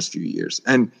been in the last few years.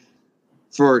 And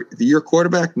for your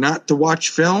quarterback not to watch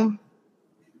film,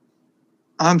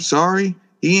 I'm sorry,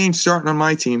 he ain't starting on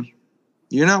my team.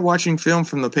 You're not watching film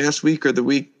from the past week or the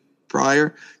week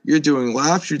prior. You're doing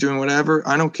laps, you're doing whatever.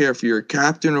 I don't care if you're a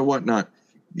captain or whatnot.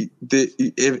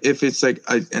 If it's like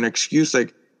an excuse,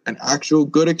 like an actual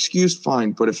good excuse,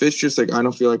 fine. But if it's just like, I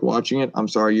don't feel like watching it, I'm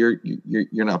sorry,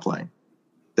 you're not playing.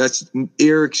 That's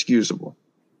irexcusable.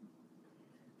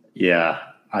 Yeah,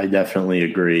 I definitely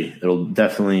agree. It'll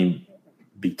definitely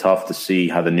be tough to see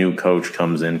how the new coach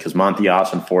comes in, because Monty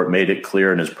Ossenfort made it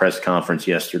clear in his press conference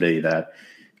yesterday that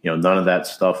none of that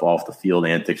stuff off the field,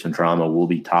 antics and drama, will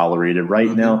be tolerated.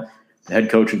 Right now, the head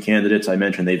coaching candidates, I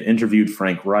mentioned, they've interviewed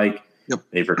Frank Reich. Yep.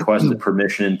 They've requested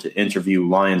permission to interview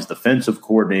Lions defensive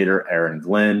coordinator Aaron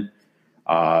Glenn.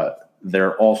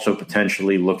 They're also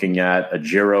potentially looking at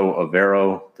Ejiro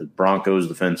Evero, the Broncos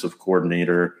defensive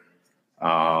coordinator,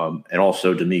 and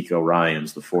also D'Amico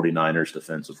Ryans, the 49ers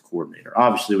defensive coordinator.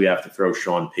 Obviously, we have to throw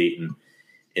Sean Payton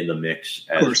in the mix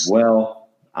as well.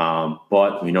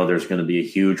 But we know there's going to be a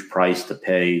huge price to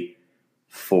pay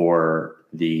for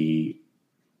the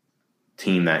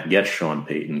team that gets Sean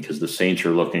Payton, because the Saints are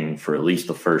looking for at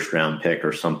least a first-round pick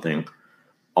or something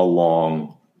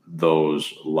along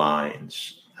those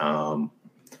lines. I'm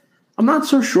not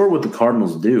so sure what the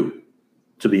Cardinals do,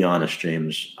 to be honest,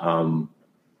 James.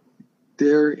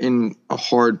 They're in a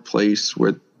hard place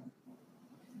where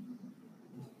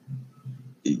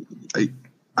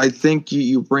I think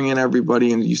you bring in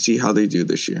everybody and you see how they do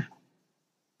this year.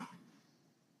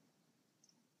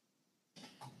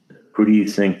 Who do you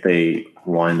think they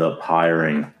wind up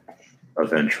hiring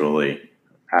eventually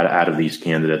out of these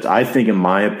candidates? I think, in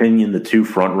my opinion, the 2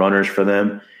 front runners for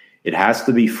them, it has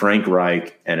to be Frank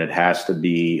Reich and it has to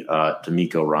be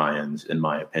D'Amico Ryans, in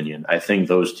my opinion. I think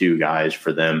those 2 guys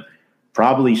for them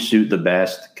probably suit the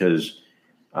best because,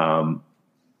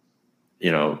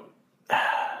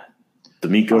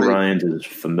 D'Amico Ryans is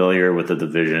familiar with the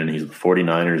division. He's the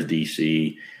 49ers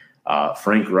DC.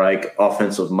 Frank Reich,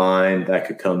 offensive mind, that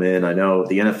could come in. I know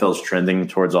the NFL is trending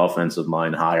towards offensive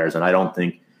mind hires, and I don't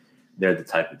think they're the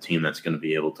type of team that's going to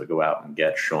be able to go out and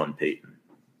get Sean Payton.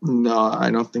 No,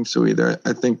 I don't think so either.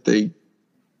 I think they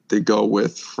go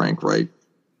with Frank Reich.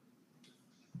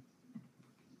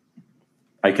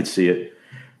 I could see it.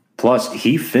 Plus,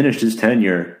 he finished his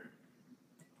tenure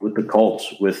with the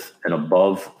Colts with an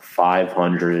above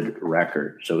 500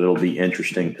 record. So it'll be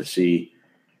interesting to see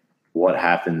what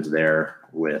happens there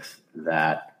with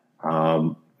that.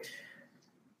 I'm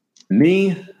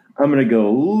going to go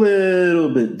a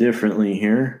little bit differently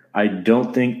here. I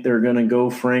don't think they're going to go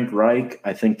Frank Reich.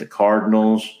 I think the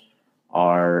Cardinals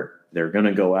they're going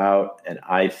to go out, and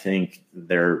I think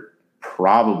they're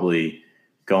probably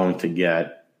going to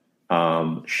get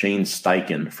Shane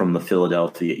Steichen from the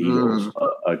Philadelphia Eagles,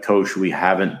 a coach we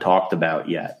haven't talked about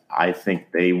yet. I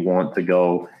think they want to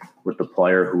go with the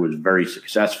player who was very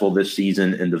successful this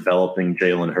season in developing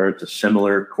Jalen Hurts, a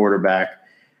similar quarterback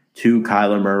to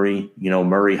Kyler Murray.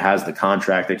 Murray has the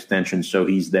contract extension, so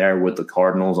he's there with the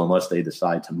Cardinals unless they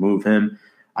decide to move him.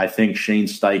 I think Shane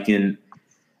Steichen,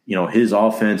 his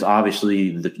offense,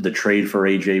 obviously the trade for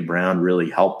A.J. Brown really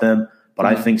helped them, but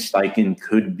I think Steichen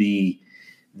could be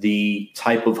the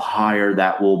type of hire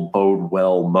that will bode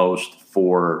well most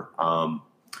for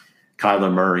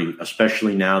Kyler Murray,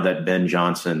 especially now that Ben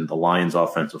Johnson, the Lions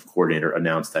offensive coordinator,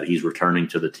 announced that he's returning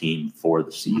to the team for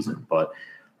the season. But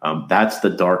that's the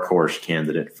dark horse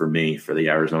candidate for me for the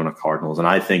Arizona Cardinals, and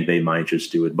I think they might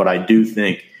just do it. But I do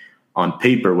think on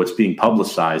paper what's being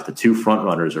publicized, the two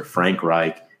frontrunners are Frank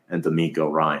Reich and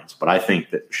DeMeco Ryans. But I think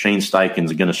that Shane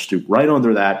Steichen's going to stoop right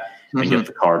under that and get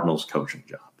the Cardinals coaching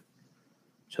job.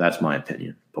 So that's my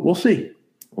opinion. But we'll see.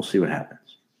 We'll see what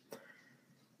happens.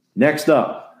 Next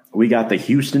up, we got the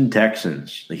Houston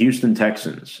Texans. The Houston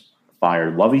Texans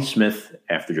fired Lovie Smith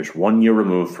after just 1 year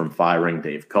removed from firing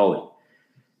Dave Culley.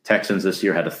 Texans this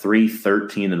year had a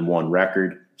 3-13-1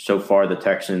 record. So far, the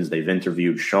Texans, they've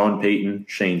interviewed Sean Payton,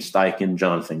 Shane Steichen,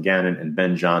 Jonathan Gannon, and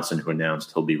Ben Johnson, who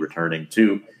announced he'll be returning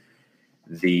to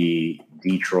the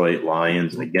Detroit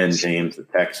Lions. Again, James, the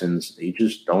Texans, they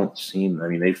just don't seem – I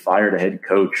mean, they fired a head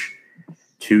coach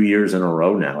 2 years in a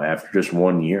row now after just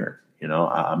 1 year. You know,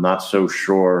 I'm not so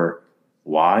sure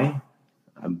why,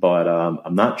 but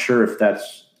I'm not sure if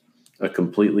that's a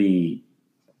completely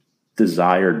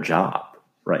desired job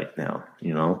right now,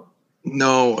 you know?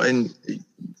 No, and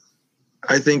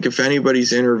I think if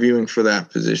anybody's interviewing for that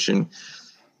position –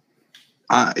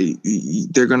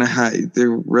 they're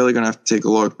really gonna have to take a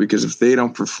look, because if they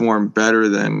don't perform better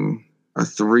than a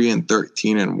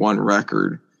 3-13-1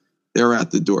 record, they're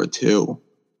at the door too.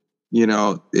 You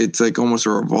know, it's like almost a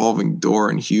revolving door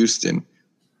in Houston.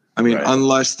 I mean,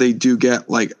 unless they do get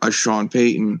like a Sean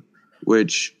Payton,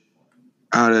 which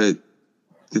out of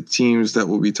the teams that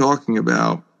we'll be talking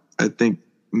about, I think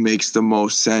makes the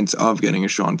most sense of getting a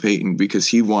Sean Payton, because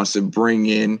he wants to bring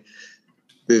in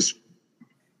this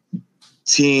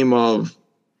team of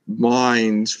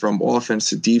minds from offense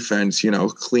to defense, you know,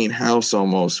 clean house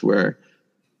almost, where,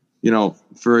 you know,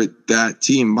 for that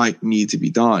team might need to be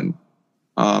done.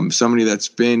 Somebody that's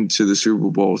been to the Super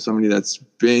Bowl, somebody that's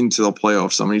been to the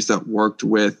playoffs, somebody that worked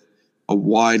with a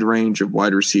wide range of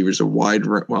wide receivers,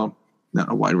 not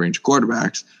a wide range of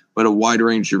quarterbacks, but a wide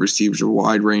range of receivers, a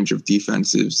wide range of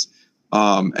defensives,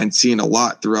 and seen a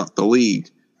lot throughout the league.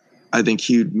 I think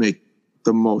he would make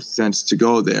the most sense to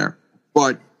go there.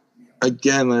 But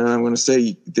again, I'm going to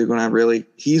say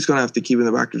he's going to have to keep in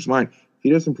the back of his mind. If he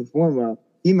doesn't perform well,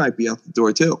 he might be out the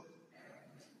door too.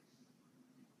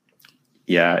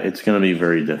 Yeah, it's going to be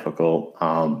very difficult.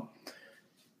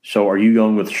 So are you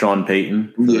going with Sean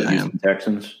Payton for the Houston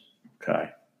Texans? Okay.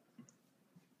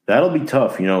 That'll be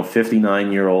tough,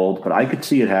 59-year-old, but I could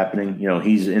see it happening.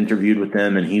 He's interviewed with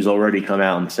them, and he's already come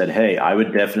out and said, hey, I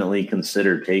would definitely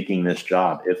consider taking this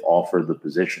job if offered the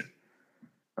position.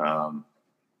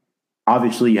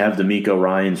 Obviously, you have DeMeco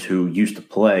Ryans, who used to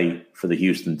play for the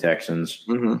Houston Texans.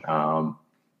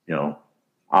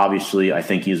 Obviously, I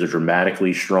think he's a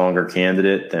dramatically stronger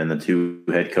candidate than the two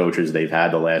head coaches they've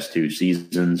had the last two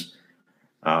seasons.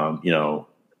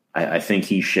 I think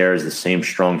he shares the same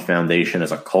strong foundation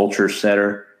as a culture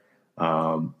setter.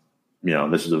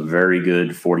 This is a very good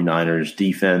 49ers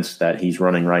defense that he's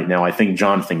running right now. I think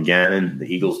Jonathan Gannon,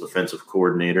 the Eagles defensive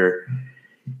coordinator,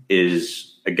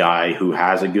 is a guy who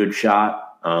has a good shot.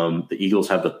 The Eagles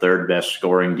have the third best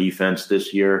scoring defense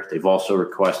this year. They've also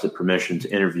requested permission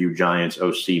to interview Giants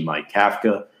OC Mike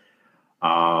Kafka.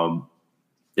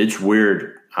 It's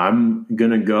weird. I'm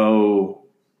going to go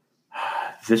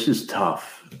 – this is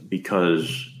tough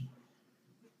because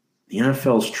the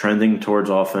NFL is trending towards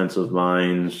offensive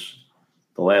minds.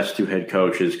 The last two head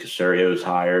coaches Caserio's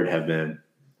hired have been –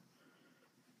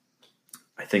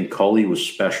 I think Culley was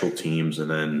special teams, and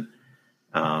then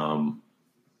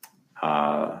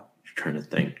trying to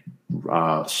think.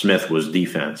 Smith was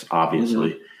defense,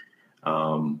 obviously.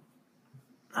 I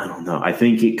don't know. I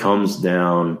think it comes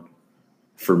down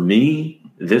 – for me,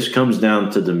 this comes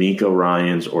down to DeMeco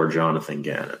Ryans or Jonathan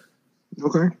Gannon.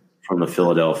 Okay. From the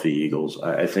Philadelphia Eagles.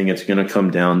 I think it's going to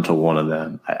come down to one of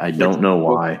them. I don't know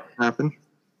why. What happened?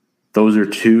 Those are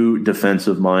two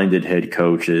defensive-minded head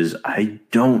coaches. I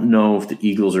don't know if the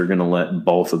Eagles are going to let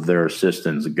both of their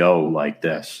assistants go like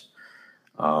this.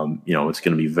 It's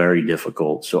going to be very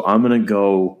difficult. So I'm going to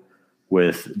go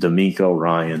with DeMeco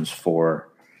Ryans for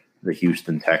the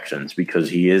Houston Texans because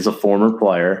he is a former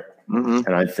player,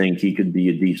 and I think he could be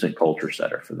a decent culture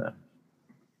setter for them.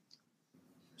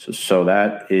 So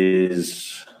that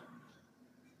is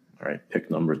 – all right,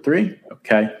 pick number 3.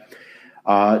 Okay.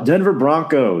 Denver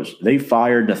Broncos, they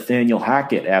fired Nathaniel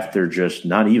Hackett after just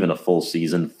not even a full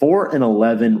season,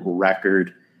 4-11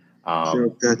 record.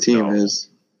 That team is.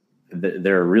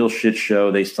 They're a real shit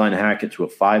show. They signed Hackett to a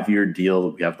 5-year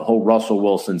deal. We have the whole Russell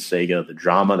Wilson saga, the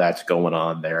drama that's going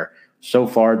on there. So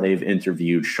far, they've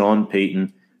interviewed Sean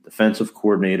Payton, defensive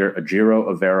coordinator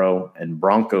Ejiro Evero, and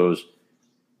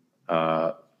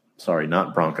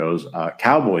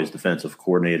Cowboys defensive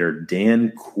coordinator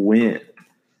Dan Quinn,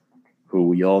 who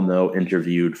we all know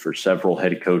interviewed for several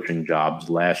head coaching jobs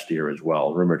last year as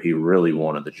well. Rumored he really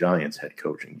wanted the Giants head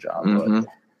coaching job. Mm-hmm.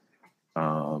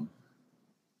 But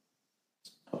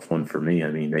tough one for me.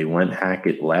 I mean, they went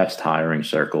Hackett last hiring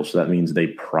circle, so that means they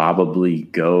probably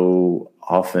go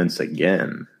offense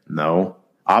again. No?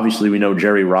 Obviously, we know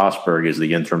Jerry Rosberg is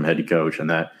the interim head coach, and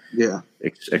that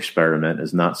experiment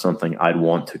is not something I'd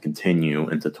want to continue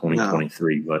into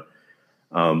 2023. No. But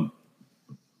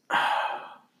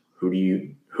who do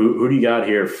you got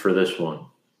here for this one?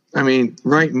 I mean,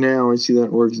 right now I see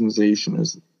that organization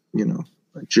as,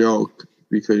 a joke,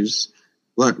 because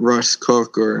let Russ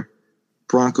cook, or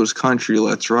Broncos country,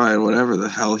 let's ride, whatever the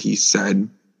hell he said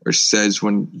or says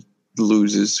when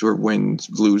loses or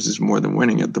loses more than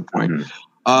winning at the point.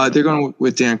 Mm-hmm. They're going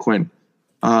with Dan Quinn.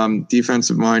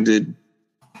 Defensive minded.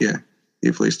 Yeah.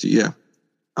 He plays to, yeah.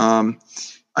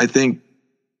 I think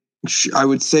I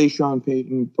would say Sean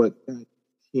Payton, but that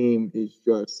team is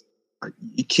just,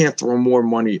 you can't throw more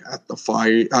money at the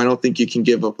fire. I don't think you can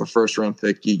give up a first round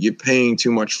pick. You're paying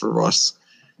too much for Russ.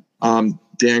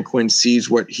 Dan Quinn sees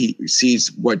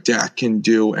what Dak can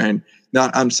do, and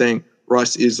I'm saying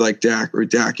Russ is like Dak or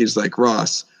Dak is like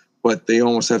Russ, but they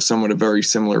almost have somewhat a very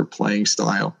similar playing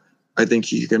style. I think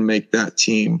he can make that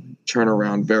team turn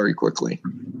around very quickly.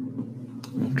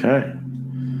 Okay.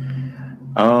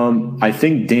 I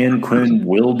think Dan Quinn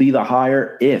will be the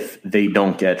hire if they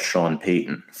don't get Sean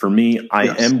Payton. For me, I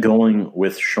am going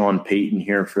with Sean Payton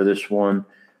here for this one.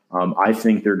 I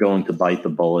think they're going to bite the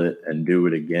bullet and do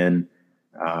it again.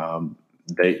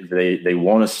 They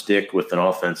want to stick with an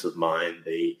offensive mind.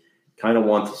 They kind of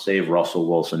want to save Russell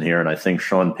Wilson here, and I think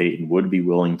Sean Payton would be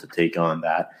willing to take on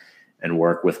that and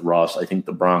work with Russ. I think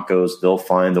the Broncos, they'll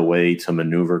find a way to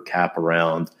maneuver cap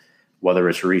around, whether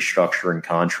it's restructuring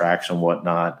contracts and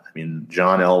whatnot. I mean,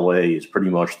 John Elway is pretty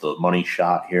much the money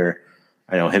shot here.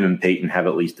 I know him and Payton have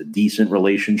at least a decent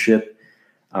relationship.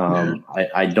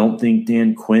 I don't think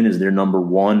Dan Quinn is their number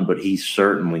one, but he's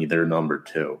certainly their number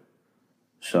two.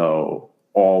 So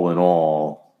all in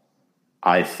all,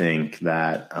 I think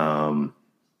that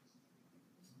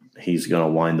he's going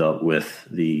to wind up with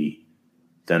the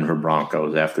Denver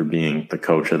Broncos after being the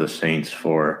coach of the Saints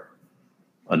for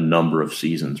a number of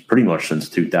seasons, pretty much since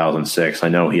 2006. I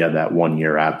know he had that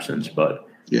 1-year absence, but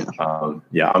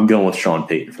I'm going with Sean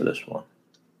Payton for this one.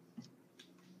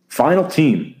 Final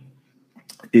team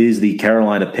is the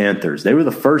Carolina Panthers. They were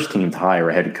the first team to hire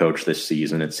a head coach this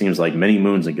season. It seems like many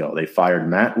moons ago. They fired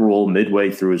Matt Rule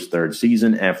midway through his third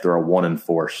season after a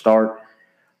 1-4 start.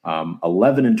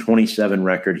 11-27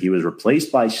 record. He was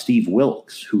replaced by Steve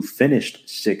Wilkes, who finished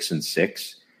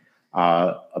 6-6.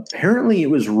 Apparently, it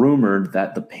was rumored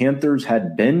that the Panthers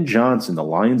had Ben Johnson, the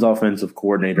Lions offensive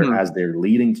coordinator, as their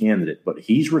leading candidate, but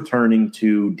he's returning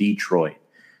to Detroit.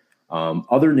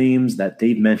 Other names that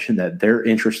they've mentioned that they're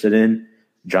interested in: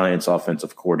 Giants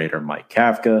offensive coordinator Mike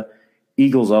Kafka,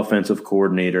 Eagles offensive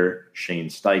coordinator Shane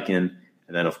Steichen,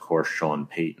 and then, of course, Sean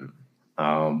Payton.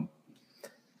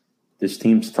 This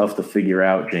team's tough to figure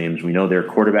out, James. We know their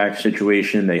quarterback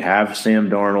situation. They have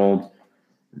Sam Darnold.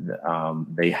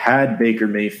 They had Baker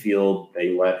Mayfield.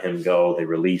 They let him go. They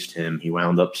released him. He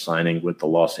wound up signing with the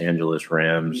Los Angeles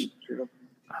Rams.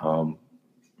 I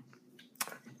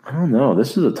don't know.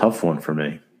 This is a tough one for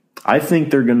me. I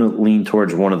think they're going to lean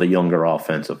towards one of the younger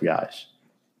offensive guys.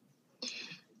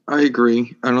 I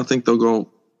agree. I don't think they'll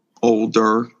go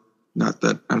older. Not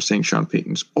that I'm saying Sean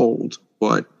Payton's old,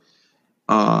 but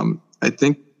I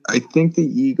think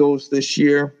the Eagles this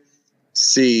year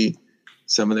see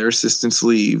some of their assistants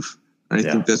leave. And I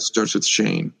think that starts with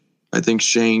Shane. I think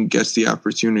Shane gets the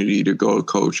opportunity to go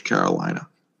coach Carolina.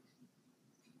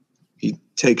 He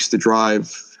takes the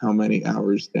drive how many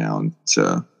hours down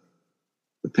to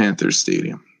the Panthers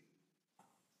Stadium.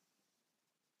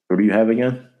 Who do you have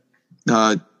again?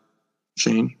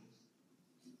 Shane.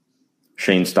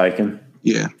 Shane Steichen?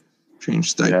 Yeah. Shane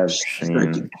Steichen.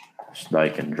 Shane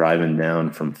Steichen driving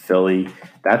down from Philly.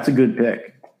 That's a good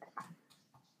pick.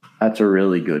 That's a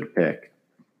really good pick.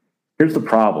 Here's the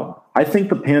problem. I think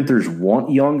the Panthers want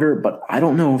younger, but I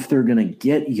don't know if they're going to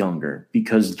get younger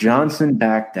because Johnson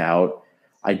backed out.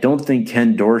 I don't think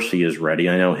Ken Dorsey is ready.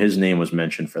 I know his name was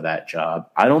mentioned for that job.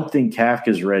 I don't think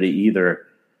Kafka's ready either.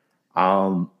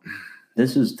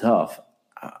 This is tough.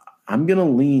 I'm going to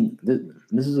lean.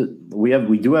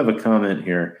 We do have a comment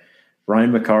here.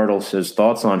 Ryan McCardle says,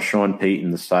 thoughts on Sean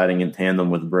Payton deciding in tandem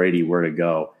with Brady where to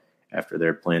go after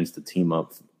their plans to team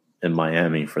up in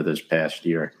Miami for this past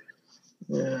year.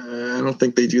 Yeah, I don't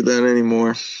think they do that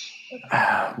anymore.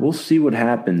 We'll see what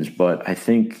happens, but I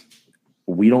think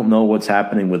we don't know what's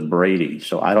happening with Brady.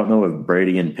 So I don't know if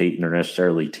Brady and Peyton are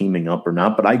necessarily teaming up or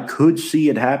not, but I could see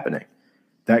it happening.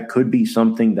 That could be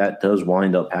something that does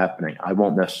wind up happening. I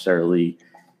won't necessarily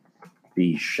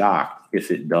be shocked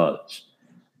if it does.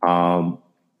 Aaron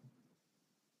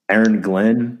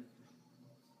Glenn,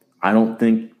 I don't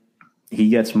think he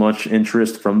gets much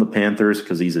interest from the Panthers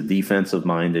because he's a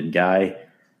defensive-minded guy.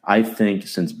 I think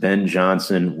since Ben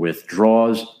Johnson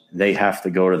withdraws, they have to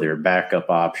go to their backup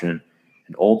option.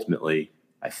 And ultimately,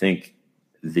 I think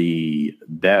the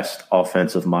best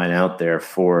offensive mind out there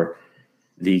for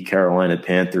the Carolina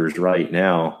Panthers right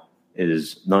now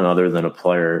is none other than a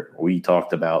player we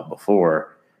talked about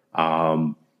before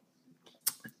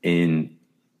in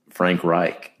Frank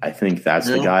Reich. I think that's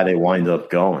the guy they wind up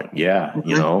going. Yeah,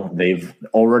 you know, they've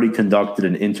already conducted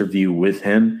an interview with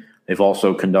him. They've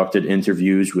also conducted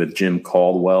interviews with Jim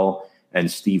Caldwell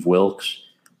and Steve Wilkes.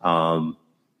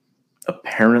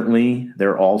 Apparently,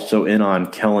 they're also in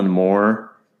on Kellen Moore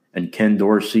and Ken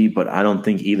Dorsey, but I don't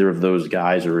think either of those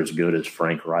guys are as good as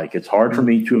Frank Reich. It's hard for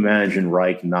me to imagine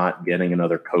Reich not getting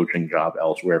another coaching job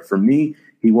elsewhere. For me,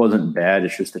 he wasn't bad.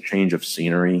 It's just a change of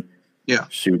scenery. Yeah,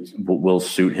 will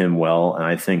suit him well, and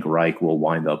I think Reich will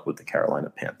wind up with the Carolina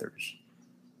Panthers.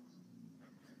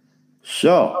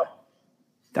 So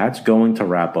that's going to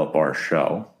wrap up our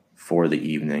show for the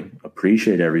evening.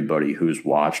 Appreciate everybody who's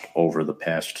watched over the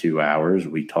past 2 hours.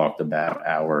 We talked about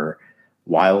our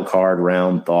wild card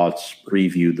round thoughts,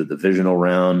 previewed the divisional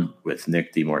round with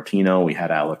Nick DiMartino. We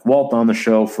had Alec Walt on the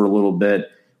show for a little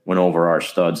bit, went over our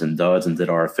studs and duds, and did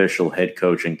our official head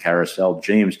coaching carousel.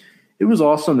 James, it was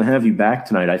awesome to have you back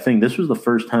tonight. I think this was the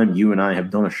first time you and I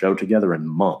have done a show together in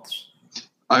months.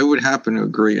 I would happen to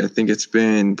agree. I think it's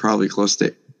been probably close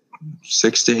to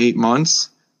 6 to 8 months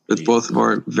with both of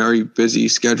our very busy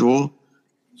schedule.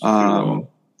 But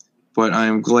I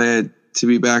am glad to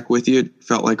be back with you. It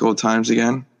felt like old times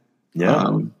again.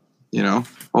 Yeah. You know,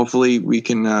 hopefully we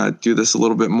can do this a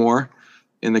little bit more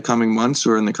in the coming months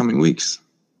or in the coming weeks.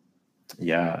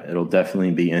 Yeah, it'll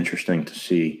definitely be interesting to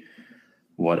see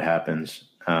what happens.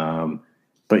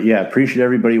 But yeah, appreciate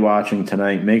everybody watching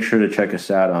tonight. Make sure to check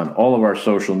us out on all of our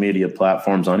social media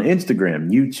platforms on Instagram,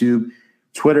 YouTube,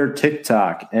 Twitter,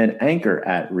 TikTok, and Anchor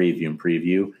at Review and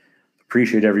Preview.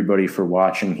 Appreciate everybody for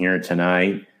watching here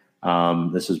tonight.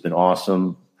 This has been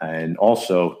awesome. And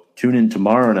also tune in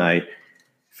tomorrow night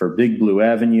for Big Blue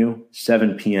Avenue,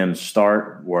 7 p.m.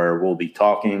 start, where we'll be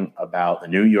talking about the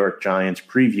New York Giants,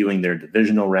 previewing their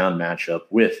divisional round matchup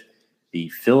with the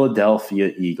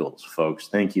Philadelphia Eagles. Folks,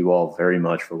 thank you all very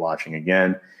much for watching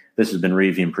again. This has been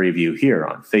Review and Preview here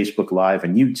on Facebook Live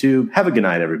and YouTube. Have a good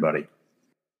night, everybody.